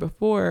story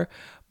before,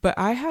 but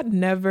I had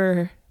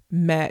never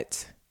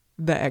met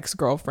the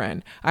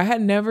ex-girlfriend. I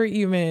had never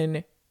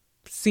even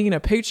seen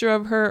a picture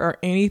of her or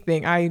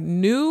anything. I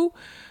knew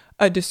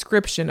a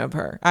description of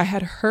her. I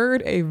had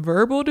heard a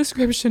verbal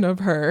description of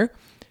her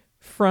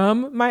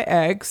from my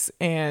ex.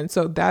 And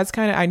so that's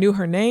I knew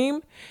her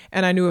name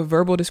and I knew a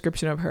verbal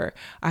description of her.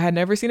 I had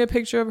never seen a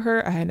picture of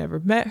her. I had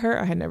never met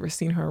her. I had never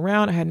seen her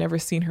around. I had never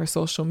seen her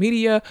social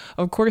media.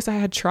 Of course, I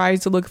had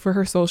tried to look for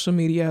her social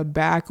media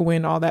back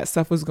when all that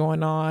stuff was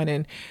going on.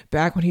 And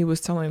back when he was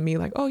telling me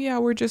like, oh yeah,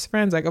 we're just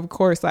friends. Like, of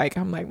course, like,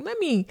 I'm like, let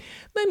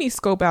me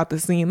scope out the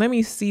scene. Let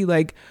me see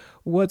like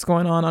what's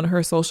going on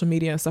her social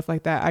media and stuff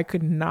like that. I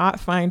could not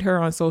find her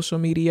on social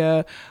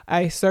media.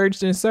 I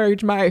searched and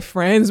searched. My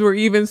friends were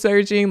even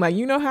searching. Like,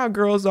 you know how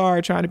girls are,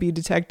 trying to be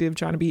detective,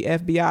 trying to be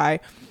FBI.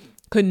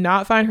 Could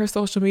not find her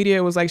social media.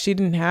 It was like she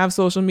didn't have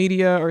social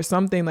media or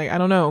something. Like, I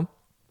don't know.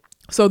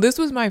 So this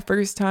was my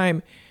first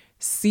time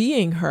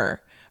seeing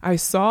her. I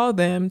saw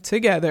them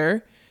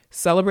together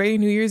celebrating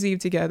New Year's Eve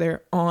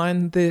together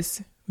on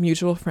this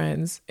mutual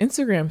friend's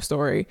Instagram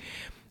story.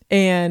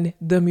 And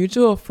the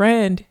mutual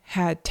friend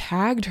had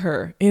tagged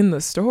her in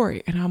the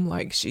story. And I'm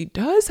like, she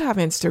does have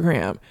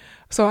Instagram.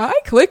 So I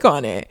click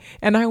on it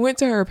and I went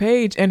to her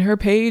page, and her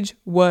page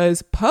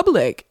was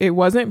public. It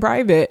wasn't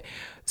private.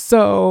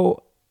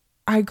 So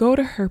I go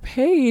to her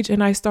page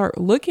and I start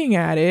looking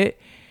at it,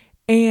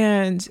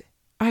 and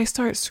I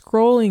start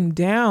scrolling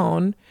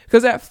down,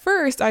 because at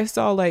first I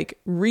saw like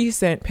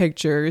recent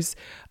pictures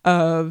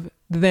of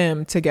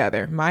them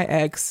together, my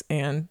ex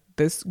and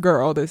this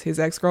girl, his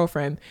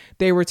ex-girlfriend.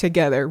 They were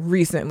together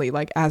recently,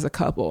 like as a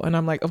couple. And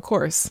I'm like, of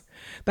course,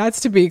 that's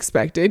to be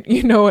expected.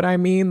 You know what I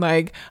mean?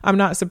 Like, I'm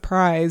not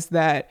surprised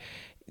that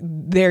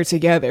they're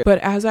together. But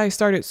as I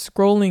started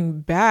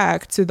scrolling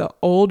back to the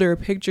older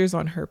pictures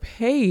on her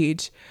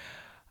page,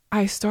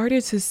 I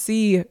started to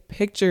see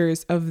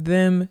pictures of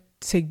them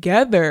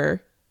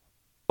together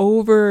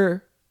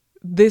over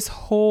this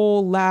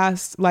whole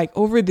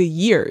over the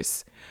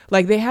years.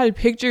 Like, they had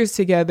pictures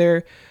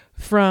together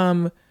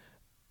from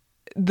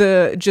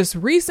just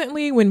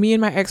recently when me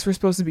and my ex were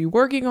supposed to be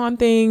working on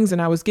things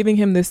and I was giving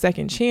him this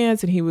second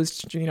chance and he was,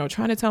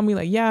 trying to tell me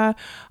like, yeah,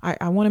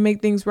 I want to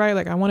make things right.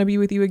 Like I want to be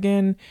with you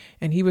again.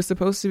 And he was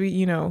supposed to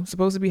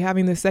be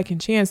having this second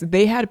chance.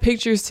 They had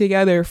pictures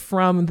together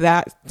from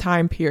that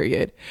time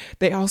period.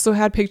 They also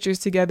had pictures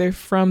together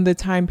from the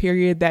time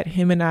period that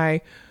him and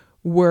I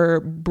were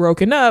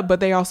broken up,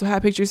 but they also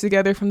had pictures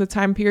together from the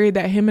time period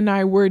that him and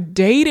I were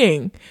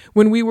dating,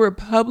 when we were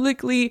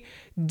publicly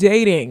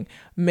dating,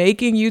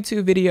 making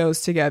YouTube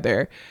videos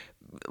together,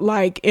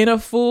 like in a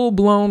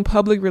full-blown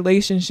public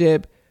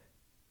relationship.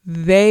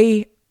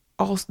 They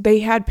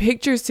had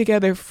pictures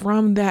together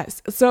from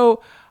that.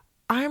 So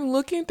I'm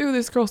looking through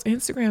this girl's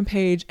Instagram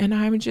page and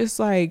I'm just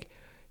like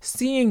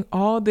seeing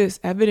all this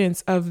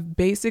evidence of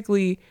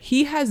basically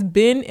he has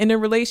been in a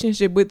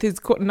relationship with his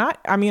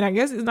I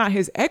guess it's not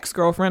his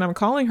ex-girlfriend. I'm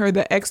calling her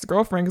the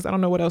ex-girlfriend because I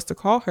don't know what else to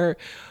call her,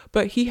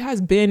 but he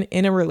has been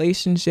in a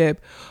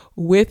relationship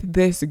with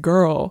this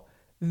girl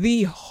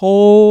the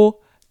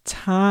whole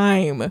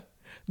time.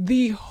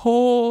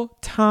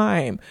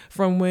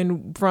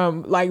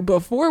 From like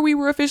before we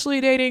were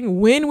officially dating,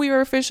 when we were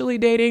officially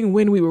dating,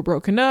 when we were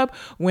broken up,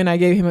 when I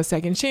gave him a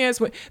second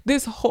chance,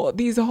 these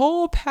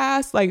whole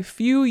past like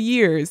few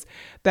years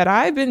that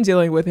I've been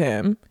dealing with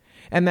him,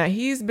 and that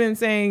he's been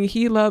saying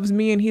he loves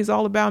me and he's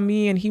all about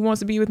me and he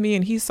wants to be with me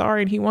and he's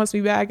sorry and he wants me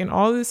back and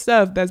all this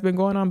stuff that's been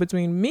going on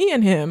between me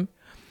and him.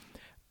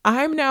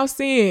 I'm now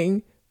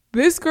seeing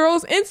this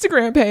girl's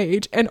Instagram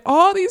page and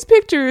all these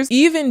pictures,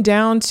 even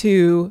down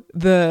to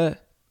the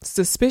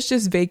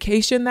suspicious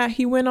vacation that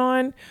he went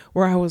on,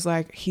 where I was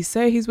like, he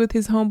said he's with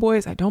his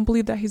homeboys. I don't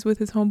believe that he's with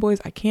his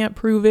homeboys. I can't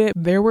prove it.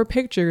 There were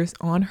pictures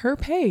on her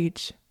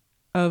page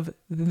of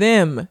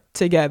them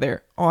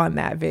together on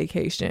that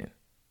vacation.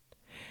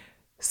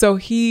 So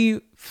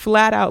he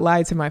flat out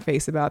lied to my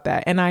face about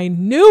that. And I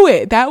knew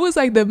it. That was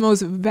like the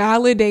most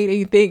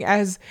validating thing.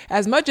 As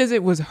much as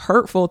it was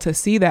hurtful to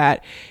see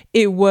that,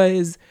 it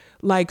was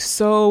like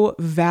so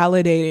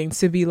validating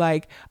to be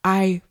like,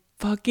 I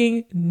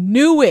fucking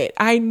knew it.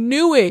 I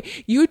knew it.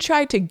 You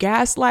tried to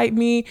gaslight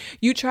me.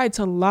 You tried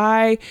to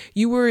lie.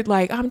 You were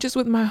like, I'm just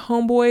with my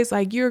homeboys.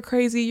 Like, you're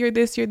crazy. You're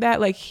this, you're that.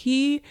 Like,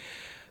 he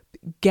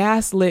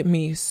gaslit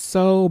me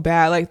so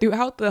bad. Like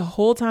throughout the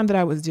whole time that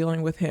I was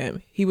dealing with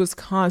him, he was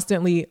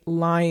constantly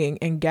lying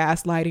and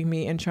gaslighting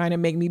me and trying to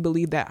make me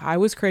believe that I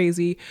was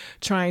crazy,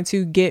 trying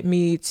to get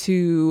me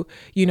to,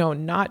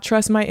 not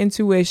trust my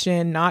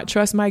intuition, not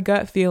trust my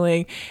gut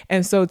feeling.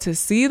 And so to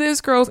see this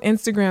girl's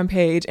Instagram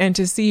page and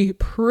to see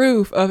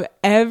proof of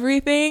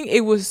everything,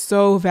 it was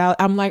so valid.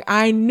 I'm like,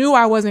 I knew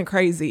I wasn't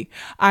crazy.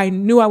 I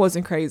knew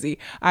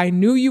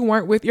you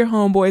weren't with your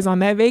homeboys on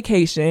that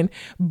vacation.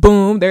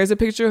 Boom. There's a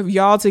picture of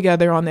y'all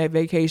together on that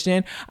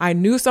vacation. I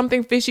knew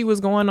something fishy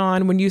was going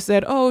on when you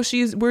said, oh,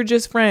 we're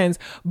just friends.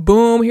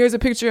 Boom. Here's a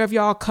picture of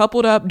y'all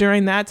coupled up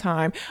during that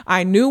time.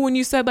 I knew when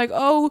you said like,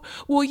 oh,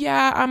 well,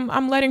 yeah,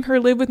 I'm letting her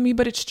live with me,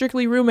 but it's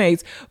strictly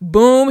roommates.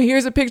 Boom.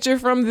 Here's a picture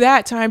from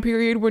that time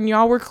period when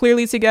y'all were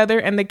clearly together.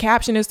 And the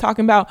caption is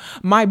talking about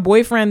my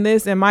boyfriend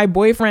this and my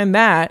boyfriend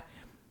that.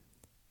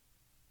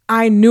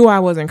 I knew I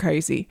wasn't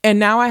crazy. And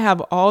now I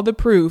have all the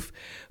proof,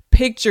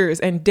 pictures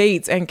and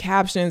dates and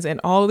captions and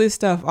all this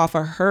stuff off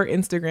of her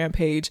Instagram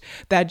page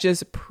that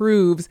just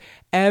proves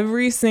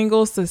every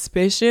single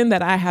suspicion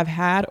that I have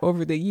had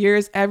over the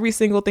years, every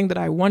single thing that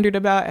I wondered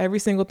about, every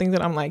single thing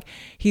that I'm like,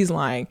 he's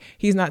lying.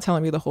 He's not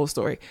telling me the whole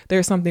story.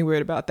 There's something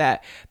weird about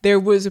that. There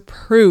was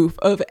proof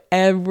of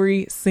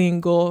every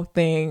single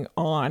thing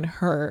on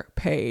her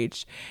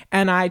page.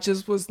 And I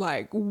just was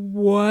like,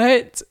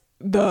 what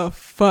the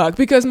fuck?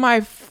 Because my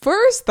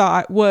first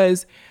thought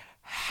was,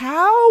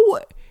 How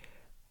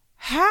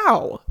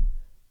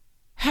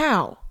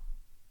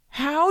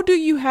do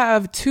you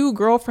have two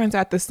girlfriends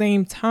at the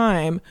same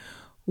time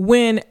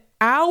when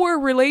our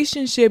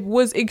relationship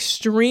was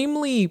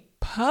extremely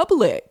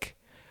public?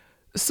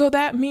 So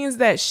that means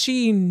that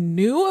she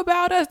knew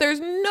about us. There's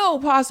no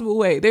possible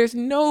way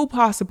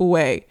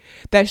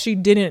that she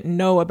didn't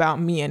know about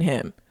me and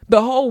him.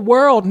 The whole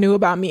world knew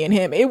about me and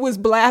him. It was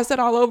blasted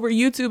all over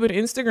YouTube and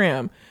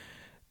Instagram.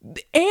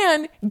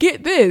 And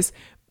get this,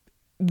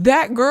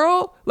 that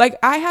girl, like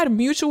I had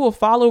mutual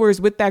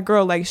followers with that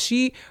girl. Like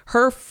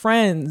her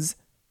friends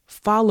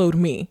followed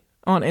me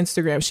on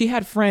Instagram. She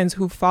had friends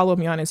who followed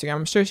me on Instagram.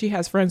 I'm sure she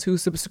has friends who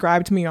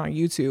subscribed to me on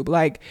YouTube.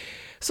 Like,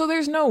 so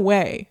there's no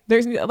way.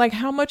 There's like,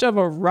 how much of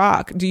a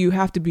rock do you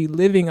have to be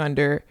living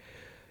under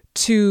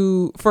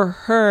for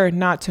her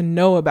not to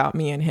know about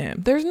me and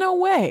him? There's no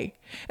way.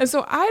 And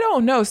so I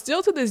don't know.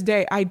 Still to this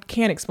day, I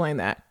can't explain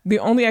that. The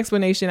only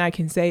explanation I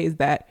can say is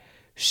that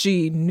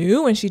she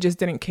knew and she just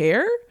didn't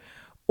care.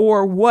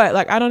 Or what?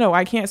 Like, I don't know.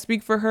 I can't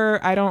speak for her.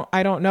 I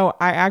don't know.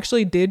 I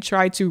actually did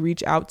try to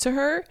reach out to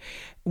her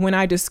when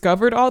I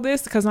discovered all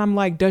this, because I'm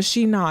like, does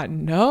she not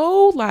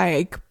know?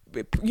 Like,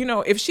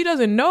 if she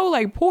doesn't know,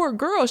 like, poor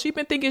girl, she's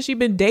been thinking she's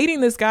been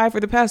dating this guy for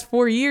the past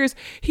 4 years.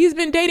 He's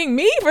been dating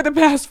me for the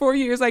past 4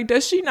 years. Like,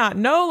 does she not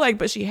know? Like,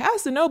 but she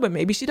has to know, but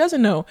maybe she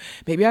doesn't know.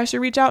 Maybe I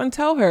should reach out and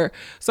tell her.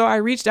 So I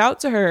reached out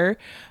to her.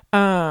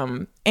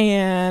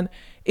 And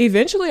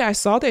eventually I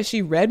saw that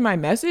she read my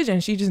message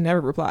and she just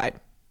never replied.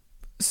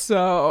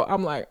 So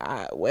I'm like,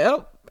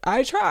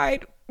 I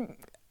tried.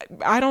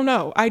 I don't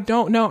know.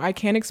 I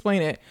can't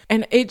explain it.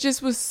 And it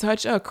just was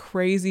such a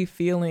crazy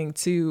feeling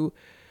to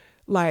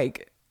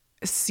like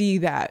see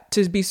that,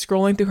 to be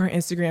scrolling through her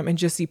Instagram and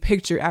just see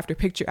picture after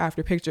picture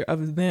after picture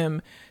of them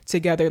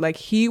together. Like,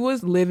 he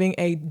was living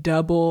a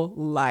double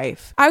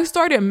life. I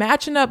started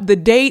matching up the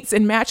dates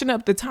and matching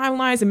up the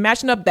timelines and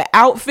matching up the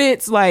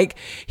outfits. Like,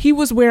 he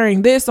was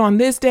wearing this on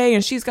this day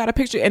and she's got a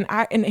picture, and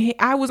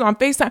I was on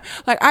FaceTime.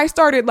 Like, I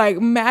started like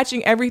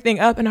matching everything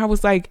up, and I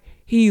was like,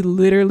 he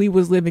literally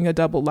was living a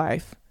double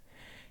life.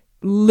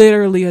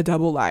 Literally a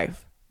double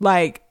life.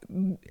 Like,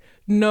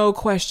 no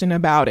question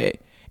about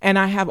it. And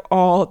I have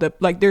all the,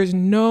 like, there's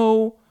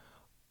no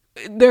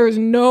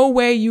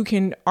way you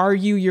can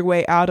argue your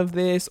way out of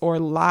this or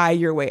lie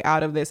your way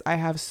out of this. I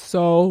have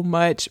so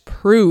much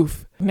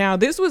proof. Now,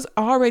 this was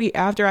already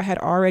after I had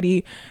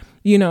already,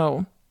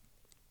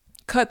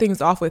 cut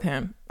things off with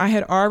him. I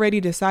had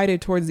already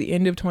decided towards the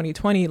end of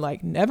 2020,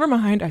 like, never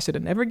mind, I should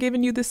have never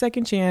given you the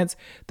second chance.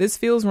 This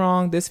feels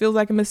wrong. This feels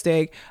like a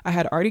mistake. I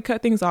had already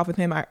cut things off with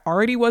him. I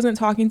already wasn't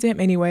talking to him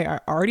anyway. I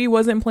already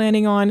wasn't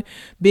planning on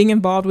being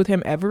involved with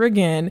him ever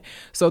again.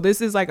 So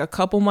this is like a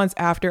couple months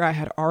after I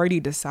had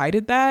already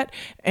decided that.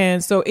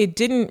 And so it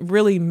didn't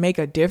really make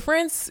a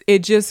difference. It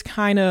just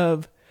kind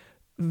of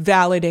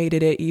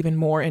validated it even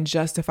more and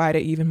justified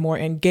it even more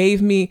and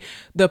gave me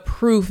the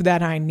proof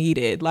that I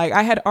needed. Like,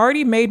 I had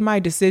already made my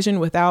decision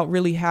without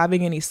really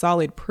having any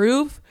solid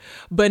proof,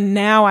 but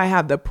now I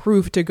have the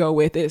proof to go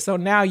with it. So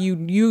now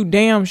you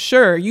damn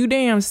sure, you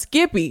damn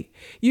skippy,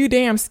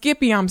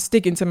 I'm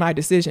sticking to my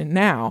decision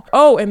now.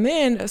 Oh, and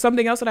then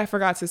something else that I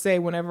forgot to say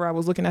whenever I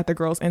was looking at the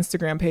girl's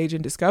Instagram page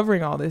and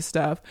discovering all this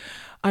stuff.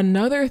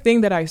 Another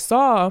thing that I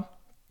saw,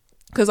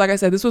 because like I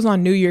said, this was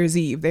on New Year's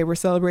Eve. They were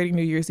celebrating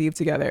New Year's Eve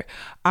together.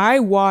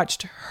 I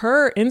watched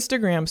her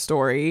Instagram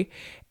story,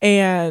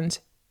 and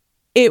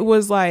it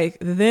was like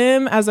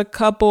them as a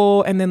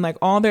couple and then like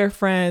all their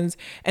friends.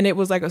 And it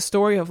was like a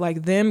story of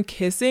like them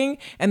kissing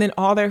and then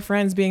all their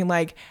friends being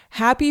like,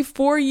 happy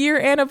 4-year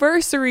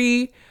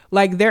anniversary.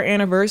 Like, their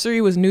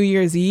anniversary was New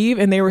Year's Eve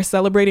and they were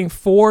celebrating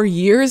 4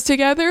 years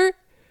together.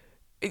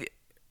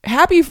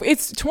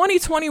 It's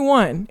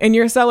 2021 and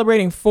you're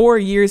celebrating 4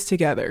 years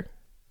together.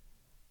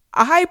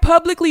 I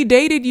publicly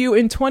dated you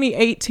in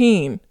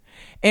 2018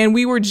 and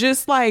we were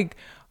just like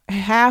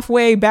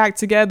halfway back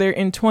together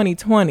in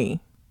 2020.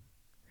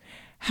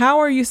 How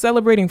are you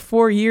celebrating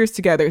 4 years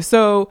together?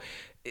 So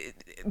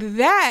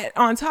that,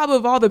 on top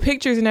of all the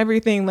pictures and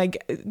everything,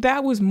 like,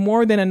 that was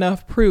more than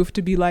enough proof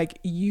to be like,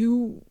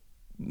 you've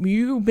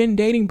been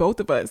dating both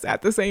of us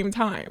at the same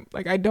time.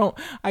 Like, I don't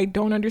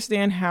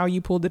understand how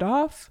you pulled it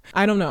off.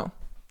 I don't know.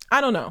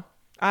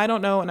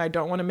 And I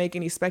don't want to make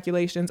any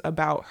speculations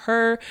about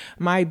her.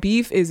 My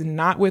beef is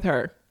not with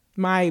her.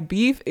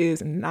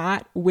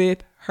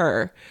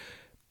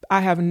 I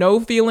have no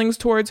feelings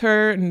towards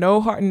her,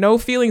 no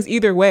feelings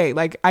either way.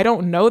 Like, I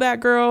don't know that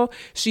girl.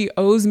 She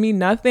owes me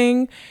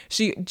nothing.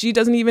 She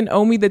doesn't even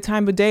owe me the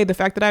time of day. The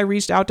fact that I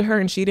reached out to her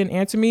and she didn't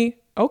answer me,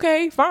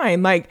 okay,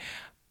 fine. Like,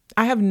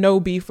 I have no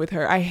beef with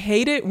her. I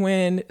hate it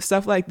when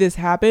stuff like this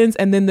happens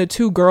and then the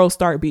two girls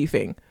start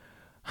beefing.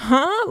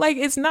 Huh? Like,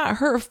 it's not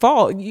her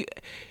fault.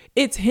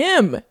 It's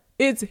him.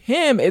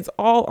 It's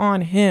all on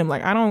him.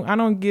 Like, I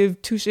don't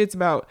give two shits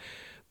about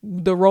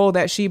the role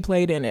that she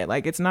played in it.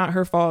 Like, it's not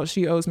her fault.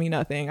 She owes me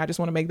nothing. I just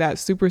want to make that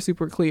super,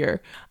 super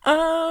clear.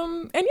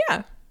 And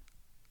yeah,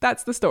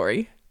 that's the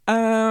story.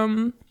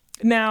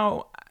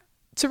 Now,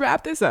 to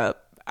wrap this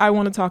up, I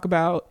want to talk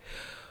about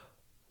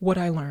what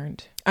I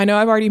learned. I know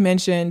I've already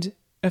mentioned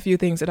a few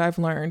things that I've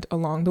learned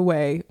along the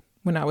way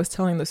when I was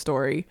telling the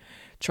story.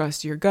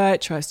 Trust your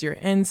gut, trust your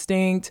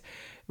instinct.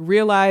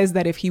 Realize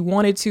that if he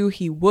wanted to,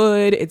 he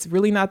would. It's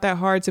really not that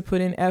hard to put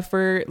in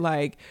effort.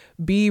 Like,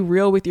 be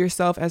real with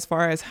yourself as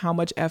far as how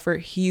much effort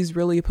he's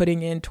really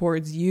putting in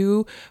towards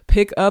you.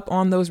 Pick up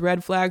on those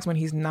red flags when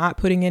he's not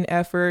putting in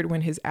effort,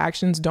 when his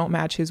actions don't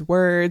match his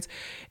words.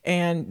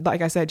 And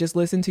like I said, just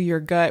listen to your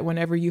gut.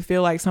 Whenever you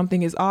feel like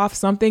something is off,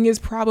 something is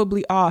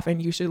probably off,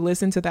 and you should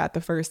listen to that the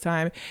first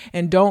time.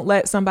 And don't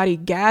let somebody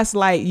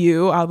gaslight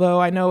you,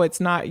 although I know it's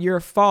not your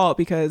fault,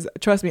 because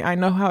trust me, I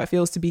know how it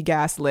feels to be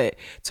gaslit,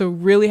 to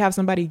really have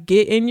somebody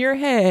get in your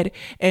head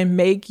and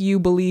make you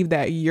believe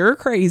that you're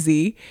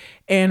crazy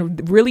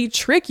and really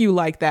trick you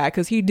like that,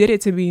 because he did it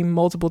to me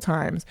multiple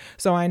times.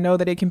 So I know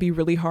that it can be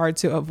really hard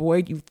to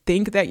avoid. You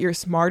think that you're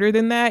smarter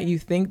than that. You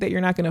think that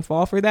you're not going to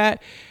fall for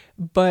that.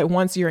 But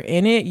once you're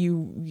in it,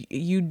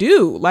 you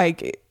do.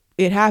 Like,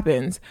 it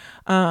happens.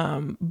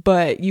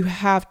 But you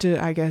have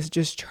to, I guess,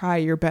 just try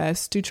your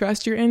best to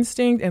trust your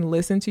instinct and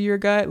listen to your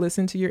gut,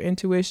 listen to your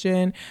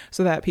intuition,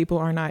 so that people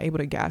are not able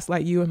to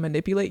gaslight you and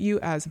manipulate you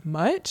as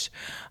much.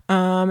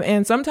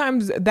 And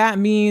sometimes that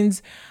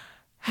means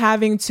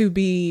having to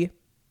be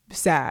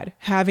sad,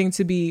 having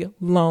to be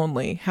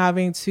lonely,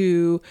 having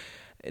to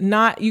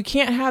you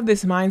can't have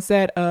this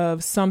mindset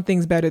of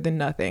something's better than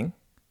nothing.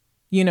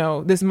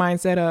 this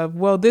mindset of,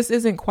 well, this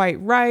isn't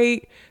quite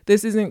right.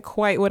 This isn't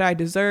quite what I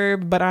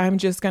deserve, but I'm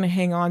just going to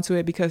hang on to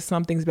it because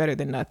something's better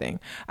than nothing.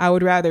 I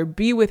would rather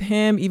be with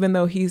him, even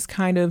though he's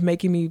kind of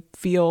making me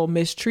feel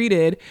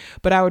mistreated,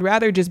 but I would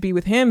rather just be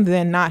with him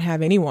than not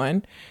have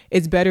anyone.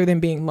 It's better than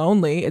being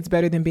lonely. It's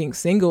better than being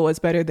single. It's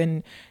better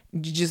than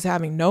just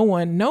having no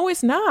one. No,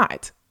 it's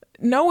not.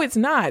 No, it's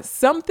not.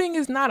 Something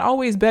is not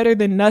always better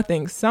than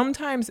nothing.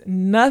 Sometimes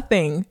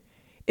nothing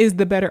is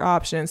the better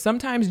option.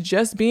 Sometimes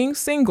just being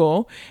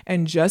single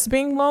and just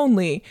being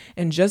lonely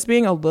and just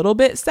being a little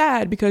bit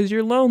sad because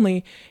you're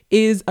lonely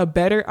is a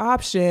better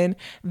option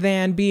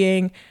than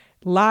being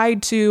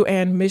lied to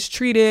and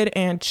mistreated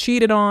and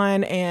cheated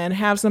on and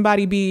have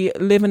somebody be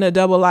living a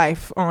double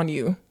life on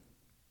you.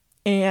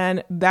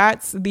 And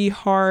that's the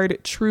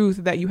hard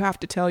truth that you have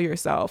to tell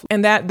yourself.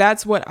 And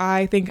that's what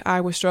I think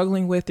I was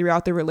struggling with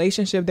throughout the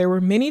relationship. There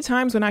were many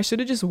times when I should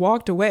have just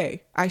walked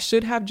away. I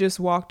should have just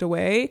walked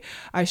away.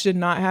 I should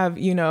not have,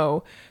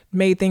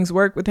 made things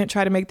work with him,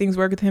 try to make things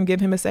work with him, give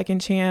him a second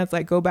chance,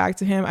 like go back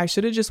to him. I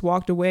should have just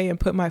walked away and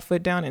put my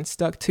foot down and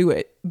stuck to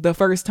it the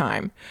first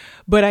time.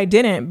 But I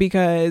didn't,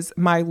 because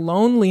my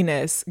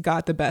loneliness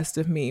got the best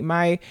of me.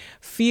 My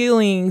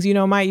feelings,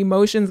 my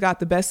emotions got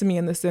the best of me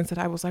in the sense that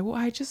I was like, well,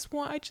 I just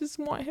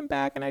want him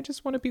back. And I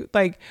just want to be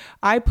like,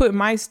 I put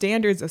my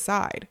standards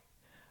aside.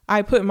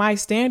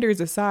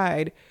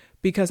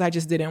 Because I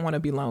just didn't want to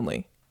be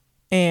lonely.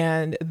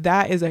 And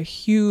that is a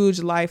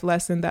huge life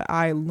lesson that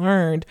I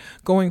learned.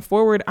 Going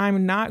forward, I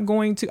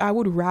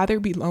would rather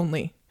be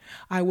lonely.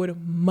 I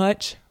would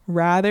much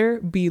rather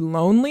be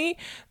lonely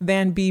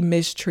than be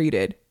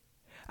mistreated.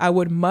 I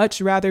would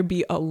much rather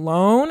be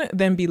alone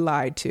than be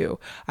lied to.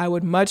 I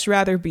would much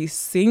rather be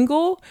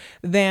single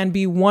than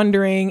be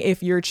wondering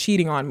if you're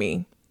cheating on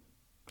me.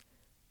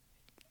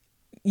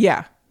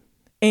 Yeah.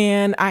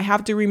 And I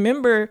have to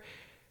remember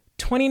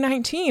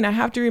 2019. I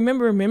have to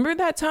remember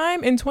that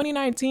time in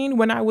 2019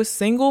 when I was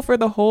single for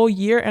the whole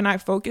year and I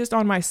focused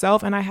on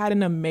myself and I had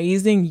an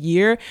amazing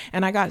year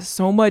and I got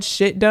so much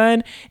shit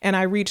done and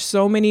I reached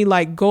so many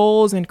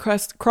goals and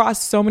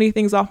crossed so many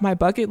things off my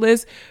bucket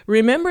list.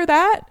 Remember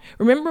that?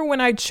 Remember when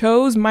I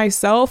chose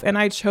myself and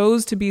I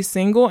chose to be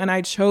single and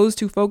I chose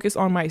to focus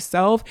on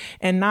myself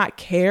and not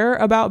care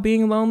about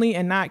being lonely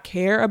and not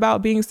care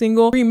about being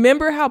single?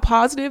 Remember how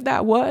positive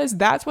that was?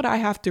 That's what I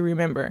have to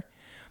remember.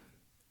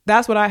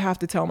 That's what I have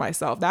to tell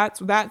myself. That's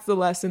the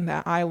lesson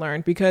that I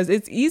learned, because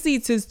it's easy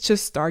to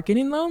just start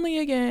getting lonely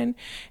again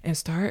and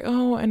start,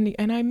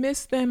 and I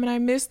miss them and I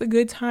miss the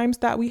good times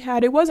that we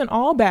had. It wasn't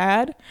all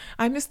bad.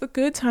 I miss the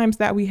good times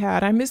that we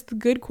had. I miss the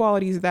good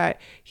qualities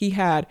that he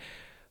had.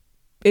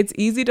 It's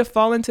easy to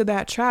fall into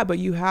that trap, but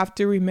you have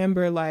to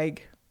remember,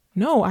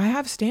 no, I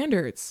have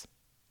standards.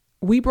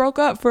 We broke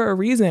up for a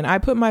reason. I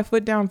put my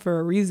foot down for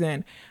a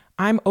reason.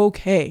 I'm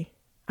okay.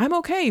 I'm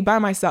okay by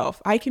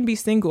myself. I can be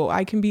single.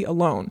 I can be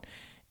alone,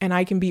 and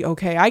I can be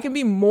okay. I can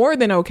be more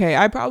than okay.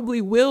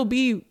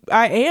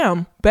 I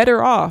am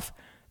better off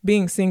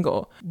being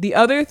single. The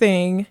other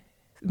thing,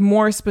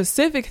 more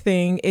specific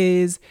thing,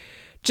 is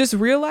just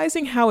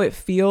realizing how it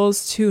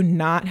feels to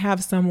not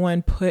have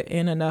someone put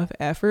in enough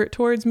effort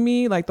towards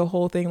me. The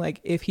whole thing,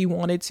 if he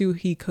wanted to,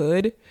 he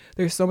could.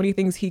 There's so many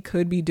things he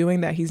could be doing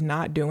that he's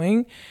not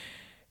doing.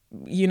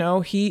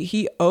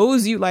 He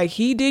owes you,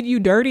 he did you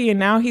dirty and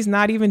now he's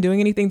not even doing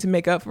anything to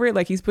make up for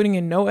it. He's putting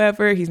in no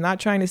effort. He's not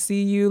trying to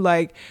see you.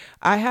 I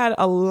had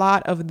a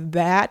lot of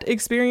that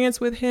experience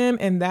with him,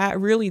 and that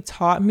really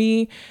taught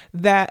me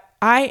that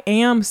I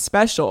am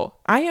special.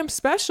 I am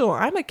special.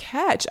 I'm a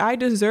catch. I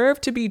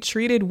deserve to be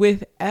treated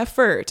with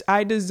effort.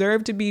 I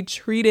deserve to be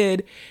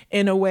treated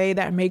in a way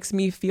that makes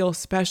me feel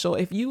special.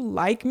 If you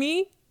like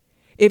me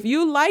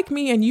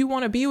and you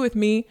want to be with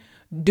me,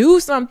 do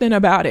something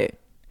about it.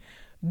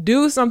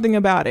 Do something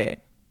about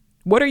it.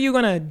 What are you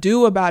going to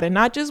do about it?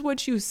 Not just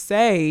what you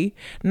say,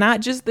 not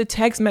just the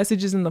text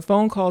messages and the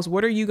phone calls.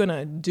 What are you going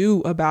to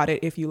do about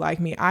it if you like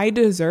me? I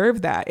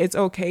deserve that. It's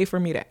okay for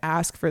me to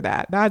ask for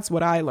that. That's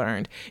what I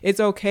learned. It's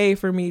okay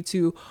for me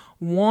to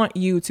want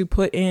you to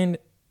put in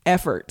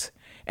effort.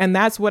 And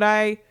that's what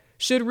I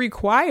should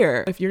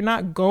require. If you're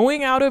not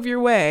going out of your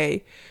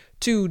way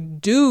to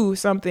do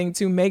something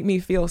to make me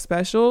feel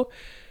special,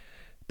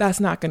 that's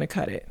not going to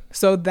cut it.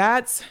 So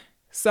that's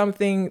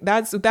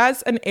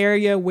an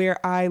area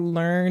where I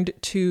learned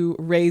to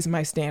raise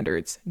my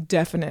standards.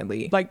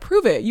 Definitely.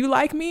 Prove it. You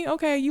like me?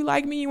 Okay. You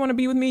like me. You want to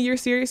be with me? You're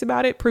serious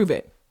about it? Prove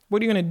it.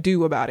 What are you going to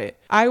do about it?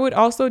 I would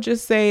also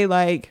just say,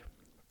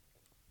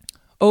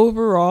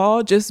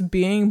 overall, just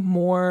being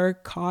more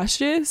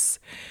cautious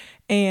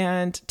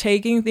and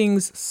taking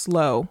things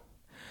slow.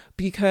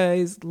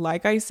 Because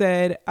like I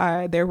said,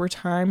 there were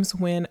times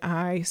when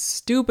I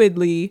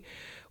stupidly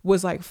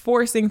was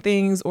forcing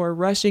things or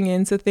rushing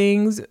into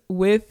things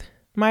with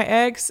my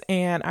ex,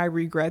 and I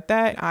regret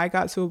that. I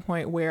got to a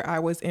point where I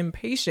was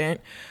impatient,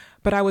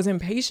 but I was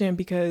impatient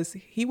because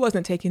he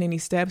wasn't taking any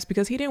steps,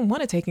 because he didn't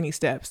want to take any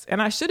steps.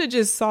 And I should have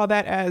just saw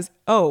that as,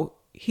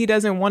 he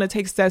doesn't want to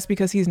take steps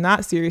because he's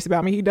not serious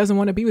about me. He doesn't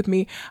want to be with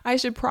me. I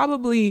should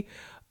probably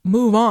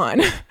move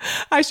on.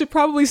 I should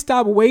probably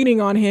stop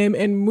waiting on him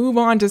and move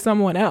on to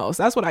someone else.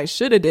 That's what I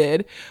should have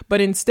did.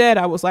 But instead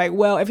I was like,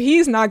 well, if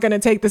he's not going to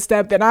take the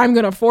step, then I'm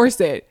going to force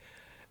it.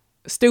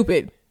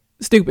 Stupid.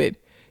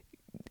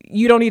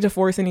 You don't need to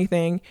force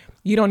anything.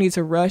 You don't need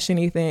to rush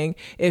anything.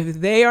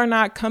 If they are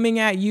not coming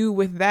at you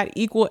with that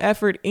equal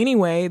effort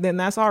anyway, then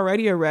that's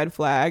already a red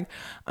flag.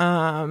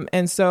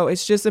 And so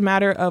it's just a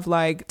matter of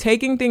like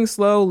taking things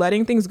slow,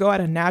 letting things go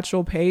at a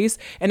natural pace.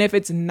 And if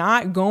it's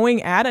not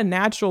going at a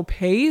natural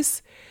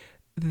pace,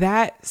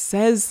 that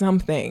says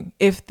something.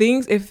 If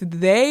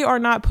they are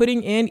not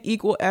putting in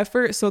equal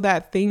effort so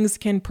that things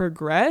can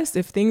progress,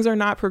 if things are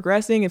not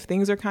progressing, if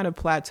things are kind of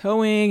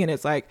plateauing and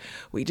it's like,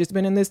 we just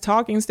been in this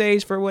talking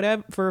stage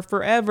for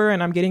forever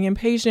and I'm getting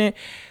impatient,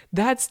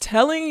 that's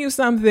telling you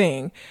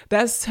something.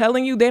 That's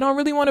telling you they don't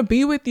really want to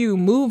be with you.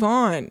 Move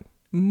on.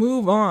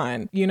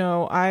 You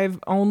know, I've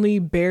only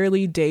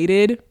barely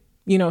dated.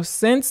 You know,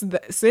 since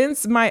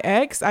my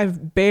ex,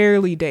 I've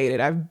barely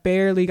dated. I've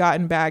barely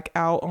gotten back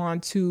out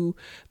onto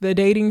the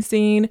dating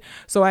scene.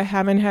 So I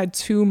haven't had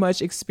too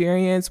much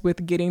experience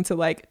with getting to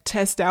like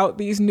test out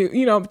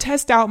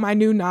my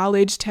new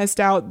knowledge, test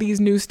out these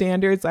new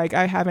standards. Like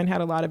I haven't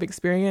had a lot of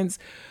experience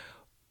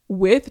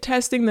with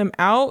testing them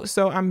out.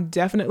 So I'm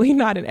definitely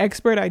not an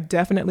expert. I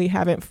definitely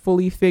haven't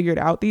fully figured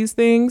out these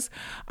things.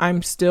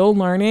 I'm still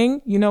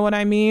learning. You know what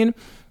I mean?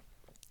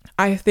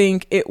 I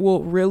think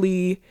it'll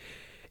really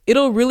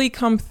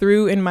come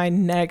through in my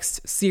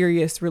next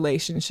serious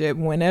relationship,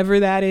 whenever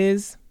that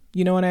is.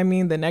 You know what I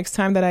mean? The next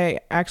time that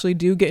I actually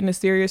do get in a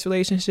serious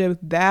relationship,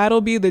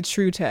 that'll be the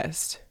true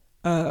test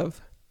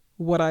of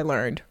what I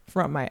learned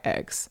from my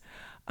ex.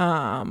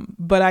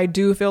 But I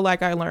do feel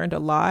like I learned a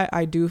lot.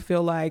 I do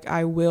feel like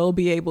I will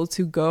be able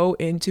to go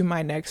into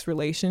my next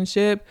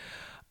relationship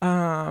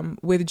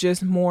with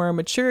just more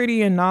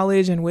maturity and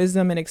knowledge and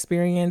wisdom and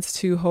experience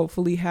to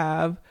hopefully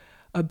have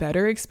a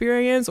better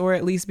experience, or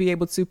at least be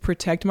able to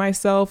protect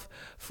myself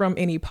from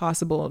any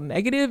possible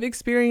negative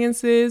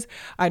experiences.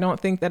 I don't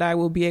think that I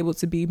will be able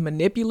to be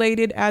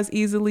manipulated as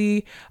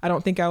easily. I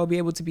don't think I will be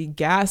able to be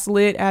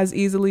gaslit as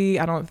easily.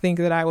 I don't think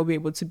that I will be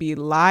able to be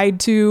lied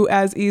to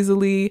as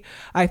easily.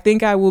 I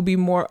think I will be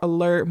more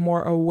alert,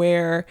 more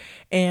aware,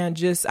 and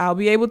I'll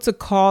be able to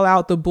call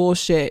out the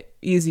bullshit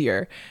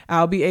easier.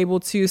 I'll be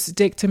able to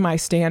stick to my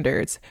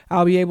standards.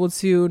 I'll be able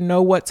to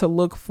know what to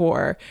look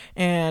for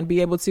and be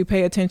able to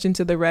pay attention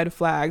to the red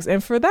flags.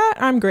 And for that,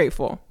 I'm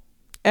grateful.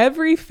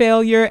 Every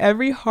failure,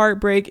 every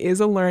heartbreak is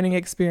a learning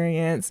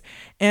experience,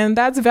 and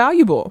that's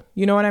valuable.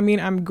 You know what I mean?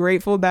 I'm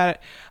grateful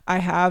that I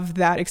have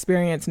that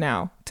experience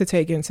now to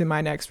take into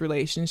my next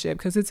relationship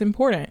because it's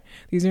important.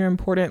 These are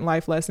important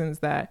life lessons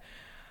that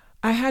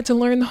I had to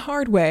learn the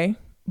hard way,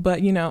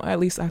 but at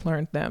least I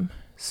learned them.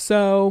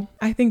 So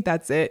I think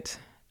that's it.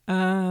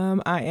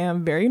 I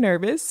am very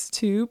nervous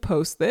to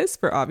post this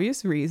for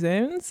obvious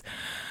reasons.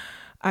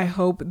 I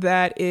hope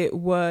that it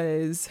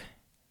was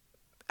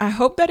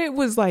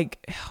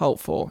like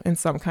helpful in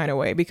some kind of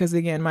way, because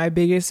again, my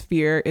biggest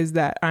fear is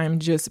that I'm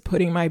just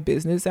putting my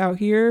business out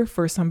here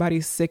for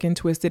somebody's sick and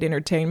twisted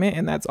entertainment,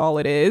 and that's all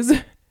it is.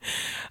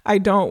 I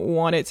don't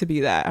want it to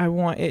be that. I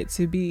want it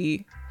to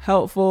be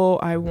helpful.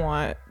 I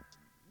want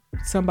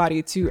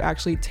somebody to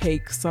actually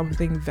take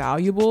something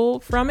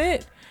valuable from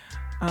it.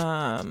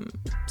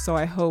 So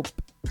I hope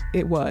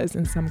it was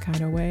in some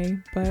kind of way.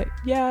 But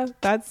yeah,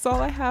 that's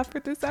all I have for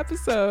this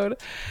episode.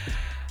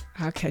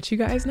 I'll catch you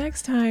guys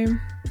next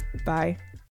time. Bye.